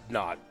I'm just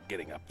not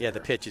getting up there. Yeah, the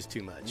pitch is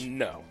too much.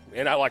 No,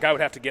 and I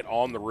would have to get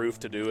on the roof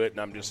to do it, and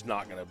I'm just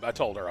not gonna. I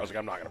told her I was like,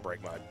 I'm not gonna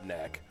break my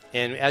neck.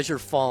 And as you're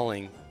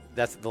falling,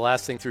 that's the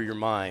last thing through your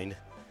mind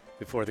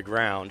before the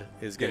ground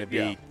is going to be,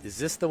 Yeah. is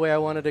this the way I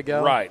wanted to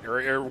go? Right,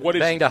 or what is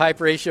Bang to hype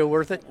ratio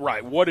worth it?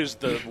 right? What is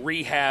the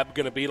rehab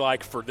going to be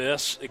like for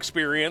this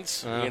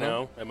experience? You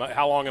know,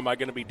 how long am I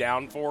going to be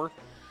down for?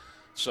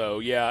 So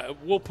yeah,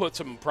 we'll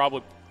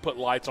probably put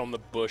lights on the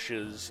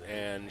bushes,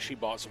 and she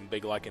bought some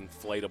big like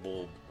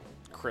inflatable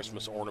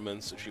Christmas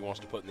ornaments that she wants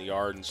to put in the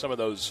yard, and some of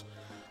those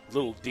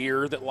little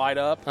deer that light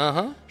up.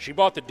 She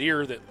bought the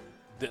deer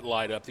that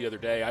light up the other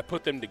day. I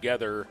put them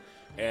together,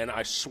 and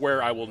I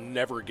swear I will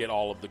never get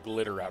all of the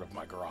glitter out of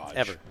my garage.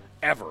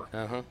 Ever.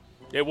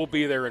 It will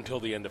be there until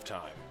the end of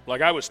time.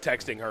 Like, I was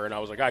texting her, and I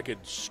was like, I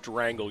could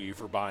strangle you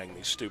for buying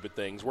these stupid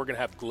things. We're going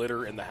to have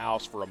glitter in the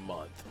house for a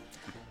month.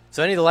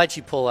 So any of the lights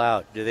you pull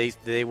out, do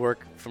they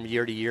work from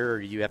year to year,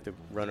 or do you have to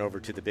run over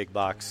to the big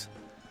box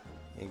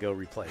and go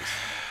replace?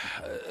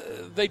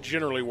 They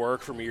generally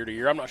work from year to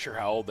year. I'm not sure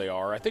how old they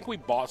are. I think we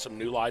bought some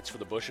new lights for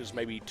the bushes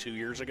maybe 2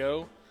 years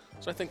ago,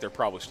 so I think they're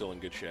probably still in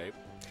good shape.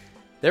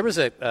 There was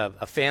a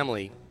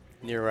family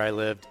near where I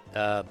lived,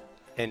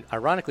 and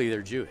ironically,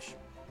 they're Jewish.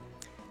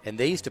 And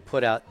they used to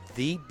put out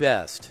the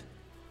best.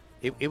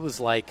 It was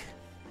like,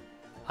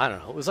 I don't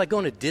know, it was like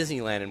going to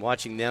Disneyland and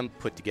watching them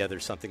put together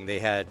something. They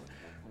had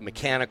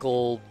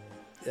mechanical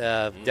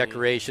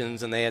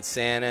decorations, and they had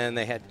Santa, and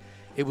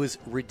it was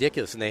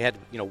ridiculous. And they had,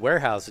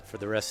 warehouse it for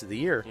the rest of the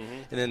year.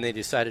 And then they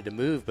decided to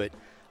move, but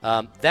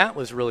that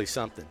was really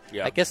something.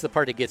 Yeah. I guess the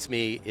part that gets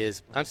me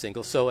is I'm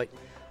single, so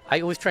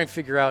I always try and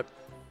figure out,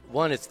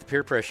 one, it's the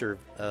peer pressure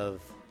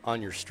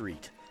on your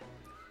street.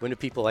 When do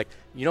people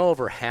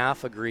over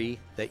half agree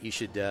that you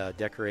should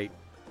decorate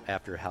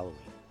after Halloween?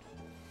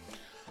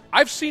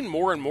 I've seen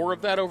more and more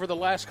of that over the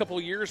last couple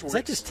of years. Is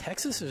that just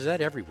Texas, or is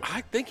that everywhere?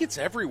 I think it's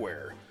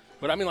everywhere.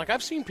 But I mean,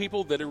 I've seen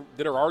people that are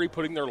already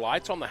putting their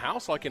lights on the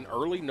house like in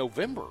early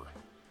November.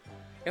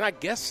 And I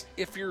guess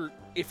if you're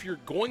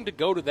going to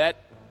go to that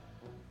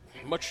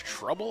much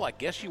trouble, I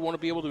guess you want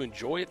to be able to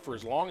enjoy it for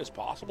as long as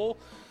possible.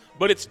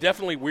 But it's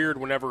definitely weird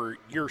whenever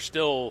you're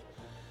still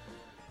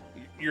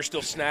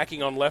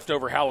snacking on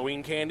leftover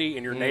Halloween candy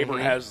and your neighbor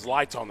has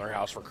lights on their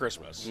house for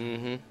Christmas.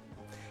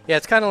 Yeah,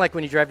 it's kind of like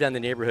when you drive down the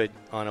neighborhood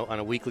on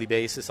a weekly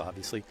basis,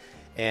 obviously,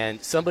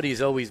 and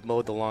somebody's always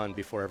mowed the lawn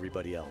before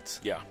everybody else.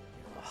 Yeah.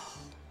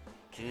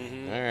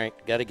 All right,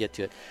 got to get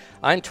to it.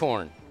 I'm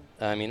torn.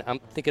 I mean, I'm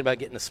thinking about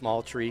getting a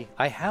small tree.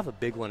 I have a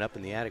big one up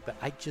in the attic, but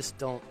I just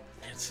don't.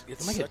 It's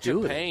what am I gonna such do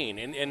a with it? pain,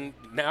 and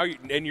now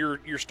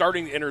you're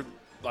starting to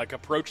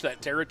approach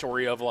that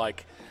territory of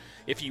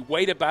if you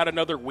wait about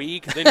another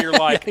week, then you're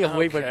like, Yeah,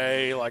 wait,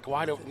 okay,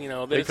 why don't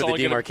then Wait it's for the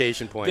only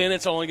demarcation point. Then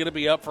it's only going to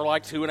be up for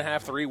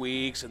 2.5, 3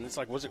 weeks, and it's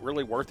like, was it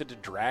really worth it to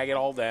drag it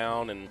all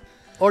down? And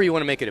Or you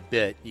want to make it a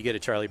bit. You get a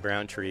Charlie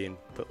Brown tree and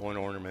put one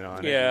ornament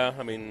on it. yeah,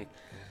 I mean,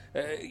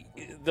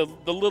 the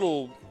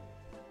little,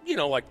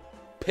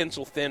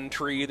 pencil thin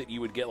tree that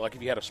you would get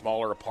if you had a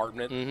smaller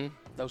apartment,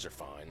 those are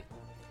fine.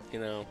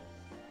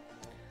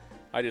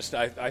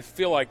 I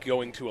feel like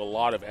going to a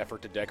lot of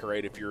effort to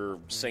decorate if you're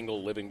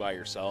single living by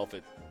yourself.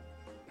 It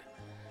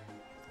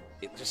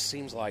just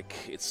seems like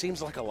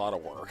a lot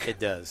of work. It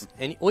does.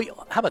 And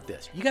how about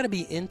this? You got to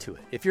be into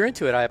it. If you're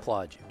into it, I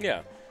applaud you.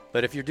 Yeah.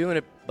 But if you're doing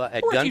it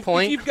at Or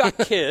gunpoint, if you've got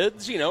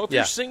kids, if Yeah,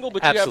 you're single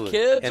but absolutely.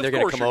 you have kids, And they're of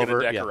gonna course come you're going over,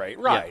 to yeah, decorate,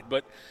 yeah. right?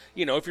 But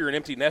if you're an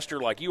empty nester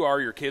like you are,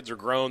 your kids are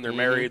grown, they're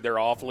married, they're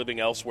off living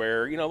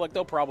elsewhere.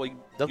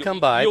 They'll come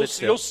by, You'll, but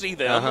still. you'll see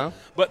them,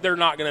 but they're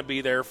not going to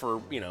be there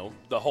for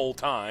the whole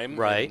time,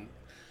 Right. And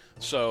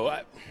so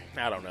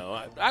I don't know.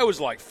 I was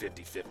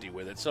 50-50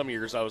 with it. Some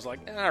years I was like,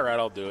 all right,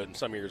 I'll do it, and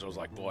some years I was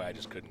like, boy, I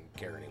just couldn't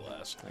care any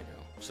less. I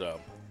know.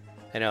 So.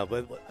 I know,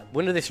 but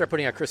when did they start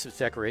putting out Christmas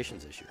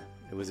decorations this year?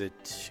 It was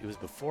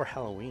before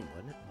Halloween,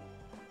 wasn't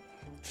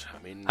it?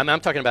 I mean, I'm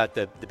talking about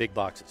the big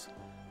boxes.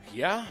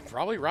 yeah,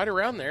 probably right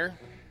around there.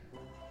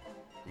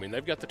 I mean,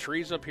 they've got the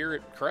trees up here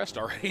at Crest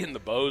already and the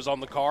bows on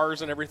the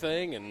cars and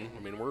everything. And,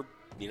 I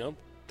mean,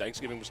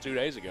 Thanksgiving was 2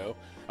 days ago.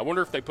 I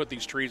wonder if they put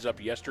these trees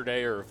up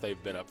yesterday or if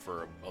they've been up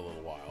for a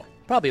little while.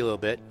 Probably a little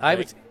bit.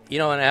 And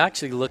I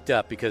actually looked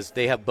up because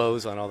they have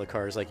bows on all the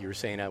cars, like you were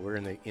saying. We're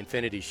in the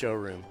Infinity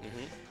showroom.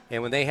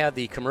 And when they have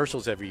the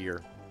commercials every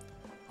year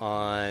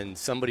on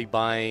somebody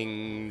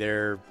buying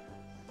their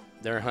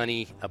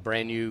honey a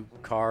brand new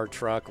car,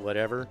 truck,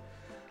 whatever,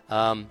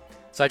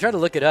 So I tried to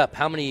look it up.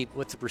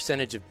 What's the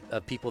percentage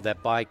of people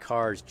that buy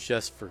cars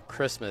just for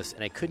Christmas?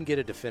 And I couldn't get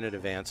a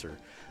definitive answer.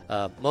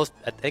 I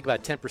think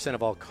about 10%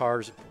 of all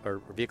cars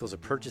or vehicles are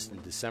purchased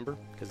in December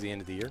because of the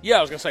end of the year. Yeah,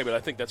 I was going to say, but I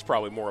think that's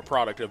probably more a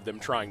product of them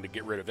trying to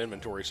get rid of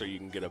inventory so you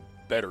can get a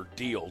better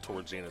deal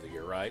towards the end of the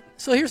year, right?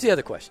 So here's the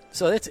other question.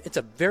 So it's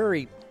a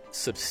very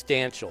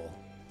substantial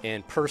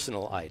and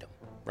personal item,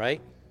 right?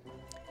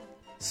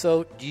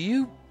 So do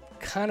you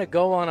kind of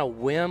go on a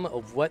whim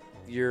of what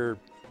your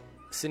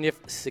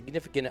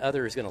significant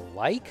other is going to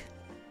like,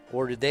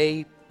 or do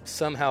they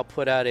somehow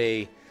put out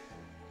a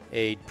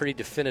pretty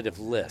definitive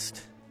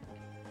list?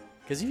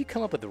 Because if you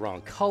come up with the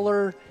wrong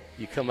color,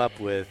 you come up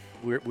with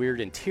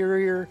weird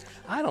interior,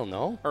 I don't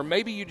know. Or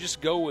maybe you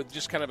just go with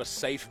just kind of a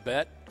safe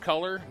bet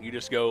color. You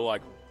just go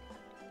like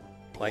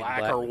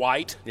black or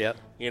white. Yep.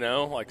 You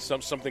know, like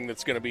something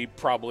that's going to be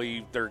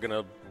probably they're going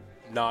to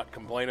not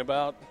complain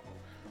about.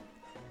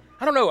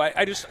 I don't know.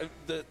 I just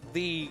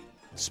the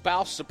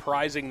spouse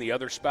surprising the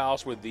other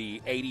spouse with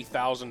the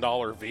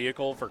 $80,000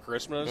 vehicle for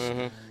Christmas.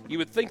 Mm-hmm. You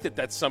would think that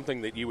that's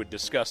something that you would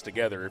discuss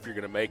together if you're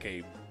going to make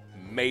a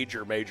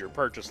major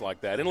purchase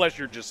like that, unless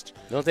you're just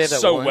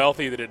so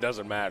wealthy that it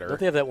doesn't matter. Don't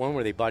they have that one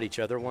where they bought each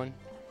other one?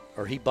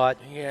 Or he bought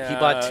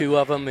two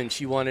of them, and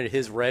she wanted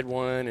his red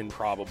one, and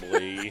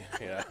probably,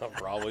 yeah,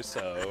 probably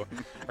so.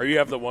 Or you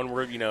have the one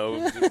where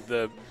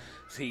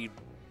he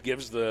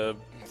gives the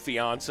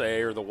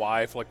fiance or the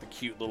wife like the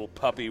cute little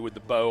puppy with the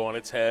bow on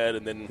its head,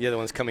 and then the other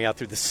one's coming out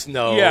through the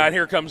snow. Yeah, and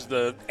here comes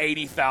the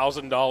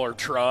 $80,000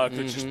 truck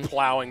that's just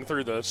plowing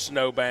through the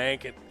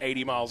snowbank at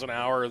 80 miles an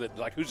hour. That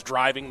like who's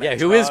driving that? Yeah,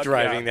 who truck? Is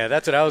driving that?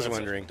 That's what I was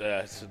wondering.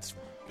 It's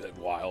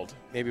wild.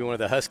 Maybe one of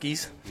the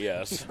Huskies.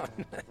 Yes.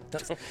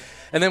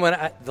 And then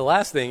the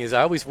last thing is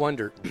I always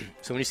wonder.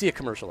 So when you see a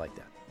commercial like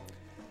that,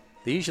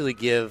 they usually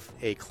give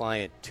a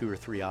client 2 or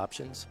 3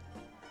 options.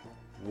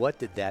 What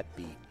did that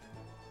beat?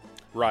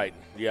 Right.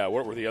 Yeah.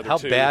 What were the other two? How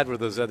bad were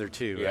those other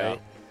two? Yeah.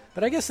 Right.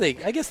 But I guess they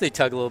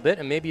tug a little bit,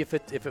 and maybe if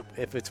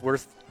it's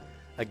worth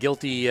a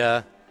guilty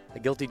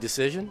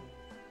decision,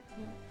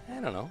 I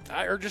don't know.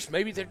 Or just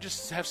maybe they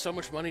just have so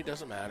much money it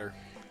doesn't matter.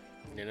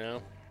 You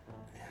know.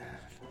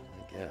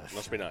 I guess.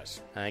 Must be nice.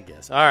 I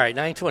guess. All right.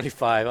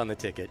 925 on the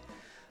ticket.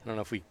 I don't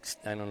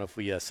know if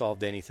we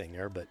solved anything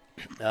there, but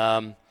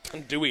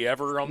do we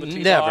ever on the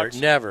TeeBox?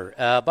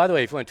 Never. By the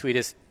way, if you want to tweet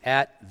us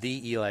at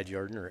the Eli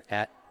Jordan or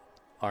at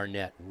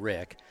Arnett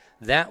Rick.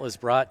 That was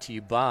brought to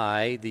you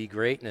by the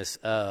greatness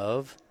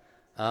of,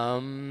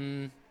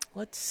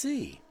 let's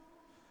see.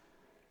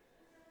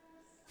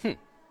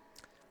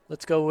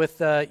 Let's go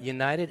with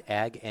United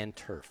Ag and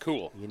Turf.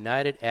 Cool.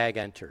 United Ag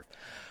and Turf.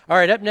 All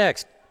right, up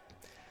next.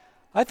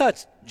 I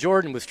thought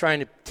Jordan was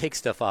trying to take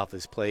stuff off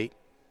his plate.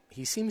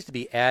 He seems to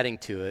be adding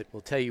to it.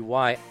 We'll tell you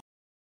why.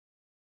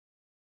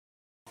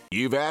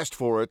 You've asked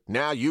for it,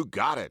 now you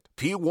got it.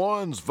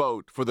 P1's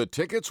vote for the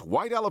Ticket's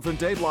White Elephant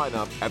Day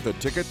lineup at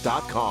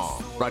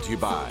theticket.com. Brought to you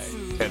by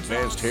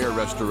Advanced Hair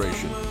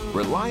Restoration,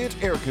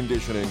 Reliant Air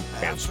Conditioning,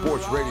 and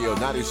Sports Radio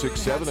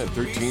 96.7 and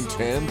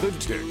 1310 The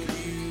Ticket.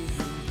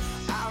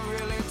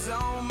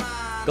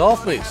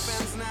 Golf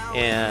Moose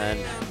and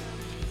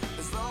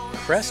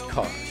Crest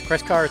Cars.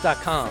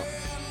 CrestCars.com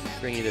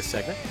bring you this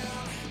segment.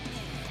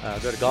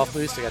 Go to Golf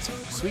Boost. They got some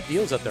sweet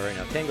deals up there right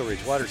now. Tango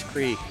Ridge, Waters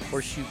Creek,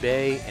 Horseshoe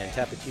Bay, and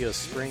Tapatio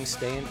Springs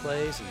stay-in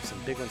plays, and some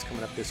big ones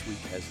coming up this week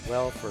as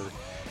well for your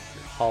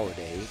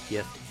holiday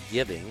gift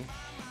giving,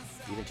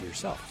 even to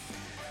yourself.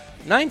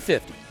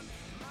 $9.50.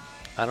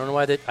 I don't know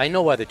why I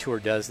know why the tour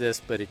does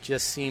this, but it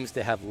just seems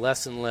to have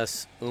less and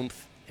less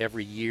oomph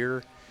every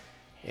year,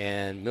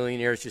 and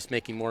millionaires just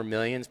making more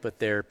millions. But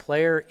their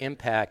Player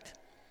Impact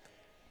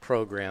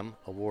Program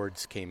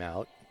awards came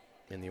out,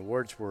 and the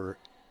awards were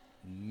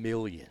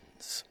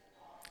millions.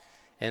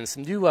 And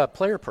some new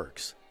player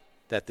perks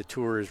that the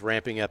tour is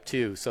ramping up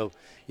too. So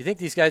you think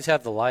these guys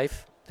have the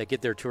life that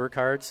get their tour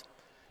cards?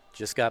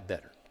 Just got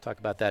better. Talk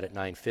about that at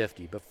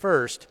 9:50. But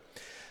first,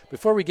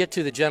 before we get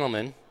to the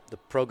gentleman, the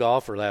pro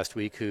golfer last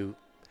week who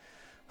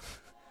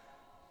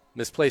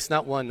misplaced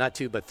not 1, not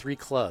 2, but 3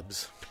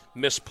 clubs.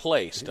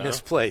 Misplaced,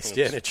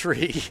 yeah, in a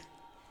tree.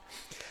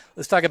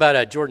 Let's talk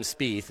about Jordan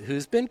Spieth,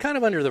 who's been kind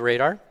of under the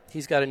radar.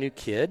 He's got a new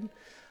kid,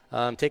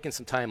 taking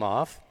some time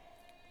off.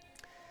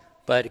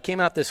 But it came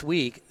out this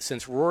week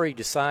since Rory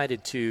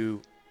decided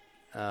to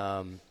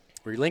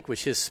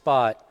relinquish his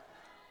spot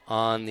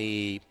on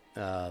the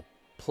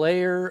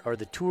player or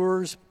the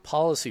tour's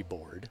policy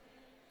board.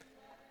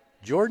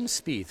 Jordan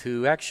Spieth,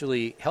 who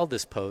actually held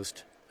this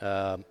post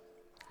for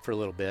a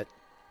little bit,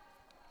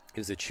 he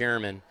was the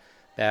chairman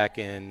back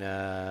in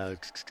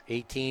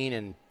 18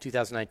 and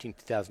 2019,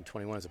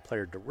 2021 as a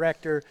player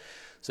director.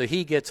 So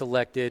he gets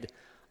elected.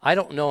 I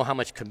don't know how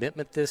much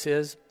commitment this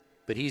is,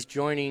 but he's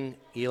joining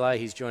Eli.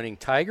 He's joining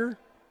Tiger,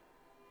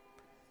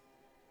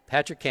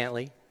 Patrick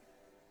Cantlay,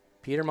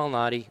 Peter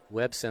Malnati,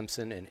 Webb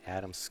Simpson, and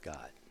Adam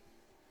Scott.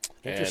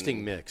 Interesting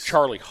and mix.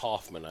 Charlie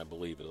Hoffman, I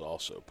believe, is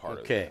also part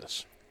of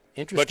this.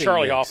 Interesting but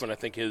Charlie mix. Hoffman, I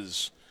think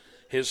his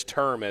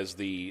term as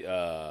the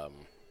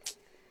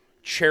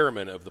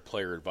chairman of the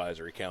Player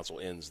Advisory Council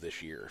ends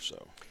this year.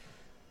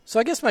 So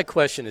I guess my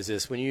question is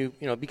this: when you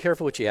be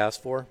careful what you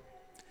ask for,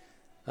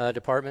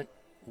 department.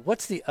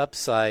 What's the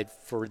upside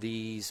for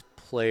these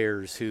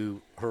players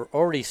who are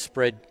already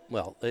spread?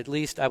 Well, at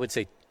least I would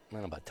say, I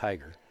don't know about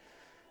Tiger.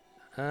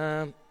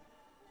 Well,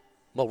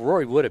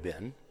 Rory would have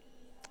been,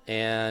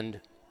 and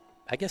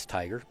I guess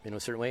Tiger in a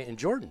certain way, and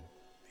Jordan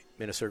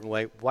in a certain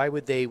way. Why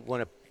would they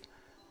want to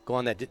go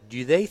on that?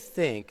 Do they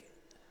think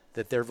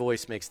that their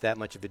voice makes that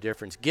much of a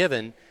difference,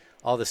 given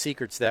all the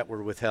secrets that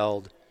were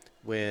withheld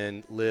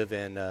when Liv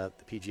and the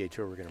PGA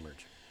Tour were going to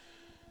merge?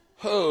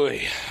 Oh,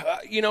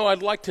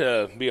 I'd like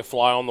to be a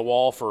fly on the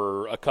wall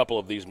for a couple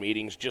of these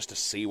meetings just to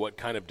see what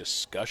kind of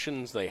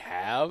discussions they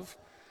have.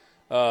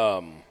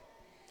 I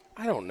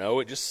don't know.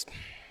 It's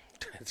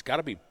got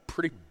to be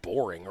pretty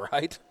boring,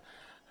 right?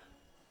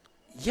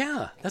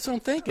 Yeah, that's what I'm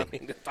thinking. I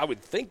mean, I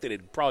would think that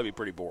it'd probably be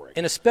pretty boring.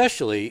 And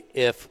especially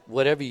if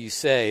whatever you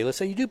say, let's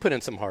say you do put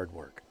in some hard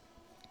work,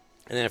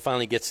 and then it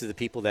finally gets to the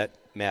people that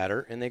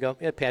matter, and they go,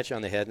 pat you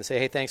on the head and say,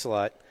 hey, thanks a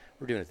lot.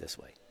 We're doing it this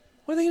way.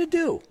 What are they going to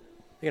do?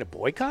 They're going to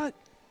boycott?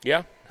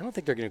 Yeah. I don't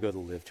think they're going to go to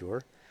the Live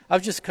Tour. I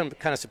was just kind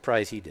of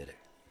surprised he did it.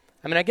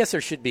 I mean, I guess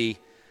there should be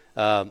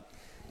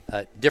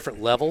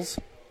different levels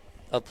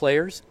of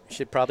players.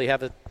 Should probably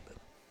have a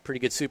pretty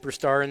good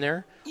superstar in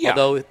there. Yeah.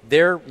 Although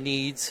their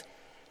needs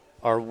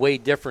are way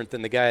different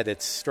than the guy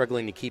that's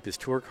struggling to keep his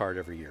tour card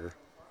every year.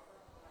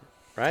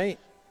 Right?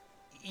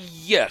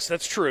 Yes,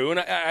 that's true. And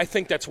I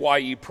think that's why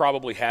you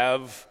probably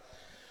have,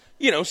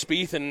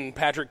 Spieth and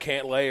Patrick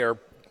Cantlay are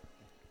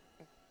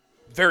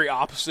very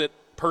opposite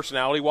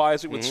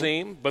personality-wise, it would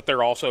seem, but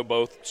they're also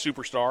both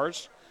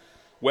superstars.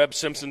 Webb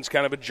Simpson's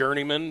kind of a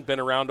journeyman, been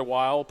around a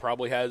while,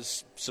 probably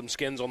has some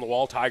skins on the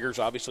wall. Tiger's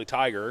obviously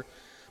Tiger.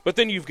 But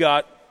then you've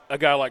got a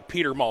guy like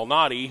Peter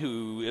Malnati,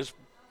 who is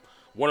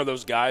one of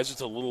those guys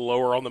that's a little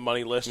lower on the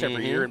money list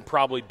every year and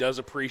probably does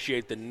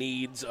appreciate the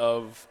needs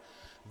of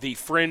the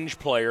fringe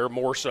player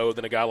more so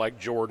than a guy like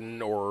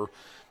Jordan or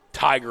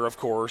Tiger, of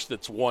course,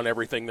 that's won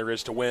everything there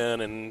is to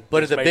win and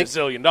has made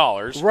 $1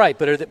 zillion. Right,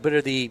 but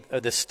are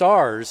the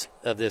stars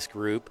of this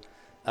group,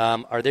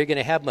 are they going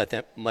to have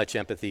much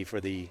empathy for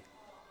the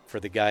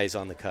guys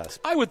on the cusp?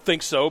 I would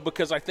think so,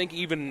 because I think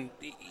even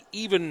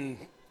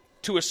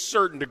to a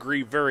certain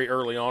degree very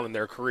early on in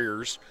their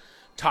careers,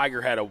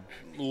 Tiger had a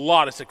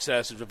lot of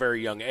success at a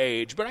very young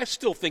age, but I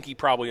still think he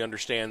probably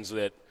understands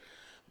that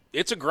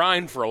it's a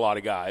grind for a lot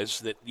of guys,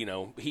 that,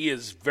 he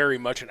is very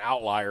much an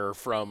outlier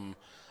from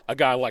a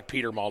guy like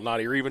Peter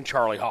Malnati or even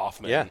Charlie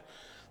Hoffman. Yeah.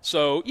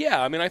 So,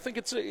 I mean, I think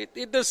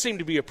it does seem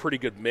to be a pretty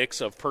good mix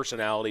of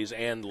personalities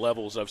and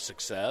levels of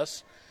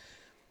success.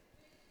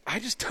 I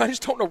just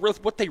don't know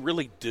what they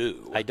really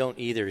do. I don't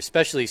either,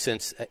 especially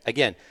since,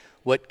 again,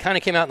 what kind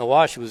of came out in the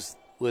wash was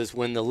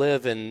when the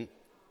Liv and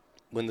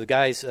when the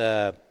guys,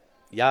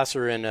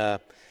 Yasser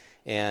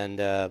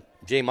and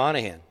Jay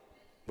Monahan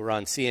were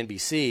on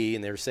CNBC,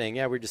 and they were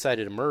saying, we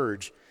decided to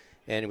merge,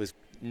 and it was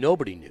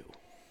nobody knew.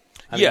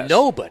 I mean,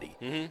 nobody.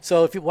 Mm-hmm.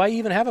 So why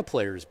even have a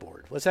players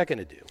board? What's that going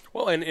to do?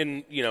 Well,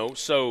 and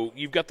so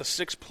you've got the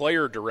 6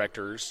 player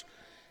directors,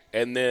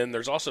 and then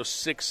there's also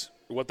 6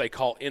 what they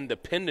call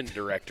independent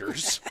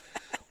directors,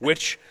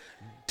 which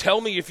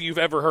tell me if you've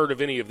ever heard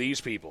of any of these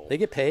people. They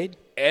get paid?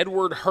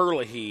 Edward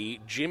Hurley,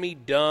 Jimmy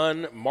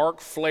Dunn, Mark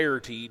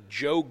Flaherty,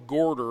 Joe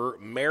Gorder,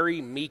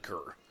 Mary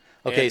Meeker,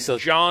 and so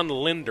John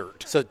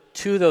Lindert. So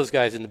 2 of those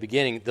guys in the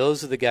beginning,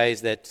 those are the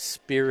guys that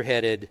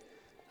spearheaded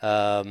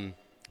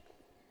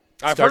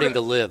starting to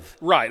Live.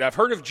 Right. I've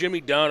heard of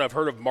Jimmy Dunn. I've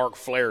heard of Mark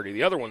Flaherty.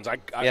 The other ones,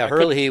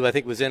 Hurley, I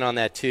think, was in on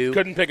that too.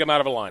 Couldn't pick him out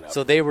of a lineup.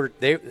 So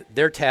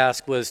their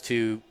task was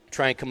to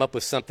try and come up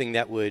with something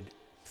that would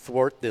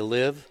thwart the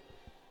Live,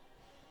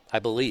 I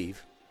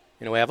believe.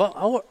 In a way, I've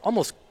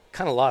almost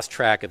kind of lost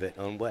track of it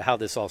on how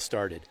this all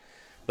started.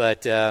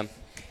 But, and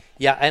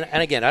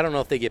again, I don't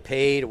know if they get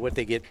paid or what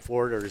they get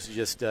for it, or is it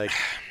just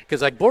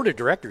because board of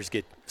directors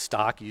get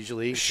stock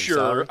usually.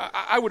 Sure.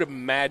 I would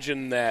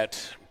imagine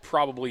that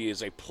probably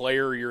as a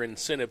player, your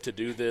incentive to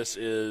do this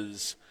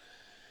is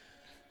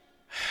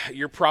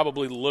you're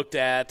probably looked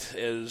at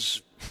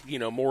as,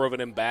 more of an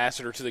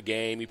ambassador to the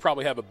game. You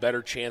probably have a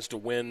better chance to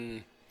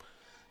win,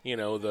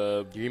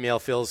 your email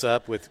fills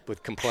up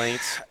with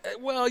complaints.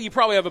 Well, you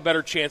probably have a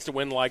better chance to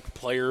win, like,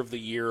 Player of the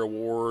Year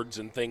awards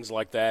and things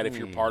like that if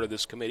you're part of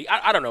this committee.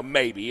 I don't know,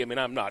 maybe. I mean,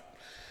 I'm not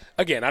 –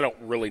 again, I don't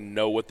really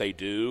know what they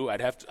do.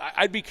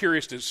 I'd be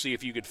curious to see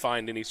if you could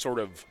find any sort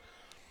of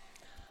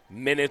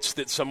minutes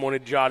that someone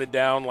had jotted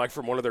down, like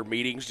from one of their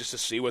meetings, just to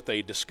see what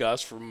they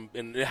discuss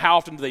and how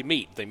often do they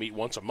meet? They meet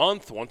once a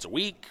month, once a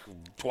week,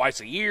 twice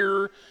a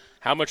year.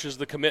 How much is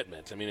the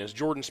commitment? I mean, is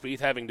Jordan Spieth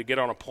having to get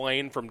on a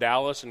plane from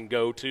Dallas and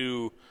go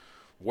to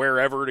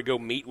wherever to go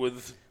meet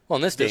with? Well,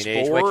 in this day and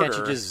age, why can't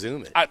you just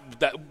Zoom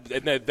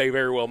it? They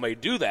very well may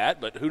do that,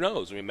 but who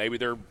knows? I mean, maybe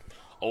they're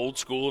old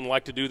school and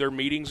like to do their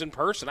meetings in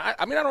person.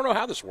 I mean, I don't know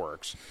how this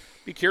works.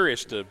 Be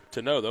curious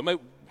to know, though.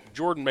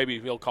 Jordan, maybe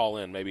he'll call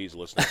in. Maybe he's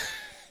listening.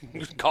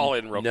 Call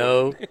in real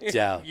quick. No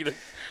doubt.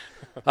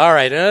 All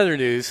right, another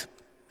news,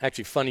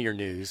 actually funnier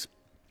news.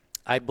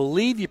 I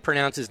believe you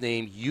pronounce his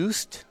name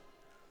Just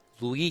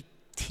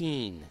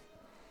Lutin.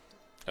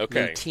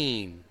 Okay.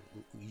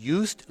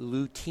 Just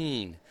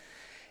Lutin.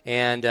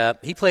 And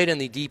he played in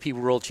the DP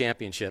World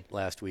Championship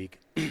last week.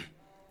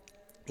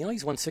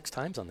 He's won 6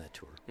 times on that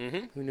tour.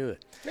 Mm-hmm. Who knew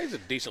it? He's a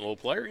decent little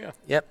player, yeah.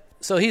 Yep.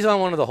 So he's on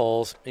one of the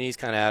holes, and he's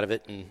kind of out of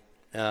it.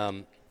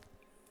 And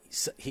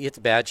he hits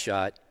a bad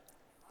shot,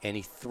 and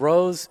he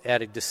throws,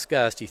 out of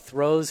disgust, he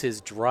throws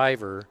his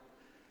driver,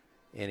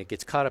 and it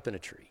gets caught up in a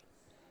tree.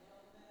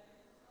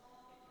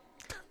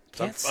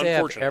 Can't say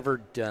I've ever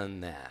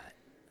done that.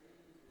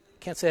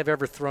 Can't say I've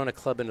ever thrown a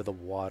club into the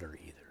water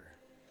either.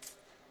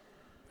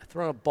 I've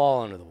thrown a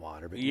ball into the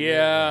water. But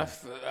yeah.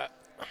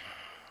 I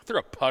threw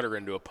a putter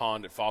into a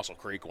pond at Fossil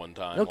Creek one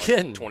time. No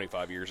kidding.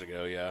 25 years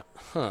ago, yeah.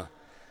 Huh.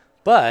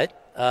 But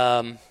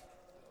I've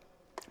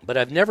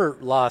never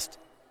lost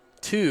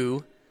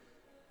 2,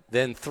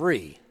 then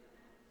 3.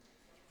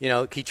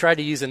 He tried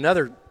to use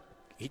another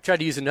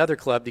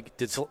club to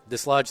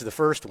dislodge the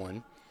first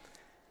one,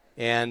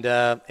 and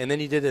then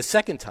he did it a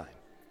second time,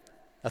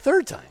 a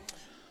third time.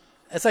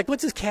 It's like,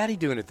 what's his caddy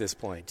doing at this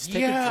point? Just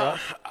take a drop?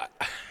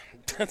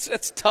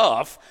 That's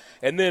tough.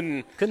 And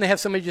then couldn't they have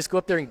somebody just go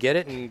up there and get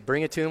it and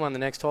bring it to him on the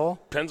next hole?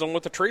 Depends on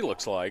what the tree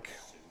looks like.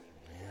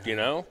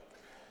 I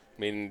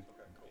mean,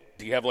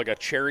 do you have like a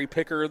cherry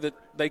picker that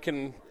they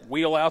can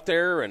wheel out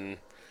there? And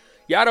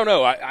I don't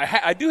know.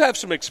 I do have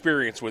some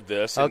experience with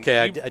this. Okay,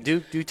 I do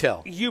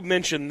tell. You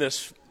mentioned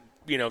this,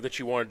 that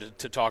you wanted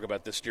to talk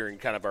about this during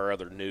kind of our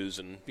other news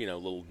and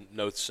little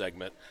notes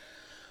segment.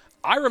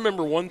 I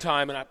remember one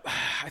time, and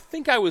I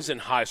think I was in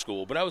high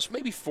school, but I was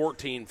maybe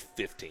 14,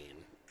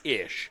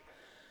 15-ish.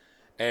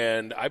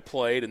 And I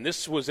played, and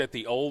this was at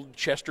the old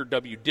Chester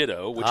W.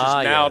 Ditto, which is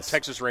now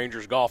Texas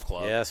Rangers Golf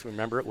Club. Yes,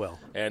 remember it well.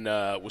 And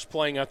was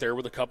playing out there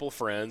with a couple of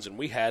friends, and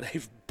we had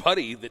a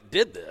buddy that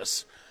did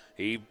this.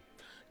 He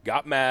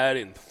got mad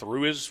and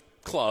threw his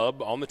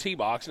club on the tee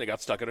box, and it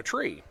got stuck in a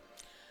tree.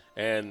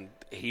 And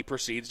he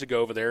proceeds to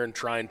go over there and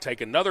try and take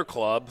another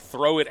club,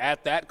 throw it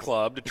at that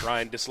club to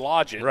try and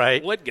dislodge it.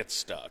 Right. Well, it gets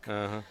stuck.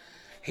 Uh-huh.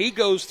 He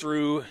goes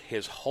through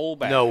his whole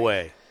bag. No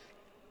way.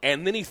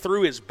 And then he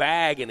threw his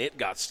bag, and it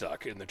got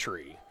stuck in the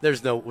tree.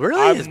 There's no –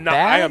 really? His bag?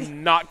 I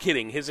am not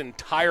kidding. His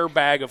entire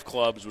bag of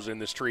clubs was in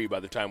this tree by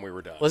the time we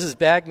were done. Was his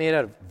bag made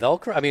out of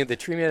Velcro? I mean, the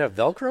tree made out of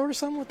Velcro or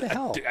something? What the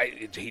hell?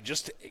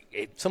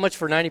 So much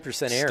for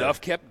 90% air.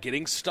 Stuff kept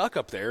getting stuck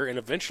up there, and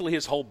eventually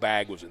his whole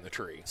bag was in the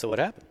tree. So what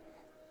happened?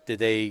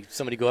 Did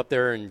somebody go up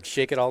there and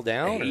shake it all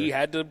down? He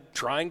had to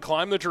try and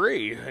climb the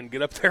tree and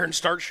get up there and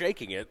start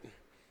shaking it.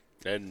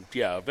 And,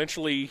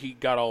 eventually he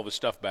got all of his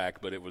stuff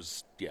back, but it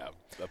was,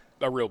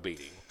 a real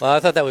beating. Well, I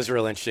thought that was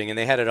real interesting, and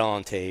they had it all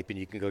on tape, and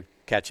you can go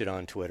catch it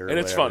on Twitter. And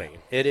it's funny.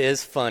 It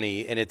is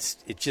funny, and it's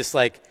just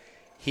like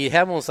he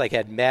almost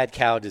had mad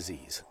cow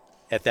disease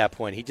at that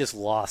point. He just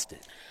lost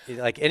it.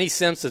 Like any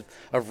sense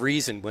of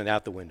reason went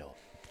out the window.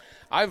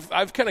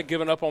 I've kind of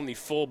given up on the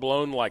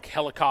full-blown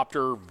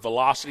helicopter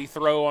velocity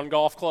throw on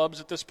golf clubs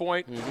at this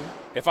point.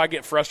 Mm-hmm. If I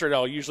get frustrated,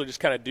 I'll usually just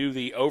kind of do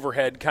the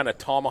overhead kind of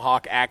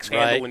tomahawk axe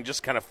handle and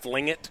just kind of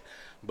fling it.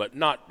 But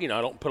not, I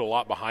don't put a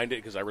lot behind it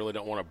because I really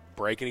don't want to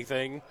break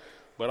anything.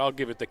 But I'll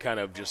give it the kind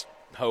of just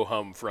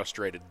ho-hum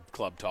frustrated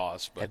club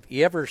toss. But have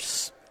you ever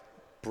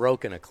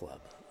broken a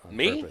club on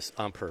Me?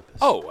 On purpose?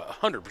 Oh,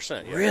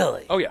 100%. Yeah.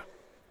 Really? Oh, yeah.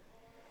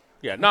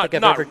 Yeah, I don't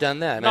think I've ever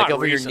done that. Not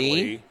over recently. Your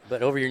knee?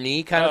 But over your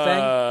knee kind of thing?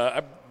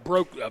 I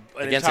broke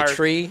a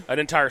tree? An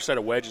entire set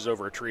of wedges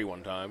over a tree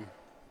one time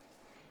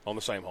on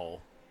the same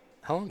hole.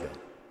 How long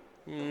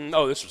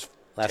ago? This was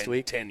last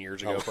week? 10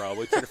 years ago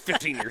probably,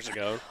 15 years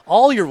ago.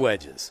 All your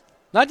wedges,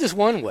 not just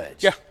one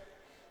wedge. Yeah.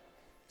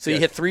 So you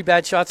hit 3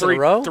 bad shots in a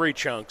row? 3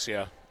 chunks,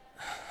 yeah.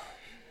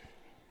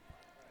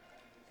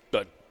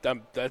 But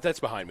that's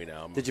behind me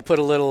now. Did you put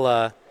a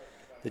little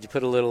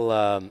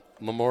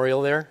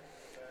memorial there?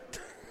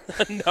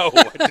 No,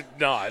 I did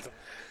not.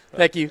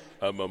 Thank you.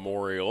 A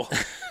memorial.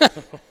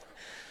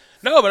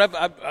 No,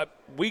 but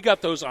we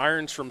got those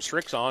irons from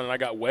Strixon, and I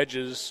got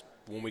wedges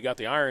when we got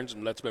the irons,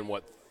 and that's been,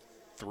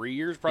 3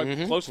 years,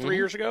 probably close to 3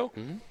 years ago?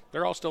 Mm-hmm.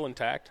 They're all still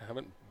intact. I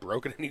haven't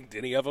broken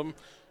any of them.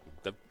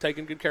 They've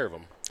taken good care of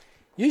them.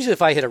 Usually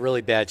if I hit a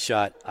really bad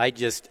shot,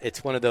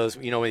 it's one of those,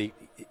 when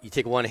you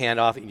take one hand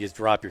off and you just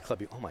drop your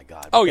club. Oh, my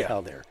God. What the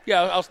hell there?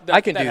 Yeah,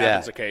 I can do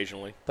that. That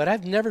Occasionally. But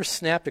I've never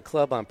snapped a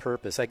club on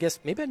purpose. I guess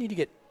maybe I need to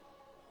get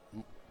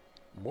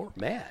more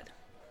mad.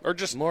 Or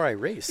just more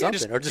irate,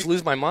 something, or just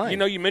lose my mind.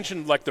 You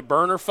mentioned the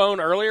burner phone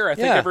earlier. I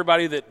think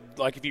everybody that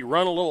if you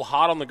run a little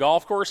hot on the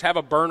golf course, have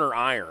a burner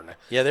iron.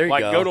 Yeah, there you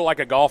go. Go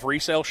to a golf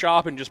resale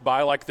shop and just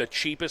buy the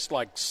cheapest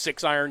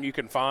 6 iron you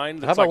can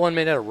find. How about one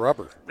made out of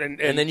rubber, and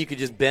then you could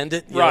just bend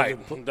it, right?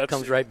 That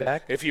comes right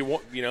back. If you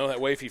want, that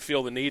way, if you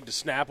feel the need to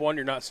snap one,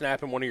 you're not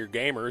snapping one of your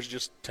gamers.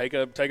 Just take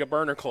a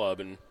burner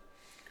club and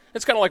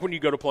It's kind of like when you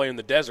go to play in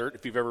the desert.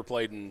 If you've ever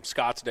played in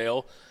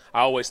Scottsdale, I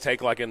always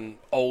take like an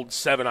old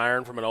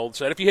 7-iron from an old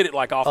set. If you hit it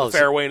like off the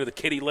fairway into the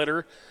kitty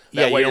litter,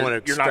 that way you don't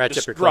want to scratch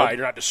up your club. Right,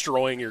 you're not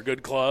destroying your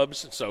good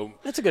clubs. So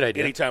that's a good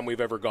idea. Anytime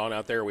we've ever gone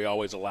out there, we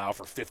always allow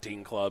for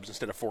 15 clubs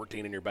instead of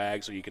 14 in your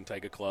bag, so you can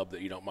take a club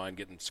that you don't mind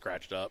getting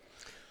scratched up.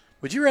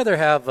 Would you rather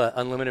have an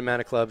unlimited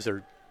amount of clubs,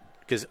 or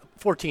because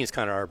 14 is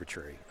kind of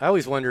arbitrary? I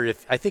always wonder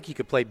if I think you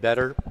could play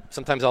better.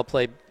 Sometimes I'll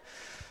play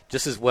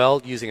just as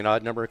well using an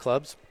odd number of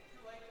clubs.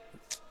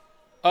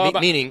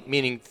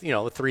 Meaning,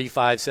 3,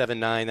 5, 7,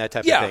 9, that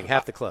type of thing.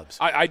 Half the clubs.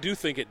 I do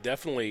think it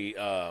definitely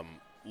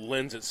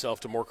lends itself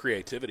to more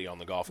creativity on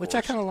the golf course. Which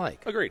I kind of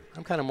like. Agreed.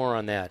 I'm kind of more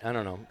on that. I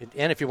don't know.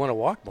 And if you want to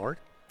walk more,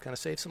 kind of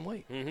save some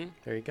weight. Mm-hmm.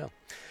 There you go.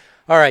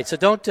 All right, so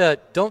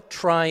don't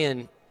try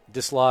and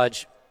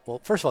dislodge. Well,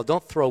 first of all,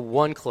 don't throw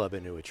one club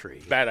into a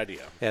tree. Bad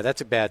idea. Yeah,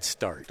 that's a bad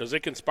start. Because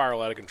it can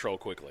spiral out of control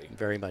quickly.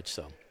 Very much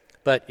so.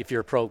 But if you're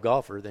a pro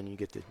golfer, then you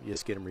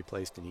just get them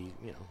replaced, and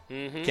you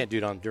can't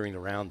do it during the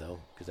round though,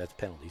 because that's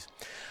penalties.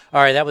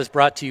 All right, that was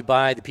brought to you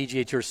by the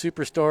PGA Tour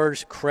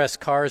Superstores,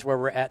 Crest Cars, where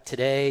we're at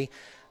today,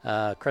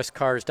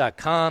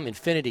 CrestCars.com,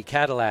 Infiniti,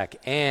 Cadillac,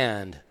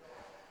 and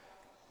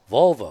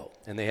Volvo,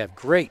 and they have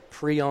great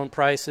pre-owned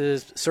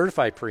prices,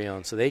 certified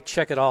pre-owned, so they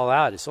check it all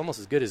out. It's almost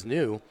as good as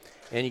new,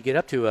 and you get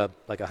up to a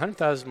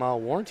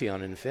 100,000-mile warranty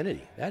on an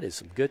Infiniti. That is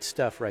some good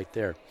stuff right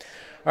there.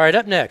 All right,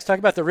 up next, talk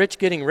about the rich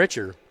getting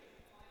richer.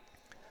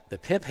 The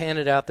PIP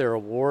handed out their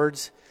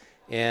awards,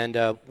 and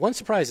one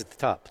surprise at the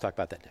top. We'll talk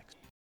about that next.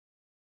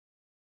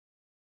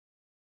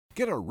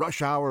 Get a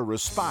rush hour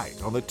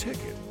respite on the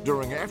ticket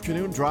during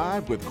Afternoon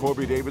Drive with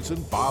Corby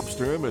Davidson, Bob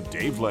Sturm, and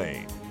Dave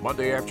Lane.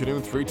 Monday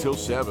afternoon, 3 till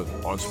 7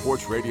 on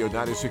Sports Radio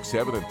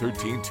 96.7 and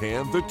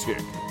 1310, The Tick.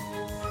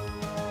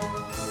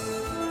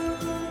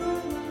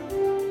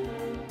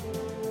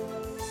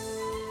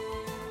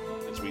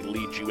 As we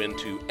lead you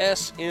into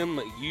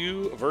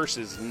SMU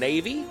versus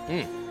Navy.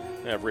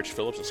 I have Rich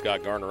Phillips and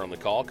Scott Garner on the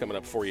call coming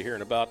up for you here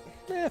in about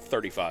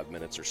 35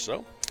 minutes or so.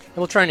 And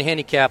we'll try and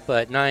handicap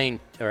at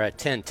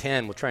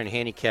 10:10. We'll try and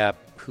handicap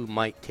who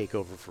might take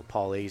over for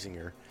Paul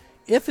Azinger,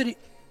 if it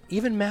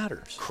even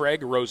matters.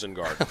 Craig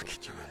Rosengard. Look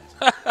at you.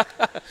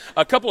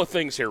 A couple of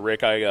things here,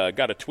 Rick. I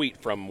got a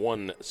tweet from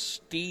one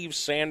Steve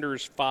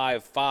Sanders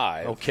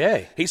 55.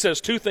 Okay. He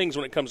says two things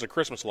when it comes to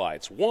Christmas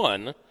lights.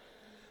 One,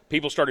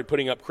 people started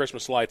putting up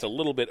Christmas lights a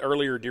little bit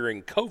earlier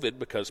during COVID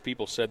because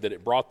people said that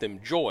it brought them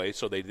joy,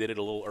 so they did it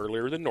a little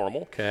earlier than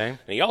normal. Okay.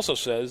 And he also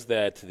says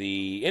that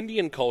the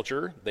Indian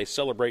culture, they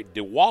celebrate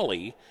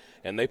Diwali,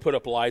 and they put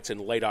up lights in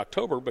late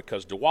October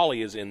because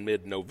Diwali is in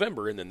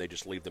mid-November, and then they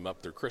just leave them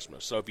up through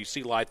Christmas. So if you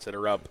see lights that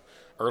are up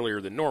earlier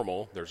than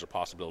normal, there's a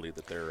possibility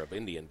that they're of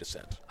Indian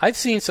descent. I've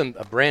seen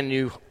a brand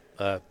new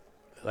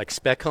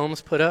spec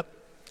homes put up.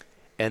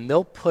 And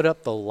they'll put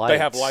up the lights. They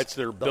have lights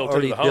that are built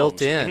into the homes.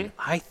 Built in. Mm-hmm.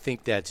 I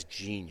think that's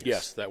genius.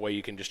 Yes, that way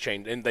you can just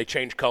change. And they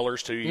change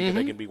colors, too.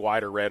 They can be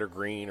white or red or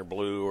green or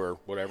blue or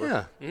whatever.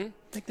 Yeah, I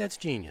think that's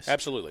genius.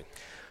 Absolutely.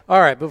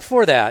 All right,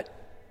 before that,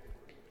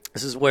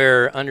 this is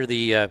where under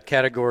the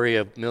category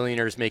of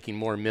millionaires making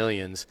more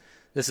millions,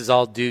 this is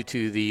all due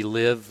to the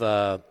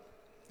live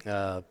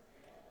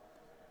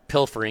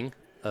pilfering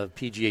of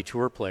PGA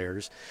Tour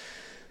players.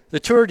 The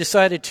Tour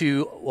decided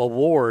to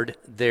award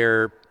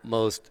their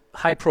most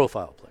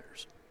high-profile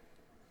players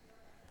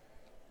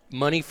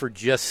money for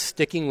just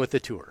sticking with the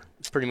Tour.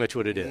 It's pretty much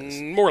what it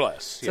is. More or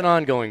less. It's an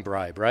ongoing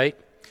bribe, right?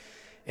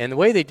 And the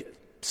way they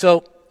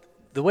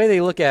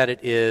look at it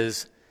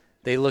is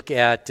they look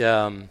at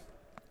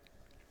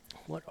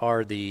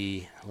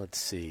let's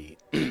see.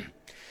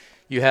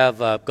 You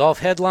have golf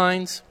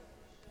headlines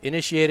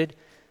initiated.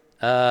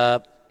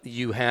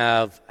 You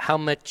have how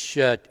much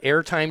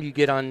airtime you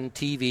get on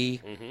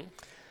TV.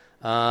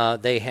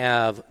 They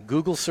have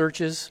Google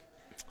searches.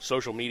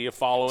 Social media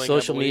following.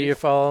 Social media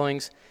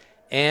followings.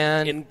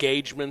 And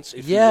engagements,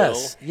 if you will.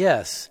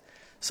 Yes.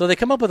 So they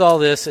come up with all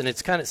this, and it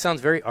sounds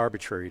very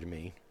arbitrary to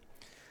me.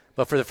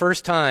 But for the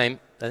first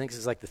time, I think this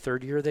is like the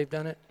third year they've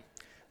done it,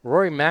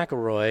 Rory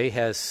McIlroy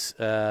has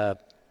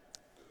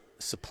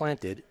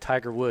supplanted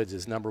Tiger Woods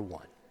as number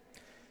one.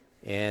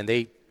 And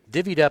they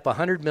divvied up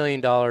 $100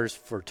 million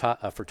for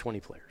 20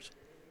 players.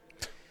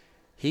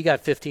 He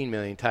got $15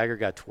 million. Tiger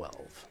got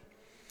 12.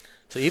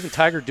 So even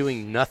Tiger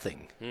doing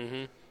nothing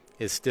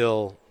is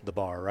still the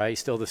bar, right?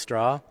 Still the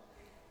straw.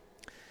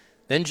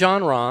 Then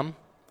John Rahm.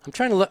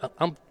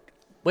 I'm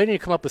waiting to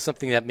come up with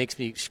something that makes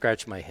me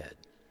scratch my head.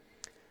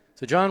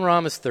 So John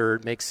Rahm is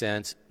third. Makes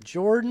sense.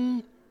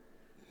 Jordan,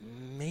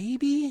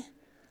 maybe?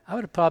 I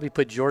would have probably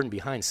put Jordan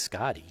behind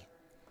Scotty.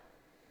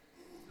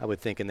 I would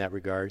think in that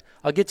regard.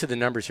 I'll get to the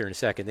numbers here in a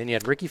second. Then you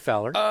had Ricky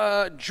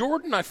Fowler.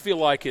 Jordan, I feel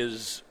like,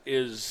 is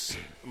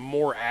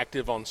more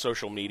active on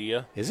social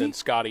media than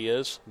Scotty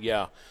is.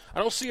 Yeah. I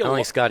don't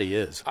think Scotty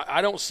is.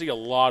 I don't see a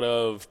lot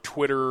of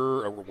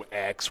Twitter or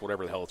X,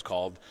 whatever the hell it's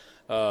called.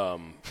 I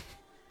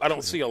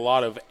don't see a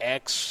lot of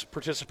X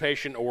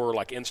participation or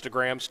like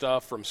Instagram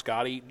stuff from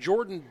Scotty.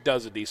 Jordan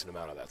does a decent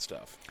amount of that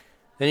stuff.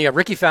 Then you have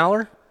Ricky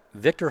Fowler,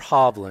 Victor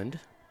Hovland,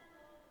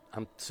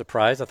 I'm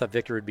surprised. I thought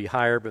Victor would be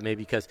higher, but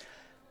maybe because,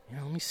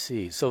 let me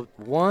see. So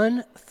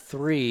 1,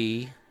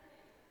 3,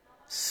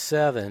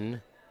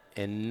 7,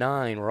 and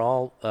 9 were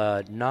all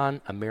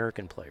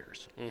non-American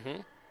players,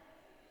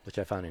 which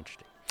I found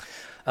interesting.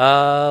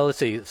 Let's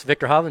see. It's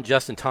Victor Hovland,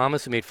 Justin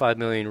Thomas, who made $5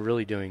 million,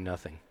 really doing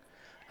nothing.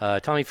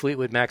 Tommy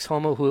Fleetwood, Max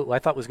Homa, who I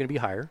thought was going to be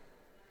higher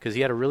because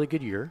he had a really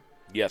good year.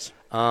 Yes.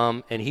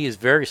 And he is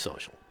very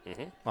social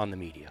on the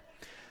media.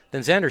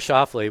 Then Xander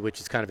Schauffele,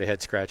 which is kind of a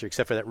head-scratcher,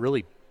 except for that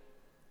really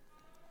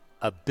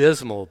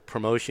abysmal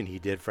promotion he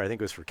did for, I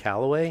think it was for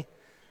Callaway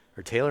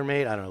or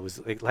TaylorMade. I don't know. It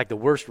was like the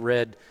worst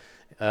read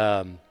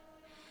ad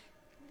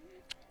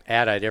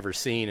I'd ever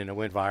seen, and it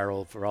went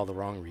viral for all the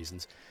wrong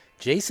reasons.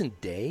 Jason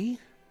Day,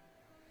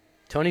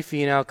 Tony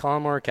Finau,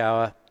 Colin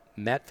Morikawa,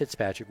 Matt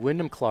Fitzpatrick,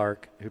 Wyndham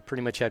Clark, who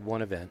pretty much had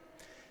one event,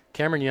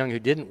 Cameron Young, who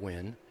didn't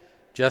win,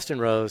 Justin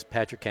Rose,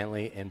 Patrick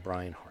Cantlay, and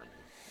Brian Harman.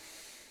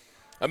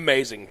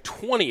 Amazing.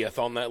 20th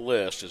on that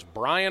list is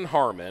Brian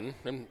Harman.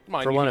 And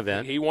mind for you, one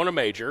event. He won a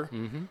major,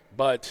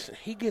 but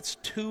he gets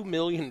 $2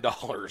 million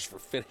for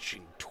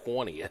finishing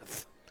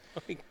 20th.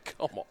 I mean,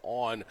 come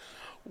on.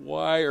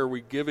 Why are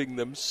we giving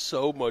them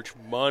so much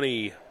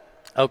money?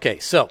 Okay,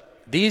 so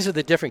these are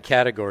the different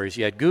categories.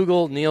 You had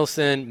Google,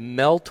 Nielsen,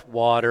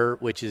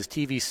 Meltwater, which is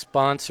TV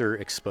sponsor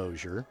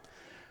exposure,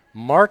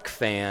 Mark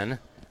Fan,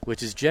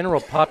 which is general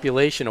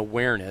population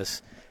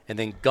awareness, and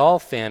then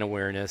golf fan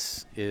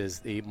awareness is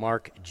the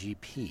Mark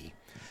GP.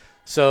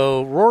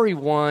 So Rory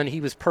won.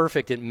 He was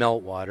perfect at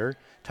Meltwater.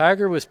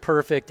 Tiger was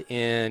perfect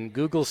in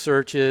Google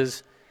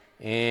searches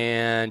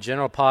and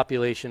general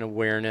population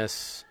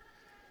awareness.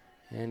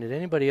 And did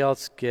anybody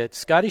else get?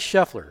 Scotty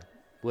Scheffler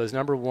was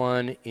number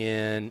 1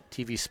 in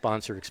TV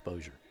sponsor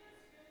exposure.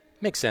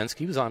 Makes sense.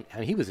 He was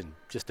in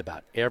just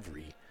about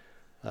every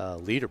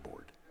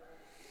leaderboard.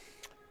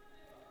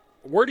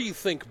 Where do you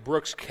think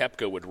Brooks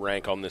Koepka would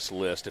rank on this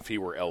list if he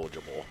were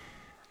eligible?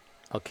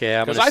 Okay,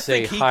 I'm going to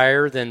say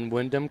higher than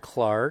Wyndham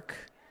Clark,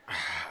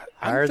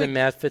 higher than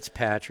Matt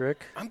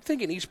Fitzpatrick. I'm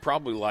thinking he's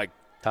probably like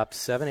top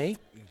 7, 8.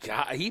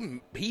 Yeah,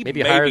 he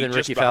maybe higher than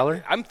Ricky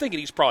Fowler. I'm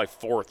thinking he's probably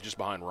 4th, just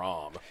behind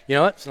Rahm. You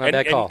know what? It's not a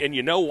bad call. And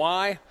you know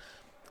why?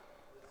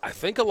 I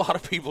think a lot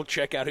of people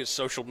check out his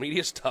social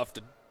media stuff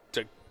to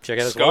check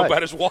out scope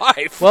out his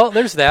wife. Well,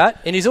 there's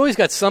that, and he's always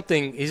got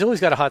something. He's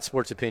always got a hot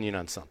sports opinion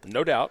on something.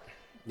 No doubt.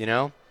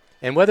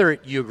 And whether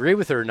you agree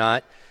with it or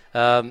not,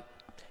 you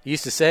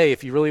used to say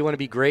if you really want to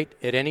be great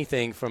at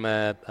anything from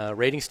a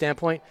rating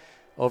standpoint,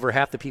 over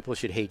half the people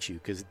should hate you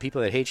because the people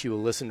that hate you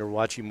will listen or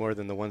watch you more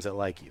than the ones that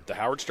like you. The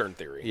Howard Stern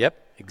theory. Yep,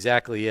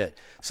 exactly it.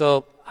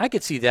 So I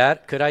could see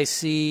that. Could I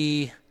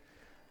see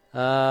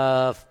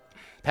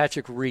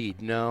Patrick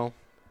Reed? No.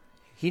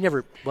 He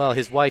never – well,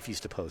 his wife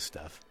used to post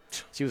stuff.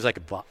 She was like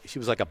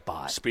a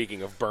bot.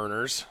 Speaking of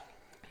burners.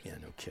 Yeah,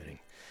 no kidding.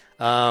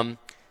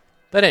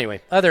 But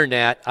anyway, other than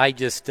that, I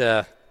just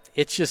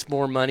it's just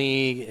more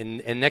money,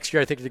 and next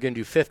year I think they're going to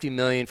do $50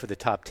 million for the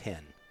top 10.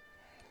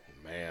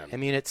 Man, I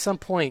mean, at some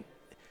point,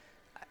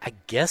 I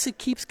guess it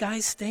keeps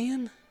guys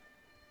staying,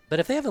 but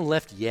if they haven't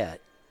left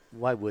yet,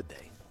 why would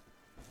they?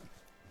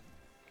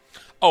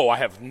 Oh, I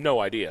have no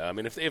idea. I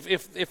mean,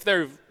 if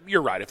they're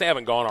you're right. If they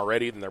haven't gone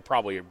already, then they're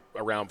probably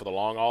around for the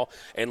long haul,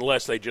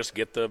 unless they just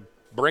get the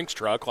Brinks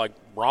truck like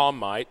Rahm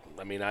might.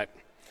 I mean, I'd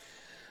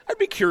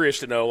be curious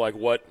to know like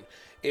what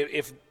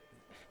if.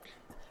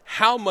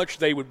 How much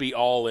they would be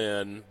all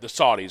in, the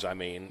Saudis, I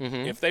mean,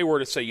 if they were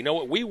to say, you know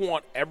what, we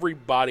want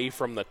everybody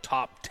from the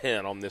top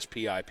 10 on this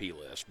PIP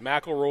list.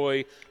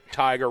 McIlroy,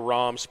 Tiger,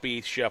 Rahm,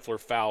 Spieth, Scheffler,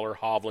 Fowler,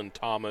 Hovland,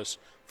 Thomas,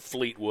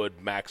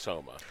 Fleetwood, Max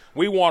Homa.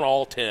 We want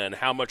all 10.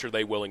 How much are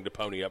they willing to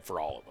pony up for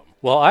all of them?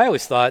 Well, I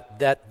always thought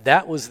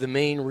that was the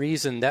main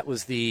reason. That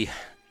was the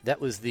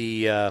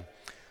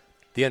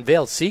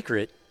unveiled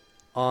secret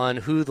on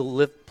who the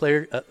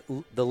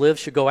LIV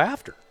should go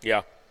after.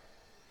 Yeah.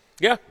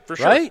 Yeah, for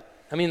sure. Right?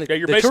 I mean, the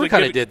tour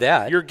kind of did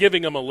that. You're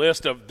giving them a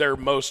list of their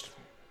most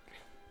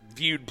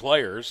viewed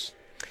players.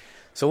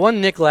 So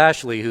one Nick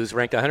Lashley, who's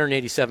ranked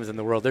 187th in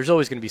the world, there's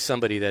always going to be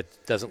somebody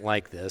that doesn't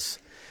like this,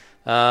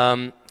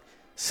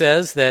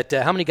 says that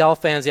how many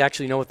golf fans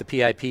actually know what the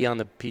PIP on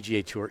the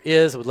PGA Tour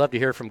is. I would love to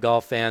hear from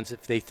golf fans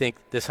if they think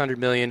this $100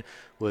 million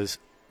was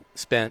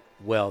spent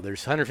well.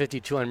 There's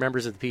 150, 200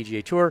 members of the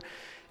PGA Tour,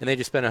 and they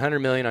just spent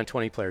 $100 million on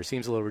 20 players.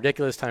 Seems a little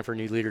ridiculous. Time for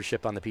new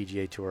leadership on the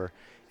PGA Tour,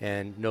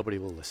 and nobody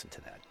will listen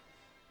to that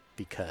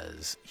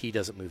because he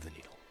doesn't move the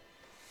needle.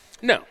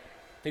 No.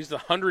 He's the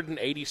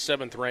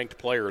 187th ranked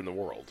player in the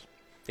world.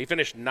 He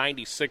finished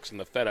 96 in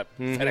the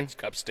FedEx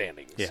Cup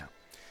standings. Yeah.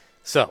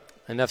 So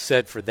enough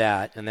said for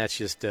that, and that's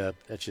just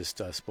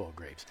spoiled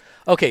grapes.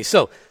 Okay,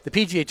 so the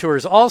PGA Tour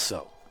is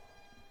also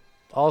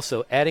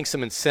adding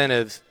some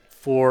incentives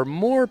for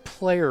more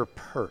player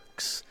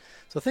perks.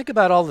 So think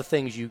about all the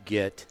things you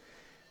get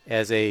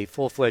as a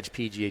full-fledged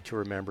PGA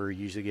Tour member.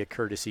 You usually get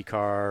courtesy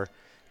car.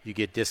 You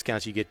get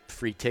discounts. You get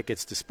free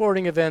tickets to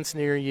sporting events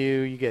near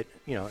you. You get,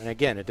 and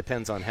again, it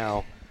depends on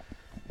how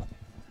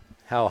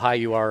high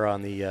you are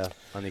on the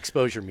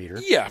exposure meter.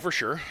 Yeah, for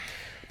sure.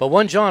 But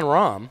one John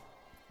Rahm,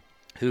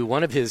 who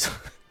one of his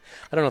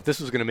I don't know if this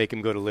was going to make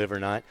him go to live or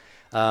not.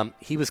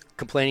 He was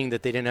complaining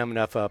that they didn't have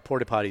enough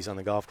porta potties on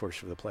the golf course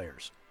for the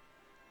players.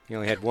 He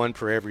only had one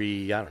for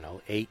every,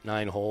 8,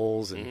 9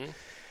 holes.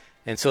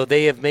 And so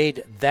they have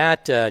made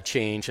that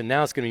change, and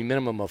now it's going to be a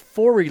minimum of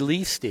 4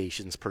 relief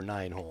stations per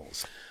 9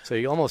 holes. So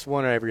you almost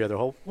one on every other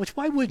hole, which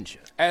why wouldn't you?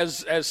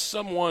 As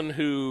someone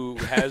who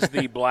has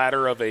the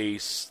bladder of a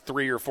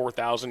 3,000 or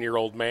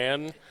 4,000-year-old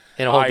man,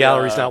 and a whole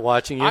gallery's not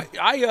watching you?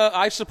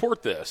 I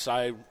support this.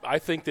 I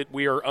think that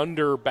we are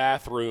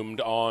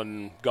under-bathroomed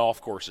on golf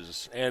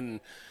courses.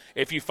 And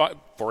if you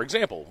for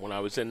example, when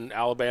I was in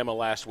Alabama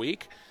last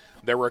week,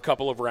 there were a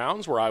couple of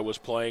rounds where I was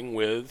playing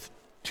with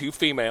 2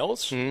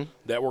 females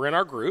that were in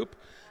our group.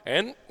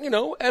 And,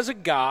 as a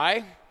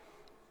guy,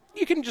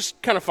 you can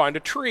just kind of find a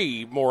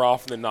tree more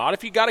often than not.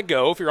 If you got to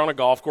go, if you're on a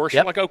golf course,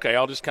 you're like, okay,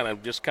 I'll just kind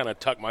of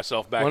tuck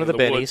myself back into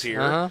the woods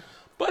here. Uh-huh.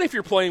 But if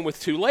you're playing with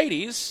 2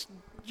 ladies,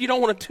 you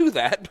don't want to do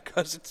that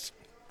because it's,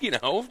 it's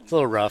a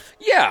little rough.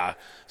 Yeah.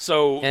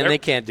 So and they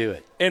can't do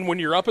it. And when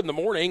you're up in the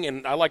morning,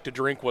 and I like to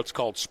drink what's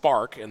called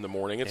Spark in the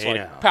morning. It's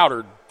like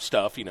powdered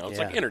stuff, it's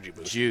like energy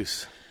boost.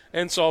 Juice.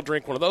 And so I'll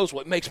drink one of those.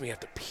 Well, it makes me have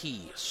to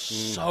pee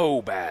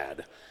so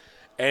bad.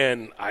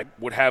 And I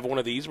would have one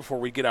of these before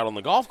we get out on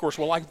the golf course.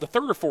 Well, like the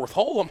 3rd or 4th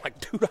hole, I'm like,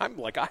 dude, I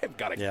have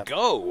got to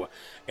go.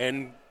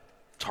 And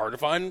it's hard to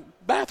find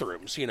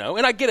bathrooms, And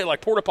I get it. Like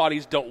porta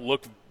potties don't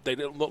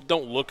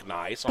look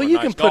nice. But you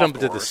can put them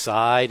to the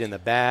side and the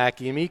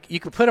back. You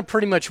can put them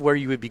pretty much where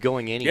you would be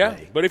going anyway.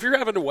 Yeah, but if you're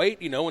having to wait,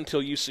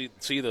 until you see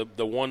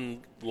the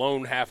one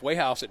lone halfway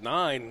house at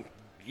 9,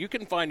 you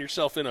can find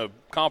yourself in a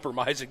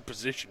compromising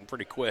position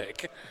pretty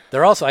quick.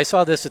 I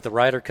saw this at the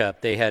Ryder Cup.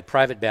 They had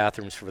private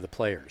bathrooms for the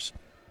players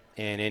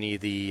and any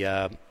of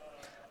the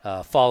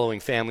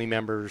following family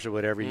members or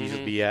whatever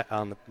usually be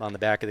on the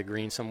back of the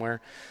green somewhere.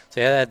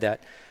 So they had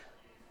that.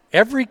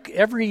 Every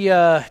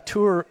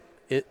tour,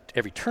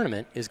 every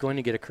tournament is going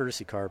to get a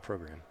courtesy car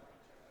program.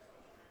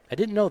 I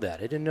didn't know that.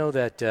 I didn't know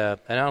that, and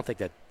I don't think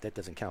that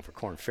doesn't count for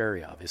Korn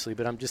Ferry, obviously.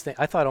 But I'm just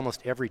I thought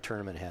almost every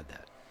tournament had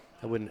that.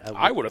 I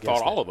would have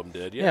thought all of them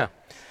did, yeah.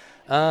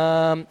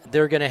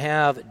 They're going to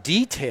have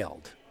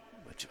detailed,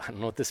 which I don't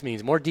know what this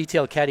means, more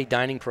detailed caddy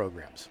dining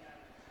programs.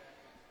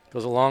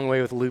 Goes a long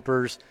way with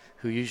loopers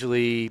who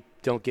usually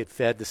don't get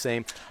fed the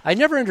same. I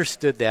never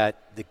understood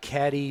that the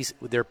caddies,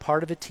 they're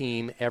part of a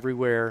team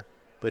everywhere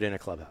but in a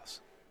clubhouse.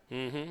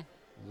 Mm-hmm.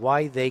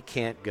 Why they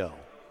can't go.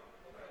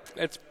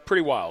 It's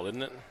pretty wild,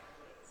 isn't it?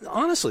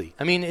 Honestly,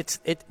 I mean,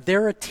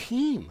 they're a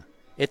team.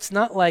 It's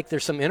not like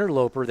there's some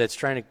interloper that's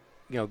trying to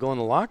go in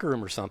the locker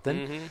room or something.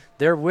 Mm-hmm.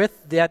 They're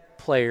with that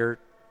player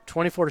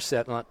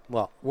 24/7.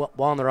 Well,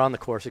 while they're on the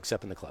course,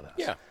 except in the clubhouse.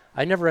 Yeah,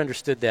 I never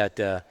understood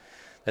that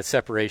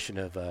separation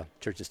of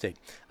church and state.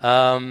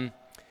 They're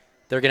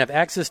going to have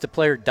access to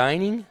player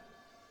dining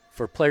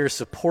for player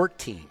support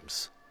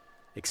teams,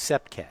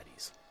 except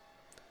caddies.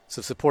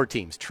 So support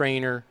teams: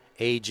 trainer,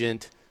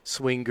 agent,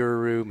 swing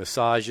guru,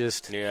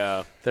 massagist,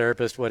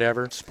 therapist,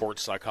 whatever,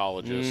 sports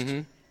psychologist.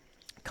 Mm-hmm.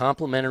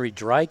 Complimentary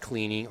dry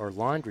cleaning or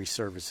laundry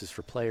services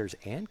for players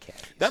and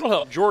caddies. That'll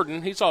help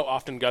Jordan. He's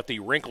often got the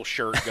wrinkle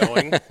shirt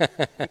going.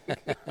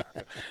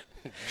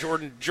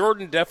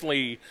 Jordan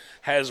definitely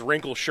has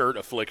wrinkle shirt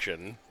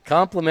affliction.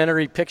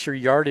 Complimentary picture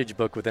yardage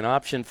book with an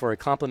option for a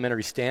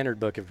complimentary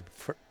standard book if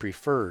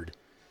preferred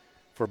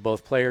for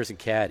both players and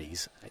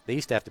caddies. They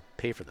used to have to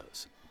pay for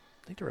those.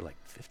 I think they were like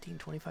 $15,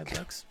 $25,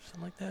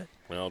 something like that.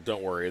 Well,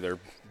 don't worry.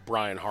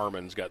 Brian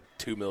Harmon's got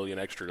 $2 million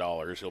extra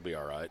dollars. He'll be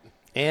all right.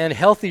 And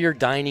healthier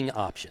dining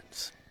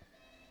options.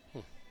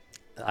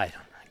 I don't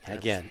know.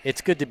 Again, it's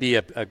good to be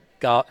a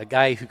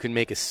guy who can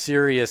make a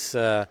serious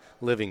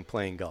living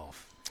playing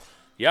golf.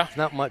 Yeah.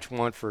 Not much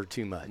want for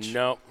too much.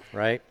 No.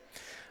 Right?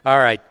 All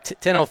right,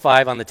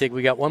 10:05 on the tick.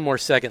 We got one more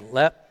segment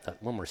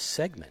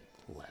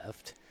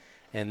left.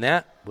 And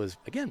that was,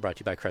 again, brought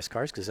to you by Crest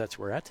Cars because that's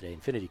where we're at today.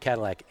 Infiniti,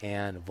 Cadillac,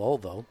 and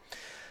Volvo.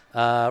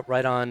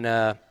 Right on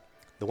the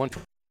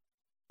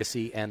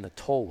 120 and the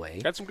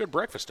Tollway. Had some good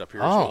breakfast up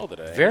here as well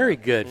today. Very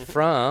good.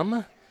 From,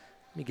 let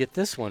me get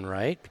this one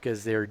right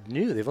because they're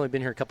new. They've only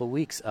been here a couple of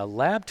weeks.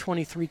 Lab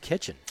 23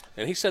 Kitchen.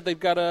 And he said they've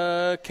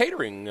got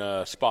catering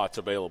spots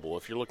available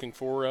if you're looking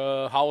for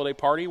a holiday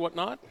party,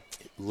 whatnot.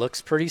 It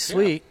looks pretty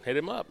sweet. Yeah, hit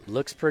him up.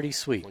 Looks pretty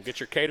sweet. We'll get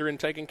your catering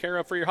taken care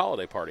of for your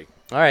holiday party.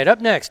 All right,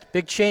 up next,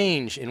 big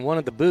change in one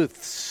of the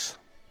booths.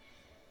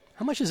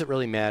 How much does it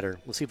really matter?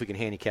 We'll see if we can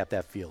handicap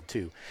that field,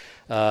 too.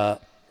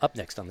 Up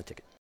next on the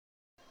ticket.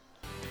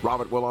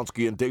 Robert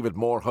Wolonsky and David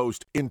Moore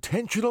host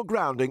Intentional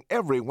Grounding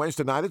every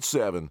Wednesday night at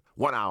 7.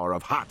 1 hour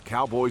of hot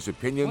Cowboys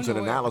opinions and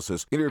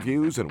analysis,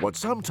 interviews, and what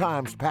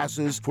sometimes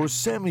passes for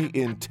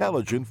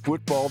semi-intelligent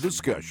football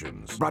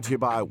discussions. Brought to you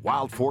by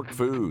Wild Fork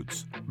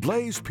Foods,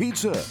 Blaze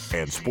Pizza,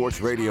 and Sports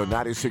Radio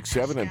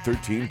 96.7 and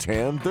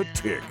 1310 The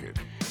Ticket.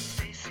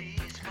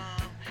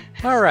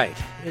 All right,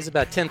 it's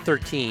about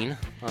 10:13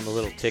 on the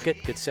little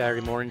ticket. Good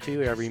Saturday morning to you,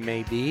 wherever you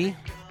may be.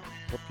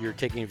 Hope you're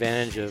taking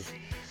advantage of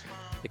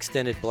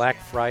extended Black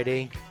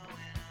Friday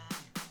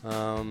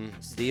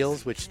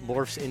deals, which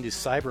morphs into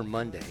Cyber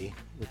Monday,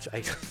 which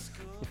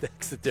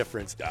That's the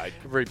difference.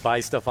 Everybody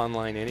buys stuff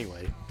online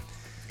anyway.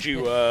 Did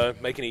you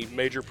make any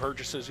major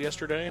purchases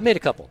yesterday? I made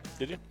a couple.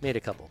 Did you? Made a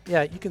couple.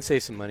 Yeah, you can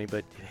save some money,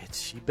 but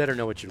you better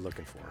know what you're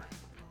looking for.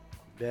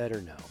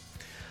 Better know.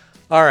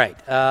 All right,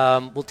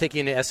 we'll take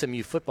you into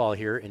SMU football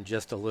here in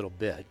just a little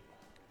bit.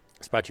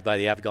 It's brought to you by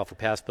the Avid Golfer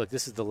Passbook.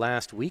 This is the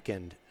last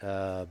weekend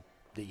that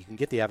you can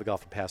get the Avid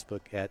Golfer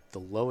Passbook at the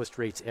lowest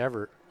rates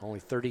ever, only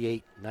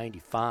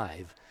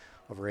 $38.95,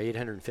 over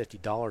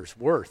 $850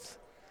 worth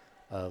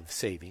of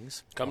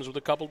savings. Comes with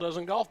a couple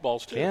dozen golf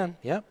balls, too. Can,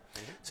 yep.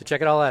 So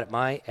check it all out at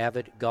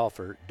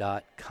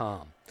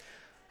myavidgolfer.com.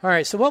 All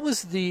right, so what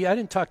was I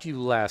didn't talk to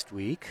you last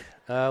week.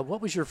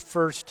 What was your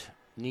first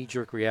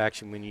knee-jerk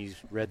reaction when you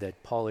read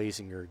that Paul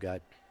Azinger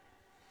got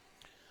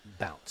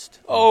bounced?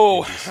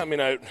 Oh, I mean,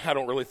 I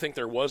don't really think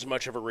there was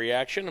much of a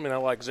reaction. I mean, I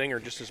like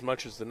Zinger just as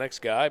much as the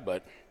next guy,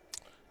 but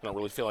I don't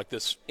really feel like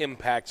this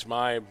impacts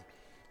my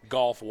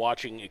golf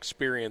watching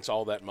experience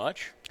all that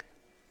much.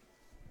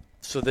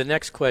 So the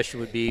next question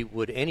would be,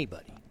 would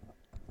anybody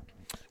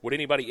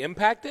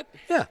impact it?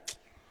 Yeah.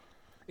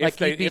 If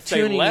they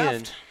left?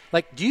 In.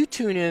 Like, do you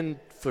tune in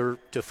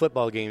to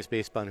football games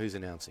based on who's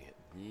announcing it?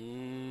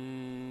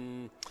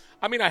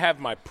 I mean, I have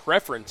my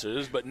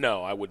preferences, but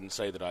no, I wouldn't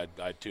say that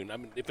I'd tune. I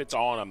mean, if it's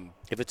on,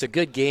 if it's a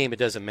good game, it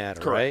doesn't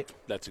matter, correct. Right?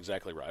 That's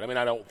exactly right. I mean,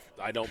 I don't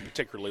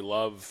particularly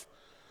love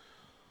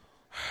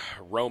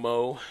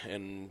Romo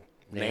and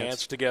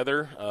Nance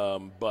together,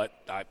 but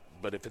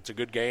if it's a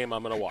good game,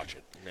 I'm going to watch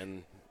it.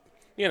 And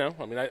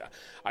I mean,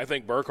 I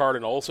think Burkhardt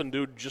and Olsen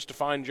do just a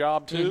fine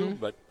job too.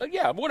 But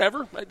yeah,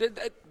 whatever.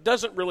 It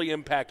doesn't really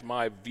impact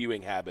my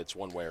viewing habits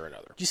one way or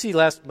another. Did you see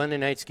last Monday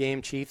night's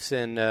game, Chiefs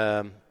and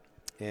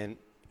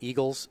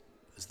Eagles?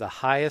 It was the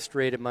highest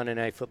rated Monday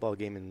night football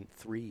game in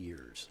 3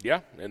 years. Yeah,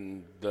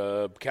 and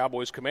the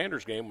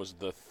Cowboys-Commanders game was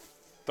the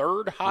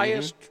third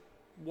highest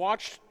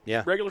watched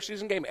regular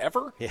season game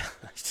ever. Yeah,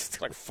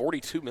 it's like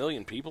 42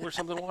 million people or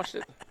something watched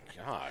it.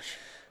 Gosh,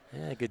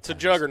 yeah, good. It's a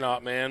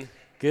juggernaut, man.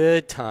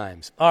 Good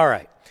times. All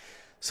right.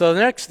 So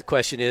the next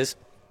question is,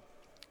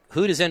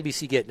 who does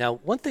NBC get? Now,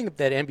 one thing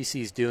that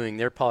NBC is doing,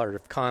 they're part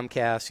of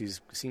Comcast, who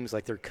seems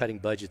like they're cutting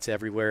budgets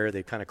everywhere.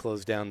 They kind of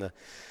closed down the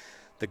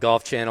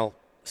Golf Channel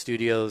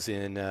studios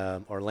in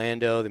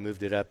Orlando. They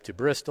moved it up to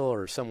Bristol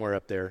or somewhere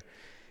up there.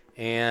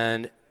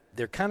 And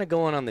they're kind of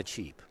going on the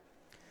cheap.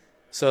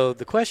 So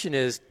the question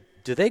is,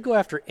 do they go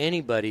after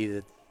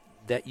anybody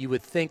that you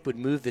would think would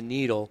move the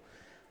needle,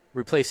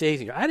 replace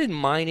Azinger? I didn't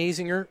mind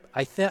Azinger.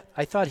 I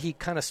thought he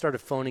kind of started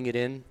phoning it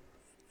in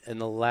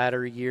the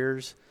latter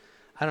years.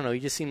 I don't know. He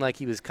just seemed like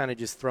he was kind of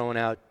just throwing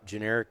out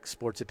generic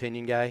sports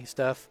opinion guy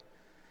stuff.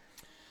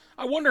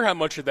 I wonder how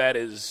much of that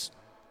is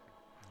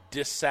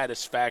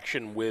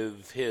dissatisfaction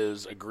with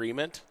his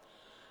agreement.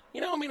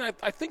 I mean,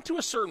 I think to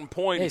a certain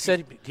point, yeah,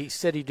 he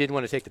said he didn't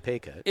want to take the pay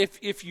cut.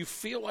 If you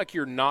feel like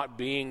you're not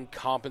being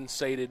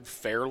compensated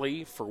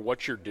fairly for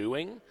what you're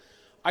doing,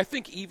 I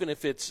think even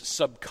if it's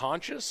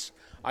subconscious,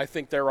 I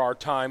think there are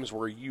times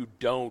where you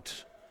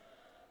don't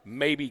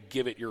maybe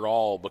give it your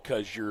all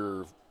because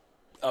you're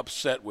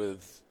upset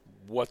with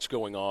what's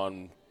going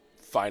on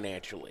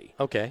financially.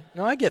 Okay.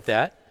 No, I get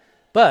that.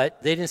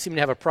 But they didn't seem to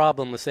have a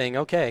problem with saying,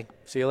 okay,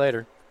 see you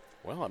later.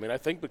 Well, I mean, I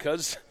think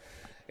because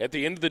at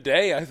the end of the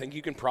day, I think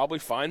you can probably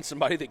find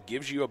somebody that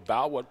gives you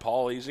about what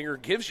Paul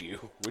Azinger gives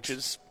you, which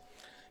is,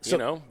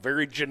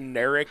 very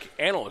generic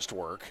analyst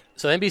work.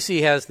 So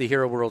NBC has the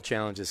Hero World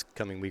Challenge this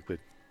coming week with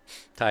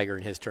Tiger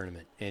in his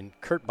tournament, and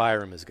Kurt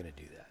Byram is going to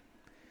do that.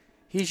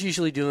 He's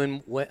usually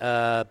doing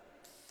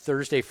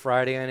Thursday,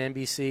 Friday on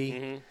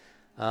NBC.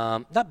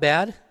 Not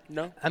bad.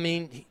 No. I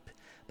mean,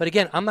 but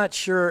again, I'm not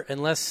sure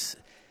unless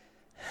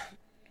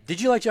 – did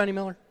you like Johnny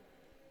Miller?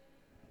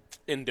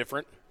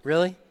 Indifferent.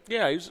 Really?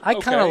 Yeah, he's I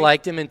kind of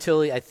liked him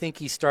until I think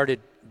he started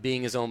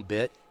being his own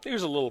bit. He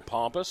was a little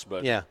pompous,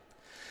 but yeah.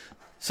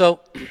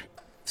 So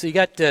you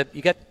got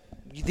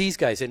these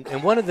guys,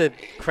 and one of the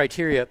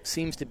criteria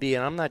seems to be,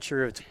 and I'm not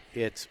sure if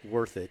it's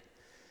worth it,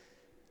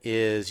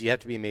 is you have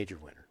to be a major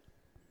winner,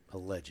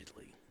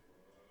 allegedly.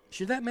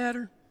 Should that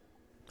matter?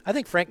 I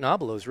think Frank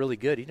Nobilo is really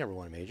good. He never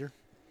won a major.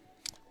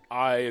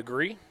 I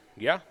agree.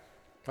 Yeah.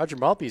 Roger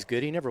Maltby's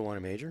good. He never won a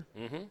major.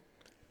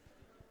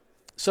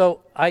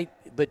 So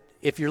but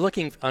if you're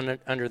looking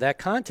under that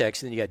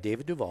context, then you got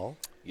David Duval,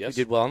 who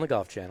did well on the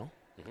Golf Channel,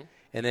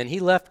 and then he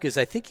left because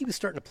I think he was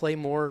starting to play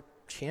more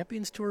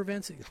Champions Tour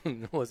events.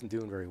 He wasn't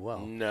doing very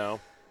well. No,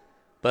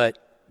 but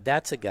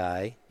that's a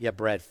guy. Yeah,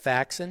 Brad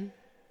Faxon,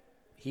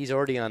 he's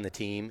already on the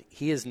team.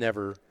 He has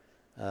never,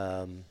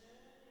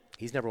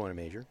 he's never won a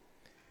major.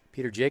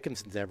 Peter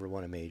Jacobson's never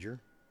won a major.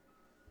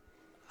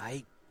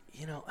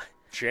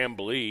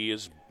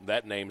 Chambly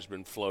that name's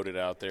been floated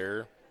out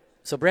there.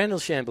 So Brandel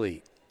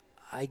Chambly,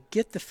 I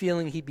get the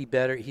feeling he'd be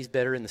better. He's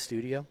better in the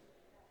studio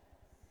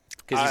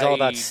because he's all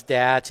about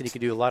stats and he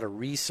can do a lot of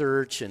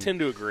research. And tend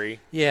to agree.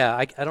 Yeah,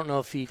 I don't know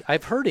if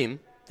I've heard him.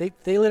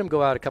 They let him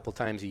go out a couple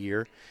times a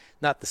year.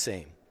 Not the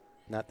same.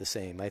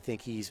 I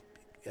think he's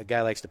a guy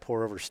who likes to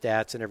pour over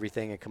stats and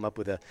everything and come up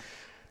with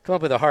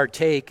a hard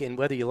take. And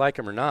whether you like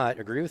him or not,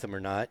 agree with him or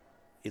not,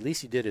 at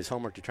least he did his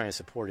homework to try and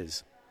support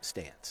his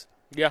stance.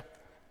 Yeah.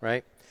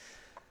 Right?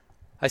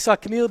 I saw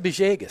Camilo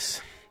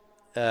Villegas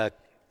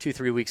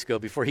 2-3 weeks ago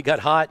before he got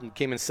hot and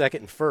came in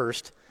second and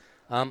first.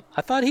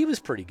 I thought he was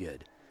pretty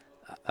good.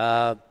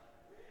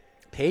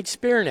 Paige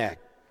Spiranac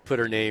put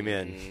her name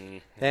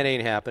in. That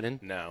ain't happening.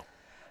 No.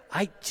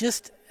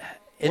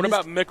 What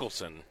about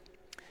Mickelson?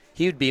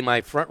 He would be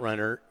my front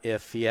runner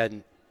if he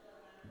hadn't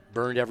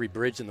burned every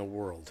bridge in the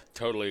world.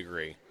 Totally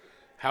agree.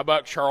 How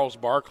about Charles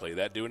Barkley?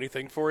 That do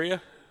anything for you?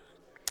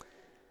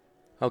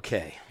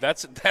 Okay.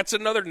 That's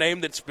another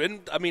name that's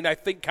been, I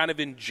think kind of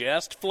in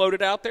jest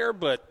floated out there,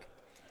 but.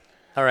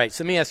 All right,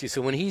 so let me ask you.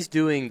 So when he's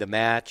doing the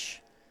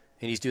match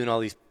and he's doing all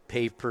these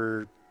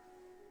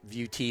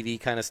pay-per-view TV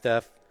kind of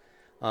stuff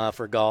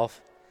for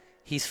golf,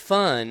 he's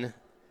fun,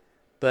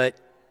 but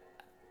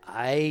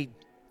I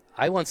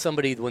want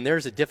somebody, when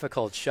there's a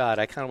difficult shot,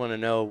 I kind of want to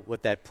know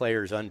what that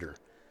player's under.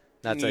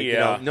 Not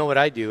like, know what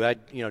I do. I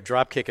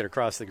drop kick it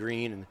across the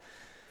green. And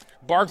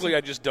Barkley,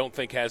 I just don't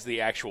think has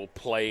the actual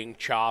playing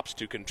chops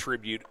to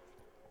contribute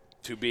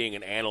to being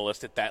an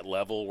analyst at that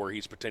level where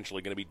he's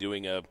potentially going to be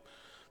doing a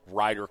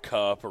Ryder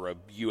Cup or a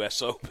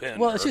U.S. Open.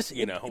 Well, it's just,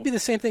 it'd be the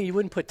same thing. You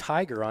wouldn't put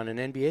Tiger on an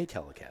NBA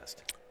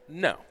telecast.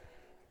 No.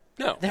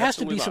 There has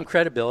to be some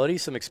credibility,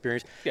 some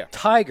experience. Yeah.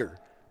 Tiger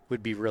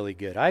would be really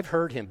good. I've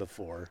heard him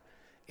before.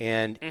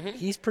 And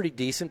he's pretty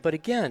decent. But,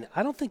 again,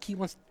 I don't think he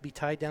wants to be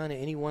tied down to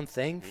any one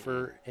thing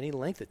for any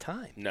length of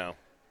time. No.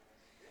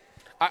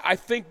 I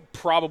think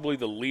probably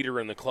the leader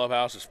in the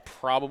clubhouse is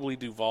probably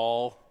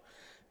Duval.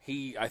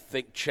 He, I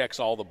think, checks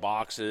all the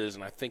boxes,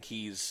 and I think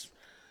he's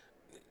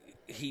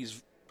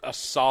a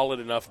solid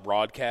enough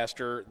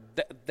broadcaster.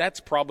 That's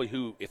probably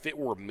who, if it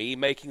were me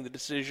making the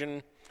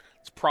decision,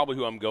 it's probably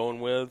who I'm going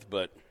with.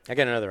 But I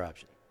got another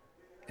option,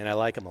 and I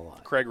like him a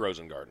lot. Craig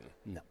Rosengarten.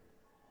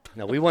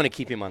 No, we want to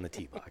keep him on the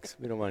TeeBox.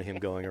 We don't want him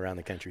going around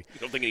the country.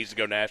 You don't think he needs to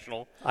go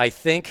national? I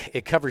think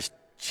it covers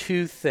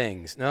two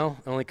things. No,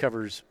 it only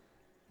covers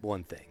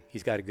one thing.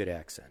 He's got a good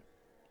accent.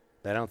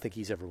 But I don't think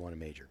he's ever won a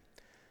major.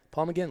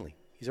 Paul McGinley.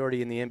 He's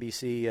already in the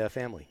NBC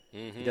family.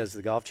 He does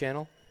the Golf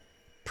Channel.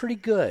 Pretty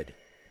good.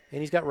 And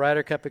he's got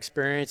Ryder Cup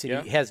experience,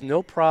 and he has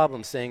no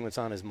problem saying what's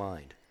on his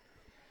mind.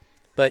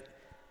 But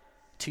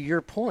to your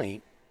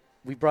point,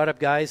 we brought up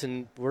guys,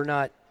 and we're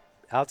not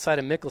outside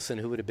of Mickelson,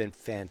 who would have been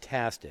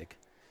fantastic.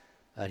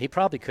 He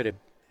probably could have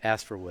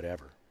asked for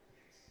whatever.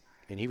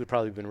 And he would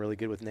probably have been really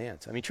good with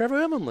Nance. I mean, Trevor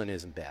Immelman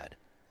isn't bad.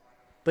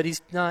 But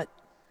he's not,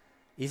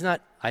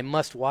 I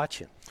must watch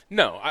him.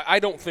 No, I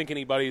don't think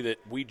anybody that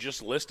we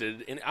just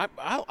listed, and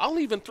I'll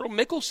even throw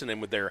Mickelson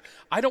in with there.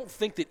 I don't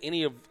think that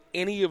any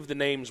of the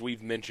names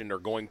we've mentioned are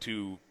going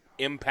to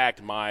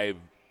impact my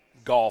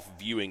golf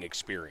viewing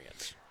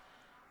experience.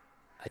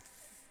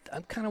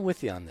 I'm kind of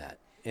with you on that.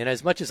 And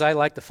as much as I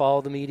like to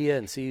follow the media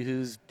and see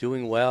who's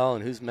doing well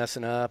and who's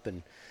messing up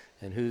and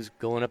who's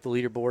going up the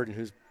leaderboard and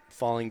who's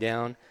falling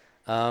down,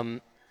 I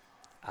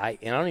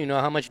don't even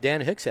know how much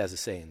Dan Hicks has to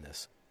say in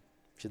this.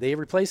 Should they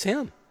replace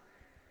him?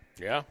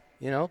 Yeah.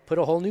 Put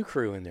a whole new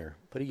crew in there.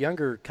 Put a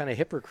younger, kind of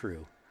hipper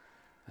crew.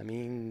 I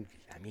mean,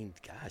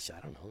 gosh, I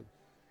don't know.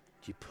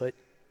 Do you put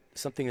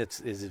something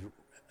that's as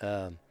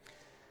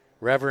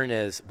reverent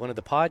as one of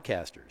the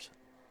podcasters?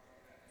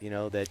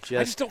 I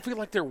just don't feel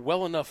like they're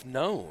well enough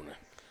known.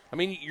 I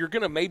mean, you're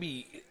going to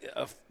maybe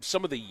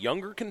some of the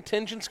younger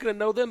contingent's going to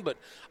know them, but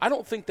I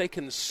don't think they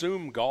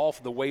consume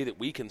golf the way that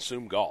we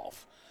consume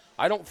golf.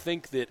 I don't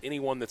think that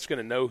anyone that's going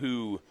to know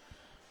who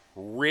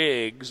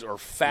Riggs or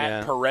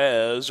Fat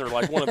Perez or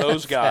like one of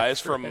those guys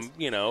from,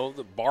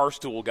 the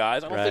Barstool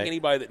guys, I don't think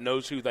anybody that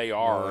knows who they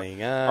are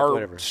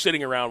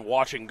sitting around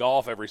watching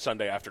golf every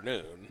Sunday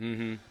afternoon.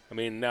 Mm-hmm. I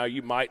mean, now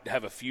you might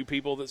have a few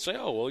people that say,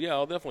 oh, well, yeah,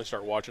 I'll definitely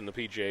start watching the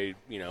PGA,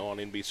 on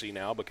NBC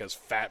now because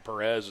Fat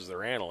Perez is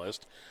their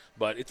analyst.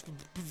 But it's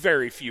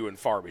very few and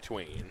far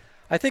between.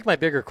 I think my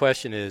bigger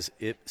question is,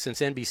 since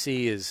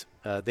NBC is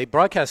they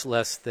broadcast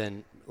less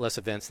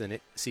events than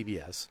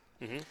CBS.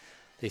 Mm-hmm.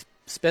 They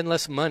spend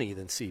less money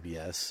than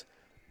CBS.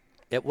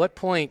 At what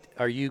point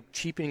are you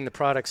cheapening the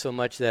product so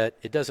much that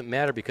it doesn't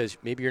matter because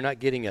maybe you're not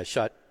getting a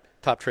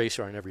top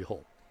tracer on every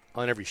hole,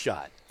 on every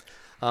shot?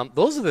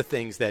 Those are the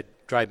things that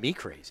drive me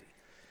crazy.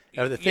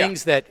 Are the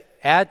things that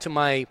add to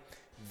my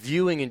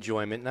viewing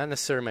enjoyment, not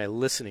necessarily my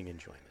listening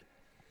enjoyment.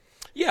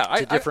 Yeah,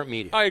 it's a different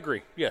medium. I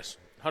agree. Yes,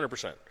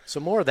 100%. So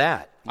more of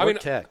that. More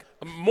tech.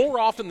 More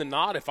often than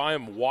not, if I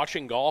am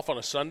watching golf on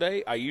a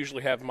Sunday, I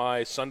usually have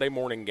my Sunday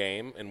morning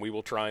game, and we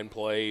will try and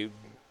play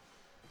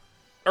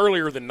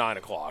earlier than 9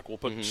 o'clock. We'll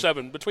put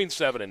between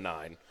 7 and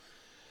 9.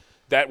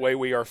 That way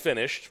we are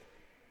finished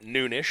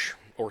noonish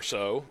or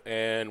so,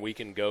 and we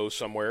can go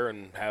somewhere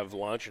and have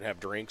lunch and have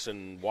drinks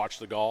and watch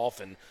the golf.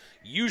 And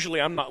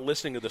usually I'm not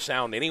listening to the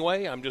sound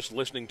anyway. I'm just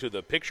listening to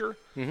the picture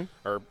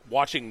or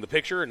watching the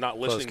picture and not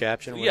listening. Closed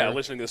caption.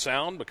 Listening to the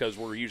sound because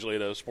we're usually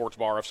at a sports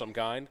bar of some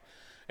kind.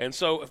 And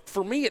so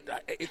for me,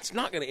 it's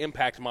not going to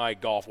impact my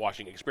golf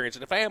watching experience.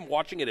 And if I am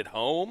watching it at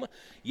home,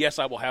 yes,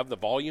 I will have the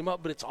volume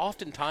up, but it's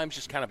oftentimes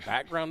just kind of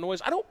background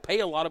noise. I don't pay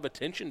a lot of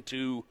attention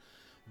to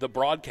the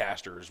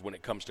broadcasters when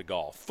it comes to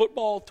golf.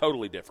 Football,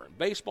 totally different.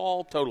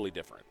 Baseball, totally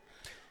different.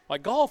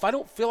 Like golf, I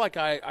don't feel like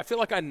I feel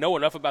like I know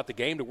enough about the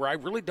game to where I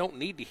really don't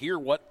need to hear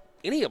what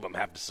any of them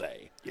have to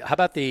say. How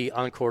about the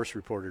on-course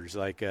reporters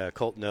like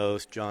Colt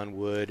Knost, John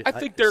Wood? I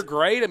think they're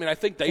great. I mean, I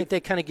think they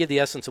kind of give the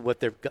essence of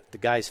what the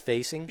guy's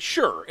facing.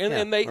 Sure,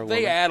 and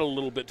they add a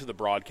little bit to the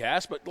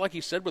broadcast. But like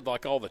you said, with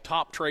like all the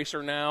top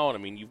tracer now, and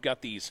I mean, you've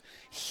got these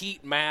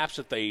heat maps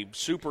that they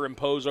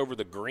superimpose over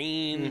the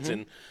greens,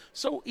 and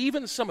so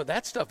even some of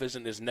that stuff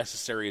isn't as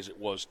necessary as it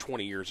was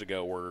 20 years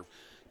ago, where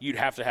you'd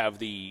have to have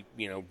the,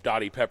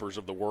 Dottie Peppers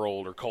of the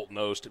world or Colt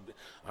Knost.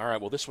 All right,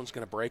 well, this one's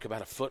going to break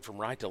about a foot from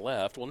right to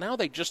left. Well, now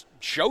they just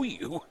show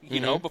you,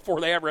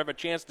 before they ever have a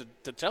chance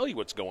to tell you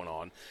what's going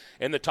on.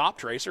 And the top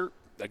tracer,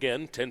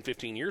 again, 10,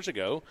 15 years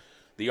ago,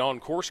 the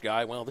on-course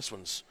guy, well, this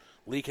one's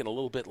leaking a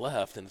little bit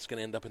left, and it's going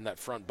to end up in that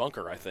front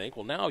bunker, I think.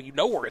 Well, now you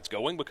know where it's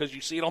going because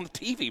you see it on the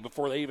TV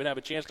before they even have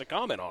a chance to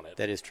comment on it.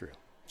 That is true.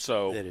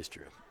 That is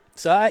true.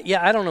 So,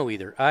 I don't know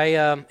either.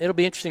 It'll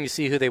be interesting to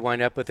see who they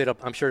wind up with.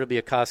 I'm sure it'll be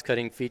a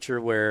cost-cutting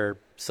feature where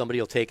somebody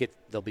will take it.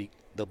 They'll be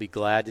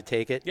glad to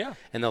take it. Yeah.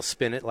 And they'll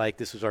spin it like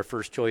this was our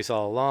first choice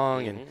all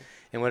along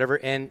and whatever.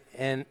 And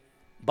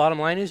bottom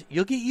line is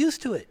you'll get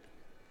used to it.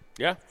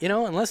 Yeah.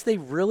 Unless they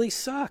really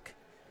suck.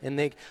 And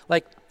they,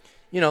 I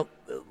don't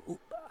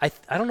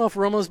know if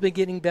Romo's been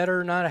getting better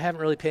or not. I haven't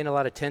really paid a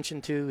lot of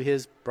attention to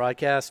his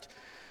broadcast.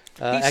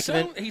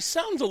 He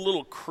sounds a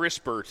little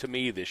crisper to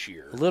me this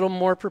year. A little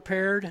more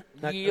prepared,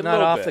 not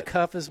off the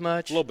cuff as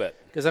much. A little bit.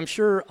 Because I'm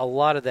sure a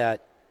lot of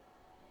that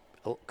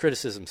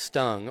criticism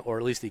stung, or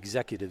at least the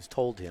executives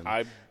told him.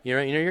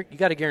 You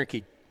got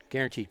a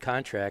guaranteed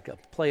contract.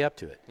 Play up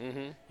to it.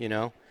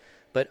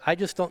 But I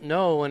just don't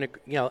know when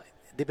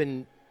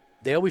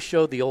they always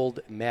showed the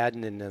old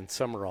Madden and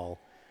Summerall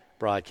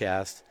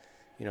broadcast.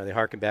 They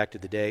harken back to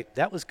the day.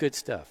 That was good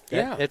stuff.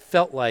 It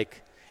felt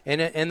like.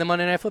 And the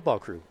Monday Night Football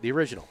crew, the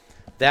original,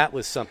 that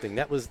was something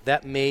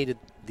that made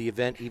the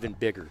event even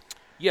bigger.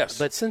 Yes.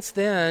 But since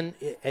then,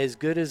 as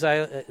much as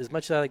I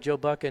like Joe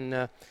Buck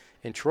and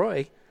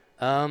Troy,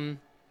 they're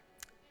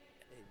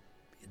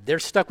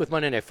stuck with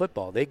Monday Night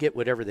Football. They get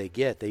whatever they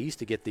get. They used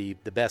to get the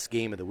best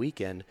game of the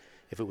weekend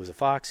if it was a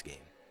Fox game.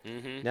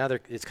 Mm-hmm. Now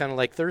it's kind of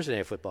like Thursday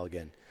Night Football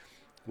again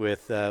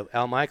with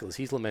Al Michaels.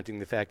 He's lamenting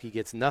the fact he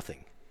gets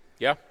nothing.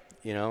 Yeah.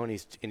 And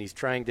he's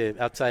trying to,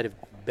 outside of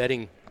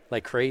betting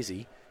like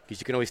crazy, because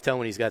you can always tell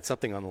when he's got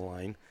something on the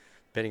line,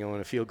 depending on when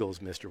a field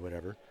goal's missed or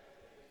whatever.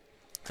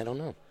 I don't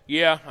know.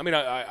 Yeah, I mean,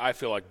 I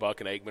feel like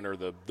Buck and Aikman are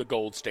the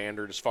gold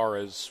standard as far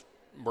as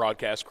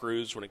broadcast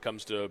crews when it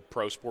comes to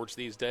pro sports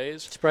these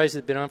days. Surprised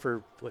they've been on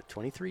for,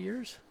 23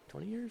 years?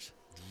 20 years?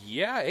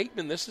 Yeah,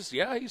 Aikman,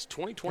 he's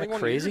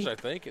 21 years, I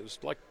think. It was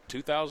like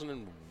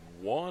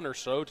 2001 or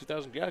so,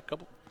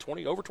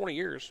 over 20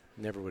 years.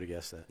 Never would have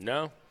guessed that.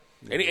 No.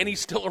 And he's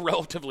still a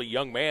relatively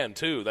young man,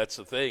 too. That's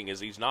the thing, is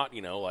he's not,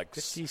 like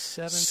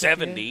 57,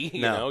 70.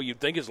 No. You'd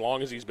think as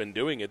long as he's been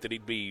doing it that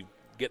he'd be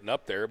getting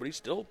up there, but he's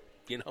still,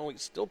 he's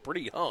still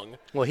pretty young.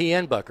 Well, he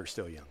and Buck are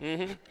still young.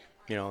 Mm-hmm.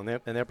 And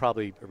they're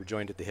probably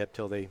joined at the hip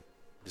till they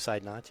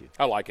decide not to.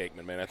 I like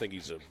Aikman, man. I think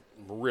he's a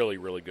really,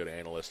 really good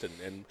analyst.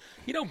 And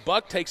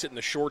Buck takes it in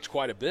the shorts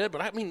quite a bit,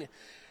 but I mean,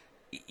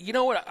 you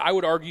know what? I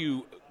would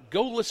argue –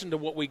 go listen to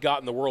what we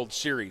got in the World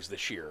Series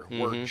this year,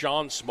 where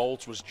John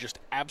Smoltz was just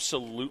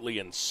absolutely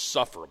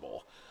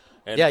insufferable.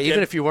 And,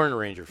 even if you weren't a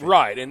Ranger fan.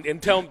 Right,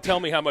 and tell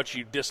me how much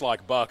you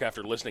dislike Buck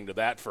after listening to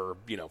that for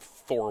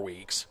 4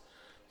 weeks.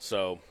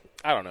 So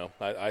I don't know.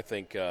 I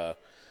think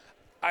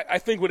I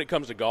think when it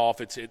comes to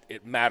golf,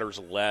 it matters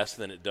less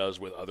than it does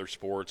with other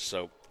sports.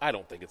 So I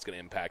don't think it's going to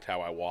impact how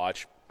I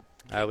watch.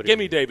 Give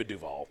me David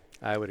Duval.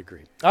 I would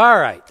agree. All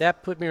right,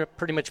 that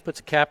pretty much puts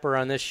a capper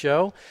on this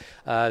show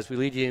as we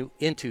lead you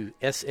into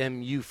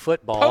SMU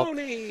football.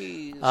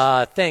 Ponies!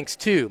 Thanks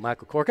to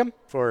Michael Corkum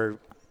for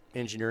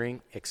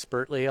engineering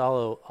expertly.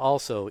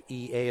 Also,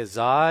 E.A.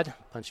 Azad,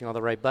 punching all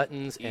the right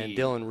buttons, and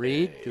Dylan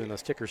Reed doing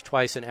those tickers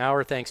twice an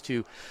hour. Thanks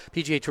to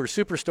PGA Tour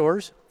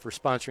Superstores for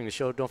sponsoring the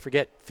show. Don't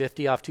forget,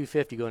 50 off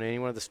 250 going to any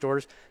one of the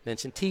stores.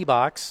 Mention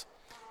TeeBox,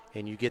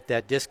 and you get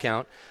that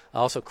discount.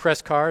 Also,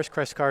 Crest Cars,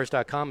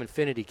 crestcars.com,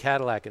 Infinity,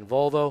 Cadillac, and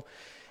Volvo.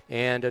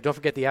 And don't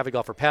forget the Avid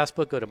Golfer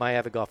Passbook. Go to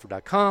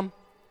myavidgolfer.com.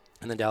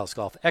 And then Dallas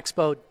Golf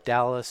Expo,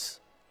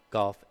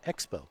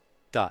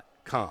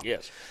 dallasgolfexpo.com.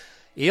 Yes.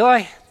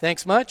 Eli,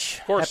 thanks much.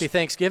 Of course. Happy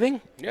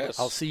Thanksgiving. Yes.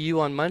 I'll see you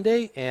on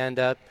Monday. And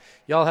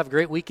y'all have a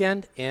great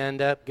weekend. And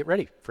get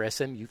ready for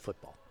SMU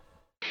football.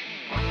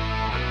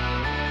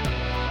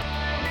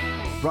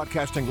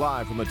 Broadcasting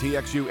live from the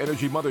TXU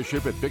Energy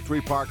Mothership at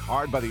Victory Park,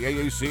 hard by the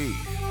AAC.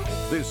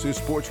 This is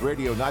Sports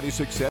Radio 96.7.